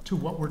amenity to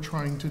what we're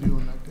trying to do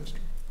in that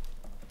district.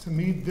 To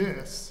me,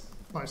 this,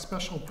 by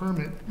special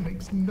permit,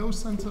 makes no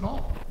sense at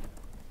all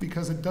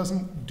because it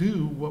doesn't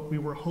do what we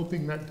were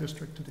hoping that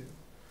district to do.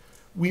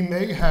 We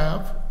may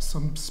have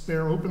some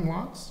spare open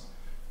lots,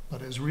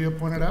 but as Rhea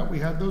pointed out, we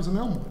had those in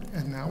Elmwood,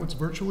 and now it's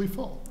virtually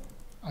full.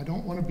 I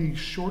don't want to be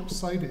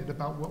short-sighted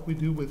about what we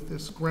do with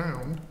this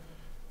ground,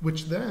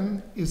 which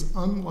then is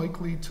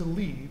unlikely to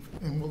leave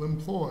and will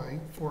employ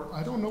for,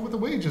 I don't know what the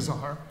wages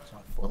are,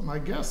 but my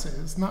guess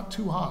is not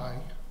too high,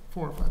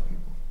 4 or 5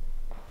 people.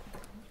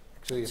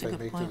 Actually, That's if a I good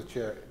may, to point. the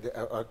chair,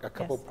 a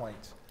couple Yes.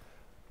 points.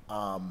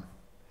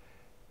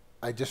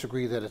 I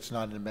disagree that it's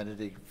not an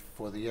amenity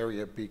for the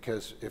area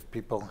because if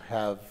people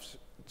have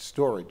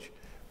storage,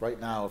 right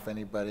now, if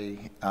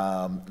anybody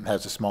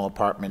has a small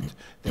apartment,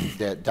 then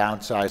they're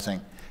downsizing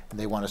and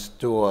they want to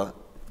store,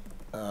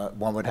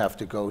 one would have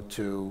to go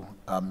to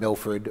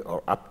Milford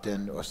or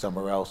Upton or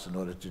somewhere else in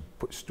order to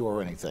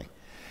store anything.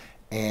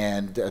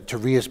 And to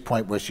Rhea's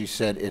point where she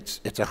said it's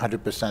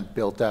 100%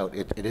 built out,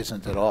 it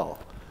isn't at all.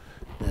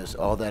 There's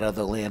all that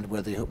other land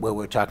where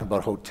we're talking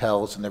about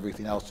hotels and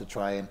everything else to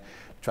try and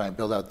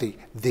build out.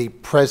 The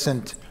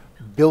present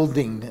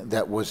building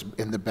that was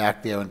in the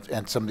back there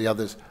and some of the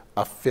others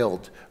are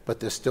filled, but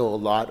there's still a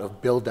lot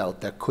of build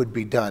out that could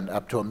be done.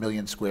 Up to 1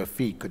 million square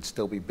feet could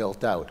still be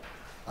built out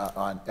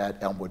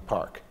at Elmwood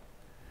Park.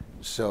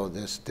 So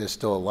there's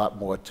still a lot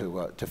more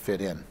to fit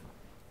in.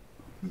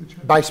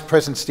 By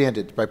present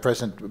standard, by a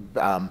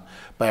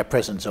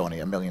present zoning,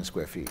 1 million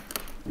square feet.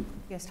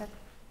 Yes, Ted?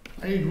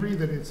 I agree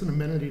that it's an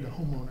amenity to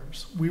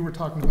homeowners. We were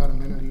talking about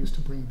amenities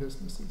to bring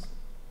businesses.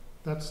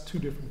 That's 2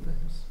 different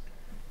things.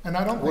 And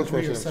I don't think What's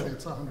we have said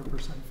residential?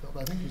 it's 100% filled.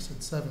 I think you said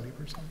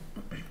 70%.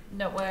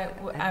 No,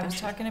 I was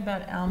talking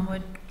about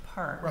Elmwood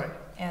Park. Right.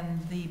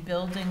 And the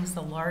buildings,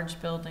 the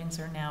large buildings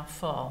are now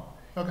full.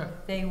 Okay.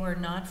 They were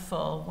not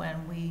full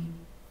when we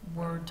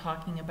were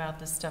talking about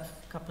this stuff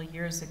a couple of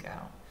years ago.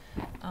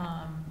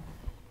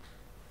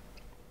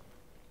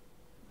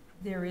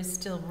 There is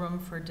still room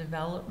for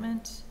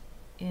development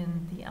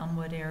in the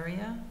Elmwood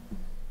area.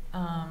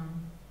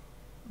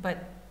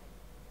 But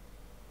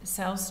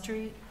South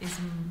Street is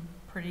in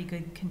pretty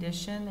good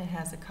condition. It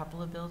has a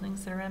couple of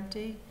buildings that are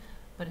empty,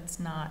 but it's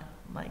not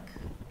like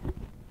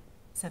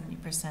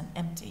 70%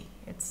 empty.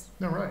 It's,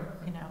 No, right.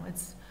 you know,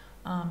 it's,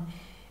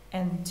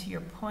 and to your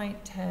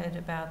point, Ted,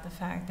 about the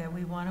fact that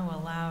we want to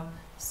allow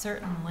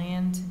certain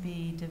land to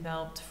be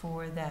developed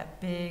for that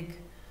big,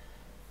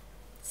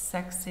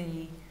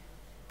 sexy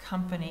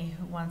company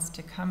who wants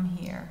to come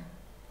here.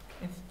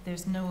 If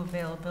there's no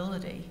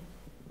availability,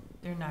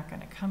 they're not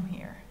going to come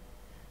here.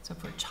 So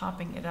if we're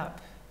chopping it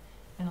up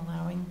and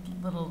allowing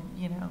little,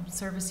 you know,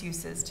 service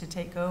uses to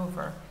take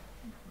over,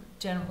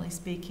 generally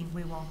speaking,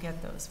 we won't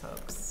get those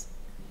folks.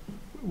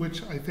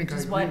 Which I think I Which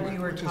is agree what with, we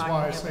were which is why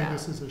I talking say about.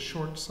 this is a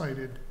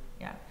short-sighted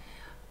Yeah.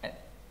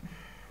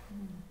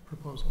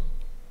 proposal.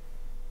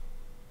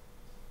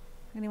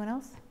 Anyone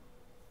else?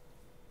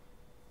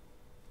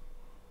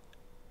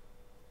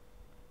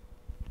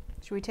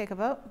 Should we take a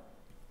vote?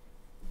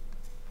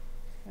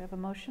 We have a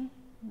motion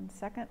and a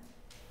second.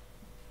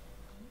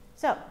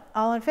 So,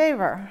 all in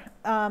favor?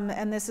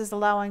 And this is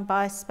allowing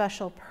by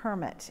special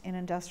permit in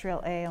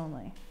industrial A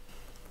only.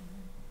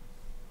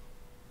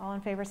 All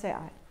in favor, say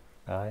aye.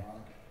 Aye.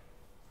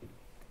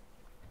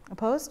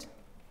 Opposed?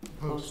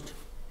 Opposed.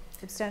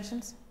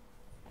 Abstentions?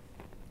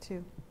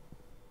 2.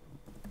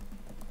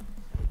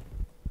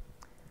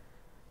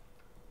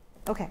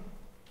 Okay.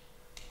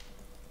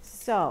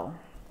 So,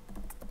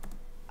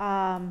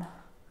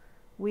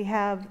 we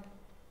have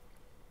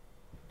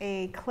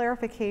a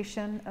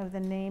clarification of the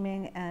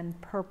naming and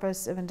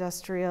purpose of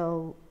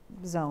industrial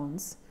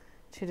zones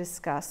to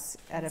discuss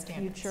at a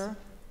Standards.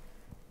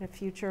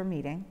 future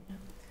meeting.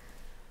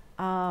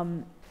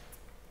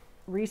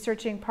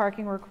 Researching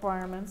parking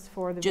requirements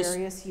for the Just-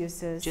 various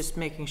uses. Just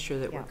making sure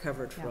that we're Yeah,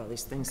 covered for yeah. all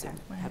these things that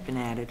Okay. have been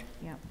added.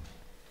 Yeah.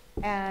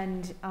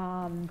 And,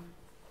 can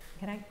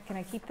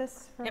I keep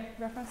this for Yep.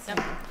 reference? Yep.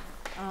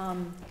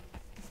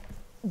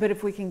 But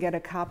if we can get a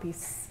copy,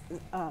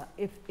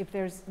 if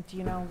there's, do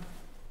you know,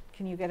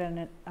 can you get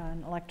an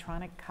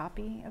electronic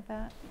copy of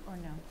that, or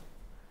no?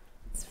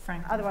 It's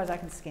Frank. Otherwise, I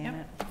can scan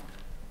Yep.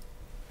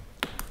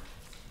 it.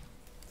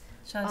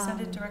 Shall I send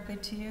it directly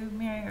to you,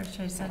 Mary, or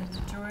should I send it to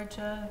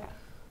Georgia?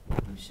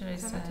 Who should I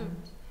Send it to send?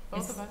 both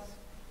Is- of us.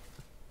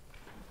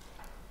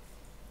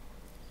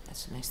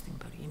 That's the nice thing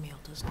about email,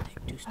 doesn't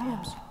take 2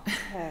 stamps.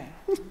 Okay.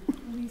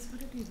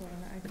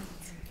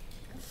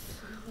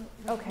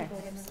 Okay.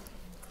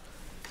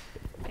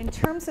 In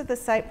terms of the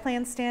site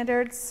plan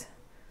standards,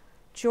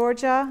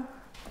 Georgia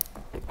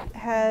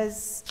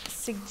has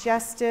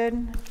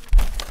suggested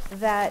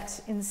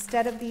that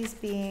instead of these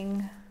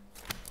being,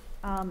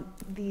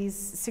 these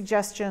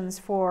suggestions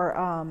for,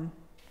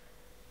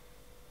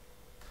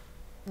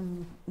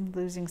 I'm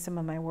losing some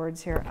of my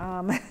words here,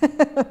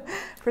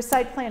 for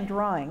site plan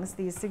drawings,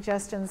 these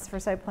suggestions for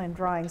site plan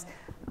drawings,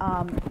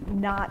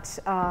 not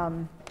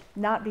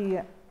be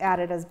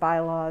added as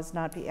bylaws,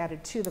 not be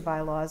added to the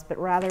bylaws, but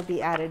rather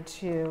be added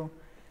to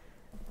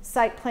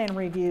site plan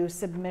review,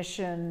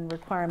 submission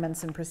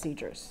requirements and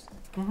procedures.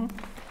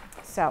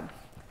 So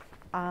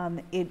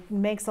it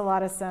makes a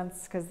lot of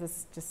sense because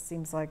this just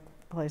seems like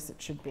the place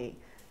it should be.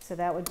 So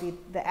that would be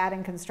the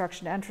adding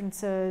construction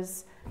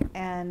entrances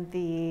and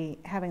the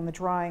having the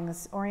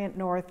drawings orient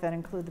north that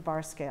include the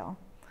bar scale.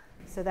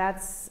 So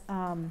that's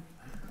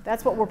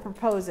what we're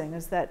proposing,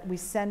 is that we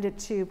send it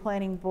to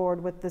planning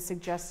board with the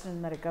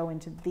suggestion that it go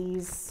into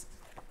these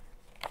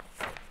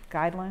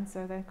guidelines,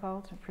 are they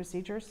called,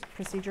 procedures?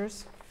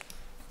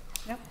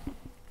 Yep.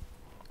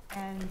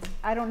 And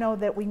I don't know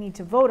that we need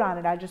to vote on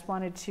it, I just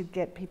wanted to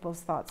get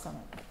people's thoughts on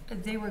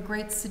it. They were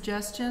great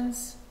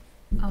suggestions,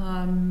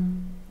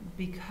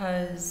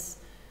 because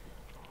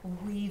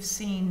we've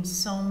seen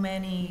so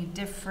many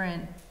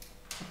different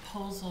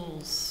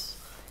proposals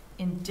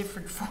in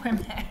different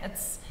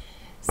formats.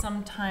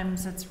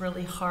 Sometimes it's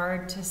really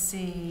hard to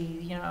see,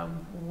 you know,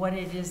 what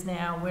it is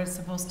now, where it's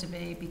supposed to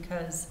be,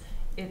 because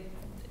it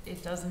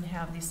doesn't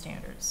have these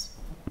standards.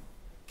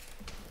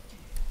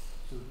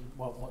 So,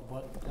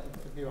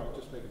 here, I'll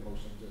just make a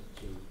motion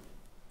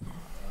to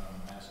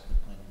ask the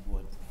planning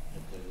board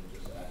if they would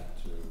just add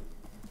it to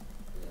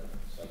their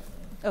site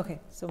plan. Okay,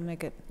 so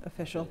make it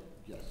official.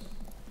 Yes.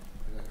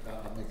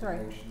 I'll make Sorry.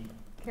 a motion.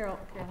 Carol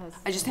has.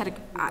 I just had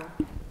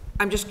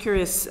I'm just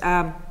curious,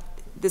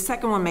 the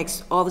second one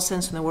makes all the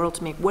sense in the world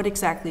to me. What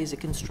exactly is a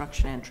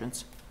construction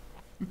entrance?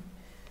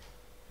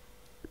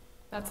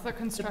 That's the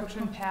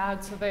construction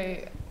pad, so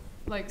they,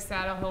 like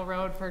Saddle Hill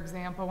Road, for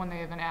example, when they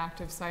have an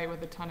active site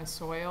with a ton of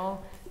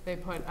soil, they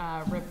put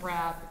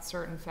riprap,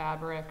 certain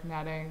fabric,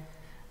 netting,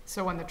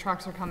 So when the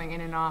trucks are coming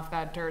in and off,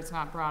 that dirt's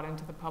not brought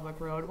into the public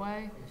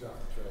roadway.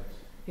 Exactly, right.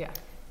 Yeah.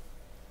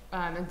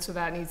 And so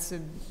that needs to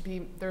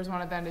be, there's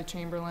one at the end of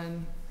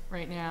Chamberlain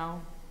right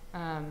now.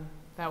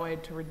 That way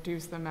to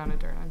reduce the amount of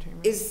dirt on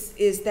Chamberlain.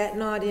 Is that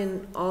not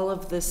in all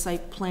of the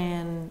site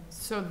plan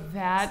So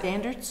that,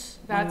 standards?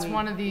 that's When we-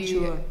 one of the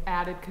Sure.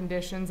 added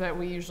conditions that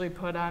we usually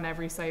put on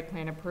every site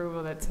plan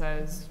approval that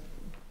says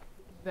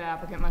the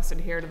applicant must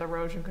adhere to the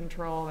erosion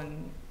control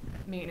and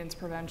maintenance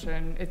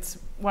prevention. It's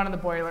one of the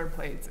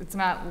boilerplates. It's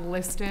not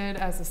listed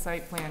as a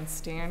site plan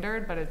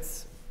standard, but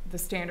it's the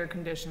standard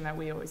condition that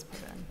we always put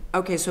in.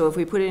 Okay, so if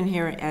we put it in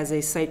here as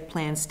a site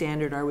plan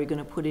standard, are we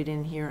gonna put it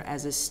in here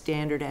as a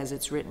standard as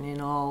it's written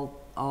in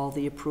all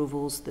the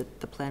approvals that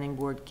the planning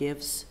board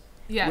gives?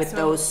 Yeah, With so-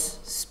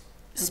 those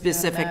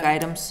specific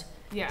items?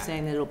 Yeah.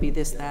 Saying that it'll be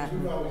this, that?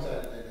 We've always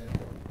had that in.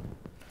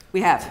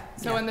 We have.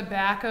 So yeah. in the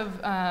back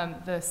of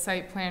the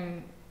site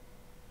plan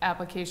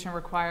application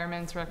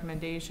requirements,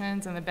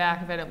 recommendations, in the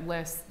back of it, it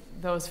lists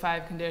those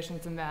 5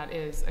 conditions, and that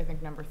is, I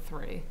think, number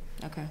 3.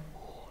 Okay,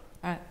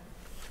 all right.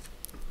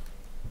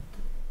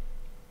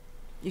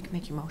 You can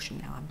make your motion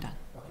now, I'm done.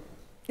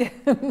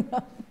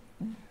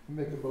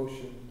 Make a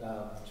motion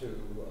to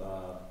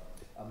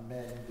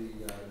amend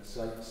the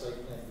site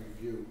plan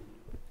review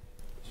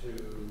to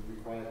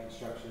require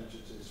construction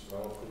agencies for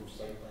all approved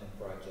site plan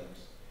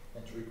projects,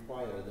 and to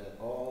require that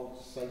all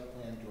site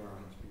plan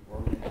drawings be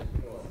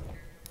oriented north,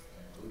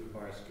 including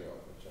bar scale,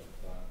 which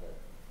I thought that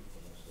people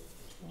were supposed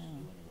to do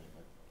anyway,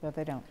 But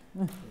they don't.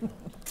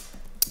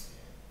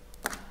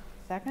 but.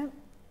 Second?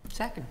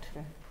 Second.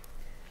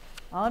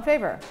 All in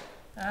favor?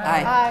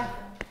 Aye.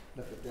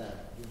 Look at that.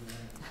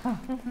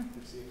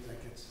 See if that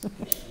gets.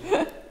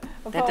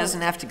 That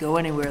doesn't have to go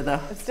anywhere, though.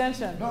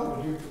 Abstention. No,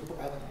 the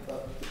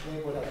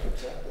planning board has to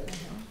accept it.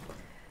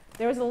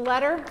 There was a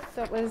letter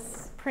that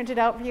was printed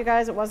out for you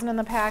guys. It wasn't in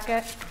the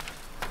packet.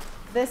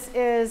 This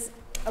is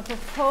a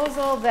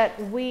proposal that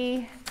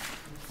we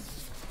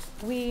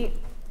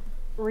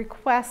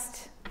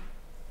request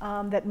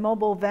that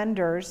mobile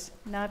vendors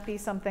not be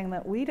something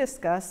that we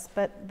discuss,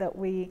 but that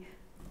we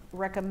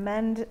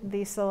recommend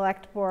the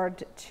select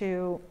board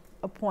to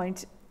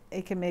appoint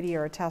a committee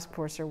or a task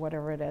force or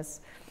whatever it is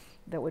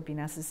that would be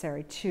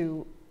necessary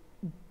to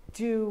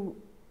do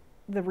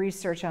the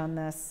research on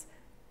this,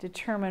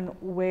 determine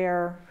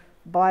where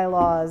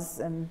bylaws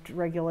and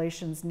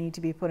regulations need to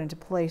be put into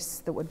place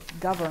that would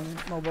govern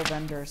mobile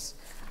vendors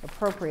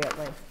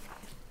appropriately.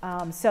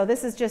 So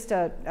this is just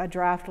a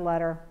draft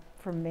letter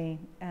from me,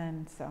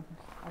 and so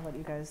I'll let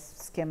you guys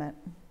skim it.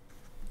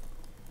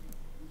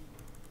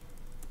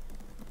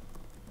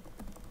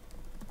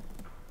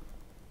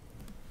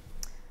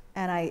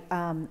 And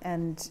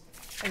and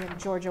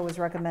Georgia was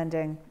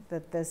recommending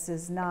that this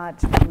is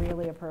not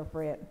really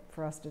appropriate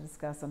for us to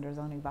discuss under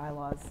zoning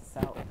bylaws,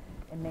 so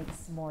it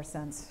makes more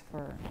sense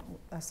for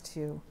us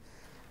to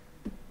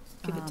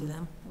Give it to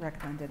them.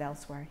 recommend it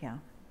elsewhere, yeah.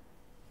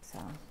 So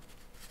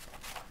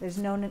there's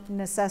no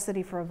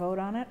necessity for a vote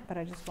on it, but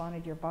I just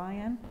wanted your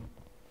buy-in.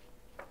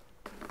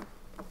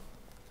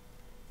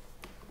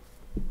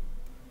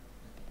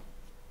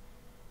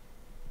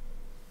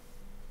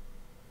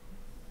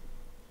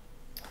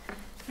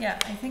 Yeah,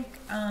 I think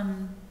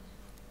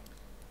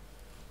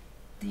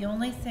the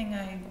only thing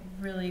I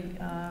really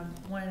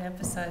wanted to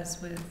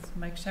emphasize with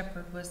Mike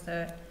Shepherd was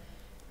that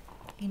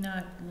he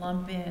not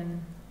lump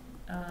in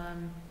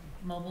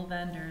mobile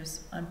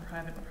vendors on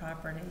private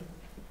property,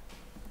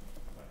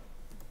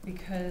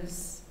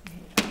 because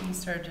he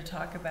started to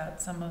talk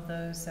about some of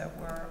those that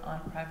were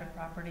on private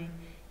property,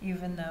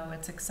 even though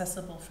it's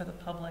accessible for the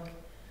public.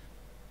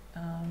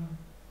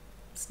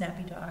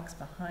 Snappy Dogs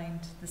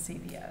behind the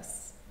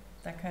CVS,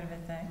 that kind of a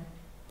thing.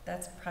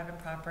 That's private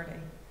property.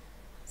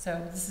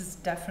 So this is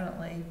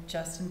definitely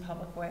just in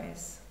public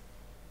ways.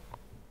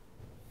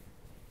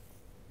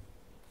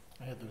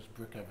 I had those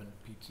brick oven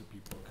pizza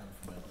people come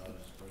for my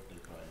daughter's birthday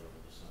party over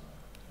the summer.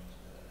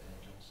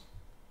 Angels.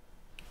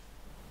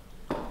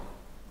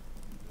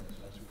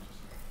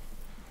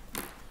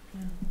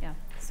 Yeah,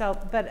 so,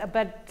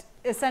 but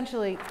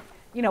essentially,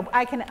 you know,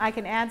 I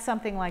can add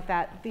something like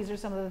that. These are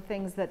some of the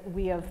things that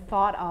we have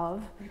thought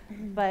of,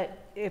 but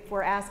if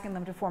we're asking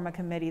them to form a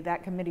committee,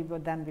 that committee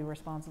would then be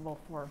responsible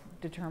for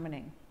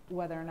determining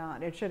whether or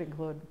not it should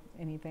include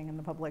anything in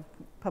the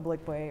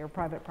public way or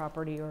private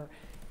property or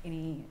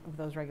any of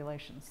those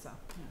regulations, so,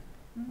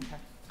 yeah. Okay.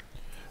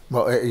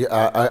 Well,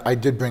 I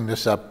did bring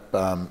this up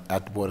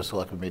at the Board of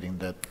Selectmen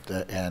meeting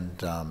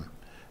and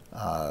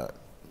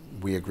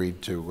we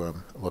agreed to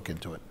look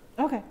into it.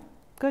 Okay,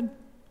 good.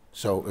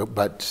 So,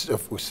 but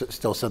if we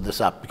still send this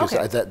up, because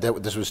Okay.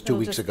 this was 2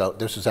 weeks ago.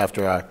 This was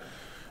after our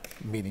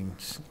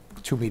meetings,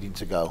 2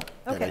 meetings ago,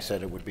 that I Okay.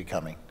 said it would be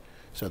coming.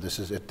 So this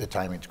is, the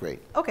timing's great.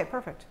 Okay,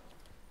 perfect.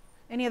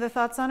 Any other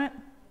thoughts on it?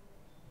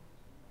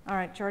 All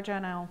right, Georgia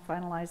and I'll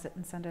finalize it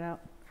and send it out.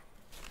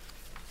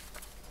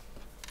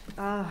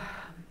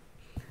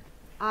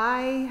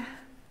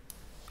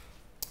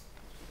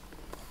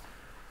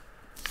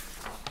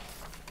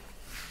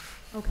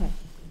 Okay.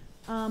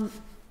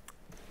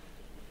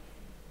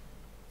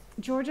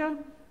 Georgia,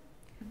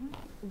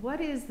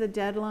 what is the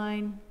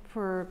deadline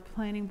for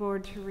planning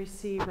board to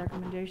receive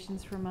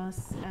recommendations from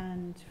us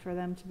and for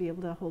them to be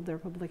able to hold their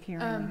public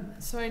hearing?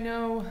 So I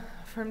know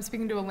from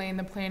speaking to Elaine,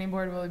 the planning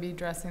board will be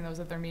addressing those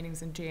at their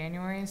meetings in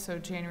January, so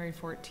January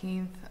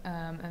 14th,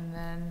 and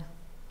then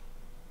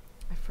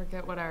I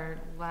forget what our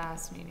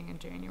last meeting in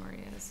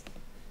January is.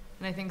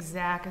 And I think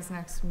Zach's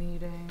next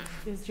meeting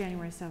Is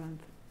January 7th.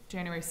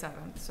 January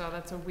 7th, so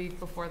that's a week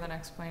before the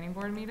next planning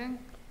board meeting.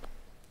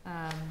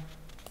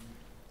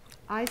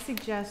 I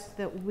suggest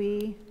that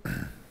we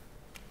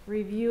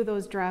review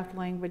those draft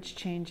language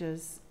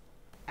changes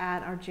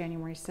at our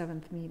January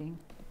 7th meeting.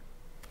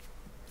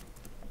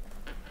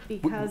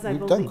 Because I We've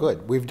believe. done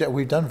good.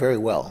 We've done very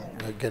well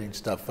at getting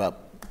stuff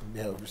up,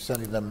 you know,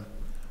 sending them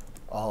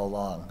all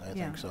along, I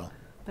Yeah. think so.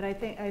 But I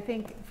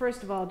think,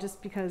 first of all,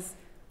 just because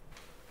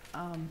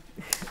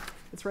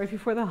it's right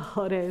before the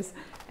holidays,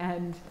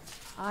 and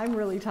I'm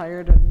really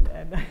tired,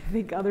 and I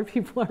think other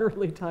people are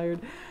really tired,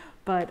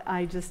 but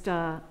I just,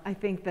 I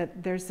think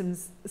that there's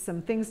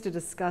some things to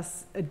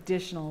discuss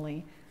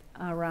additionally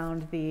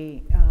around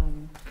the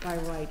by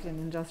right and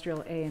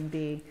industrial A and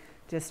B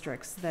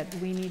districts that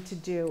we need to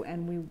do,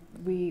 and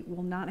we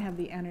will not have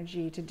the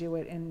energy to do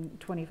it in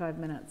 25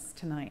 minutes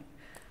tonight.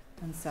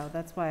 And so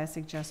that's why I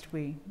suggest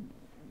we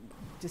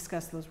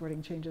discuss those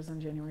wording changes on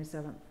January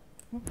 7th.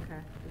 Okay.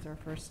 Is our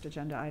first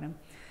agenda item.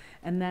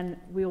 And then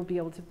we'll be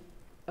able to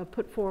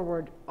put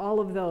forward all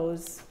of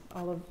those,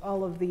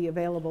 all of the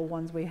available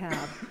ones we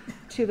have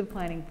to the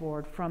planning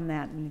board from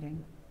that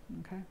meeting.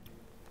 Okay?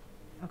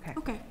 Okay.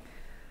 Okay.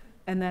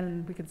 And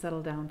then we can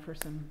settle down for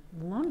some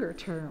longer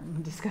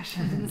term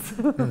discussions.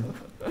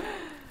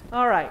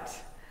 All right.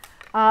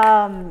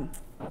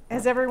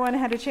 Has everyone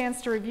had a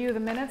chance to review the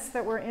minutes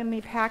that were in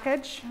the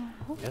package?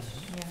 Yes.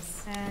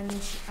 Yes.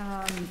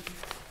 And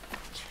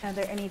are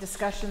there any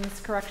discussions,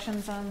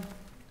 corrections on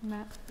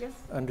that? Yes?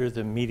 Under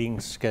the meeting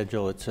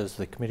schedule, it says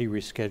the committee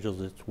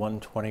rescheduled its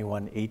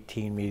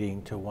 1/21/18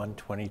 meeting to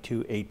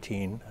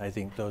 1/22/18. I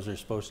think those are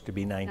supposed to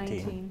be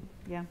 19.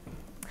 Yeah.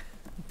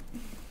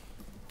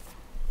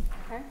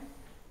 Okay.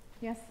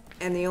 Yes?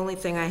 And the only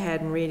thing I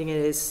had in reading it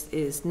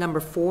is number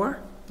 4.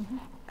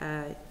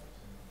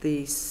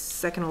 The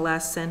second to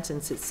last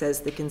sentence, it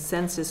says the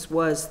consensus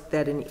was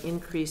that an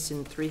increase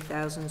in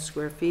 3,000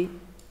 square feet.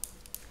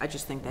 I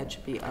just think that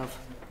should be of.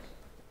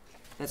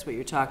 That's what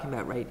you're talking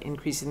about, right?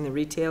 Increasing the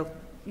retail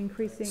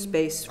Increasing.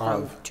 space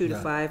from Of, 2 to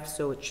yeah. 5.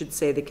 So it should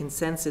say the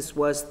consensus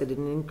was that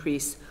an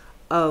increase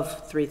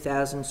of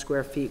 3,000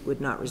 square feet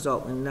would not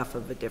result in enough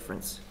of a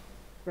difference.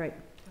 Right.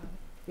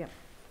 Yeah.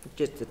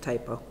 Just a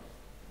typo.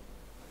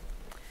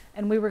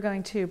 And we were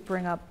going to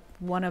bring up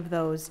one of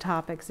those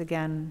topics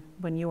again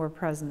when you were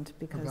present About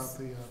because,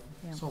 the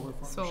yeah. solar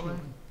farm Solar.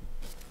 shielding.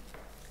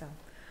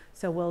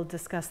 so we'll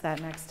discuss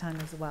that next time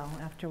as well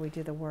after we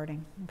do the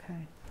wording.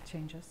 Okay,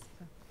 changes.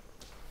 So,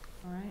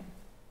 all right.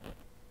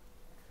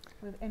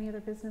 With any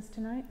other business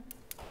tonight?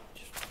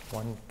 Just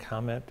one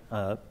comment.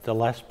 The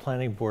last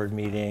planning board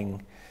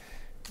meeting,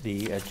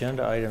 the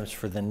agenda items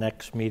for the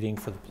next meeting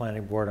for the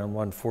planning board on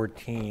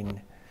 1/14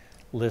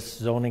 lists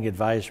zoning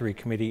advisory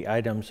committee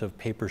items of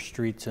paper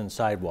streets and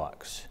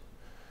sidewalks.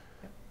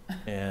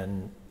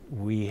 And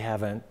we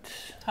haven't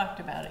Talked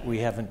about it. we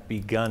haven't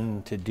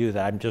begun to do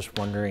that. I'm just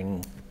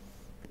wondering,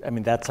 I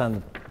mean, that's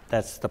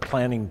the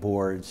planning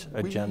board's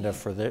agenda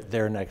for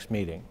their next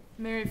meeting.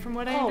 Mary, from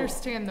what I Oh.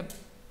 understand, the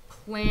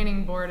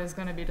planning board is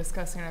gonna be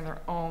discussing it on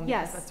their own,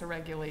 Yes. because that's a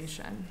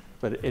regulation.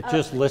 But it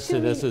just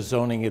listed as a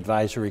zoning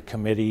advisory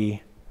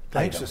committee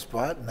Thanks item. for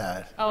spotting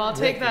that. Oh, I'll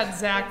take that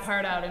Zach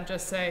part out and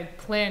just say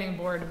planning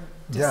board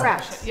Yeah.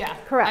 discussion. Yeah,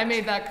 Correct. I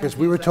made that Because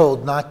we were confusing.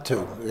 told not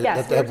to.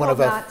 Yes, we That were one told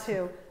of our- not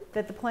to,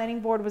 that the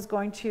planning board was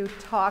going to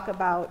talk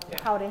about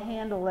Yeah. how to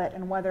handle it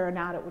and whether or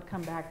not it would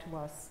come back to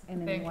us in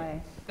any Thank you.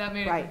 way. That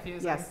made it Right,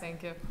 confusing, yes.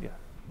 thank you.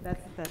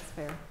 That's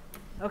fair.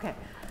 Okay.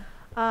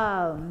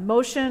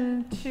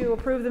 Motion to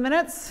approve the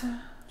minutes?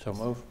 So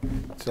move.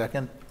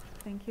 Second?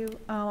 Thank you.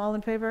 All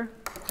in favor?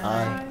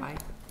 Aye. Aye.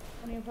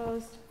 Any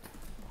opposed?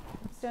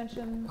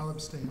 Abstentions? I'll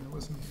abstain, that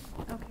wasn't me.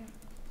 Okay.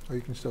 Or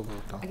you can still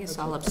vote, Tom. I guess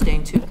I'll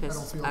abstain too, I because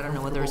don't feel I don't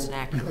know whether it's an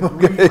accurate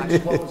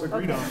What was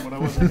agreed on when I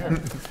wasn't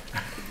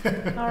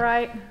here. All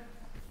right.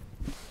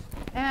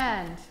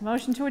 And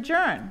motion to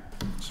adjourn.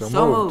 So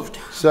moved.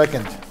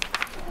 Second?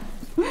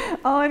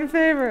 All in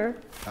favor?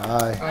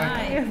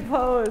 Aye. Any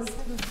opposed?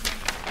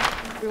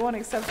 We won't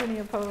accept any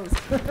opposed.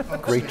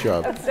 Great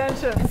job.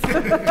 Abstentions.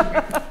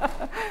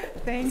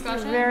 Thank you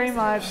Discussion? very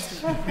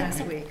much.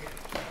 Last week.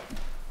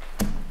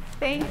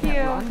 Thank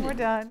you. We're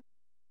done.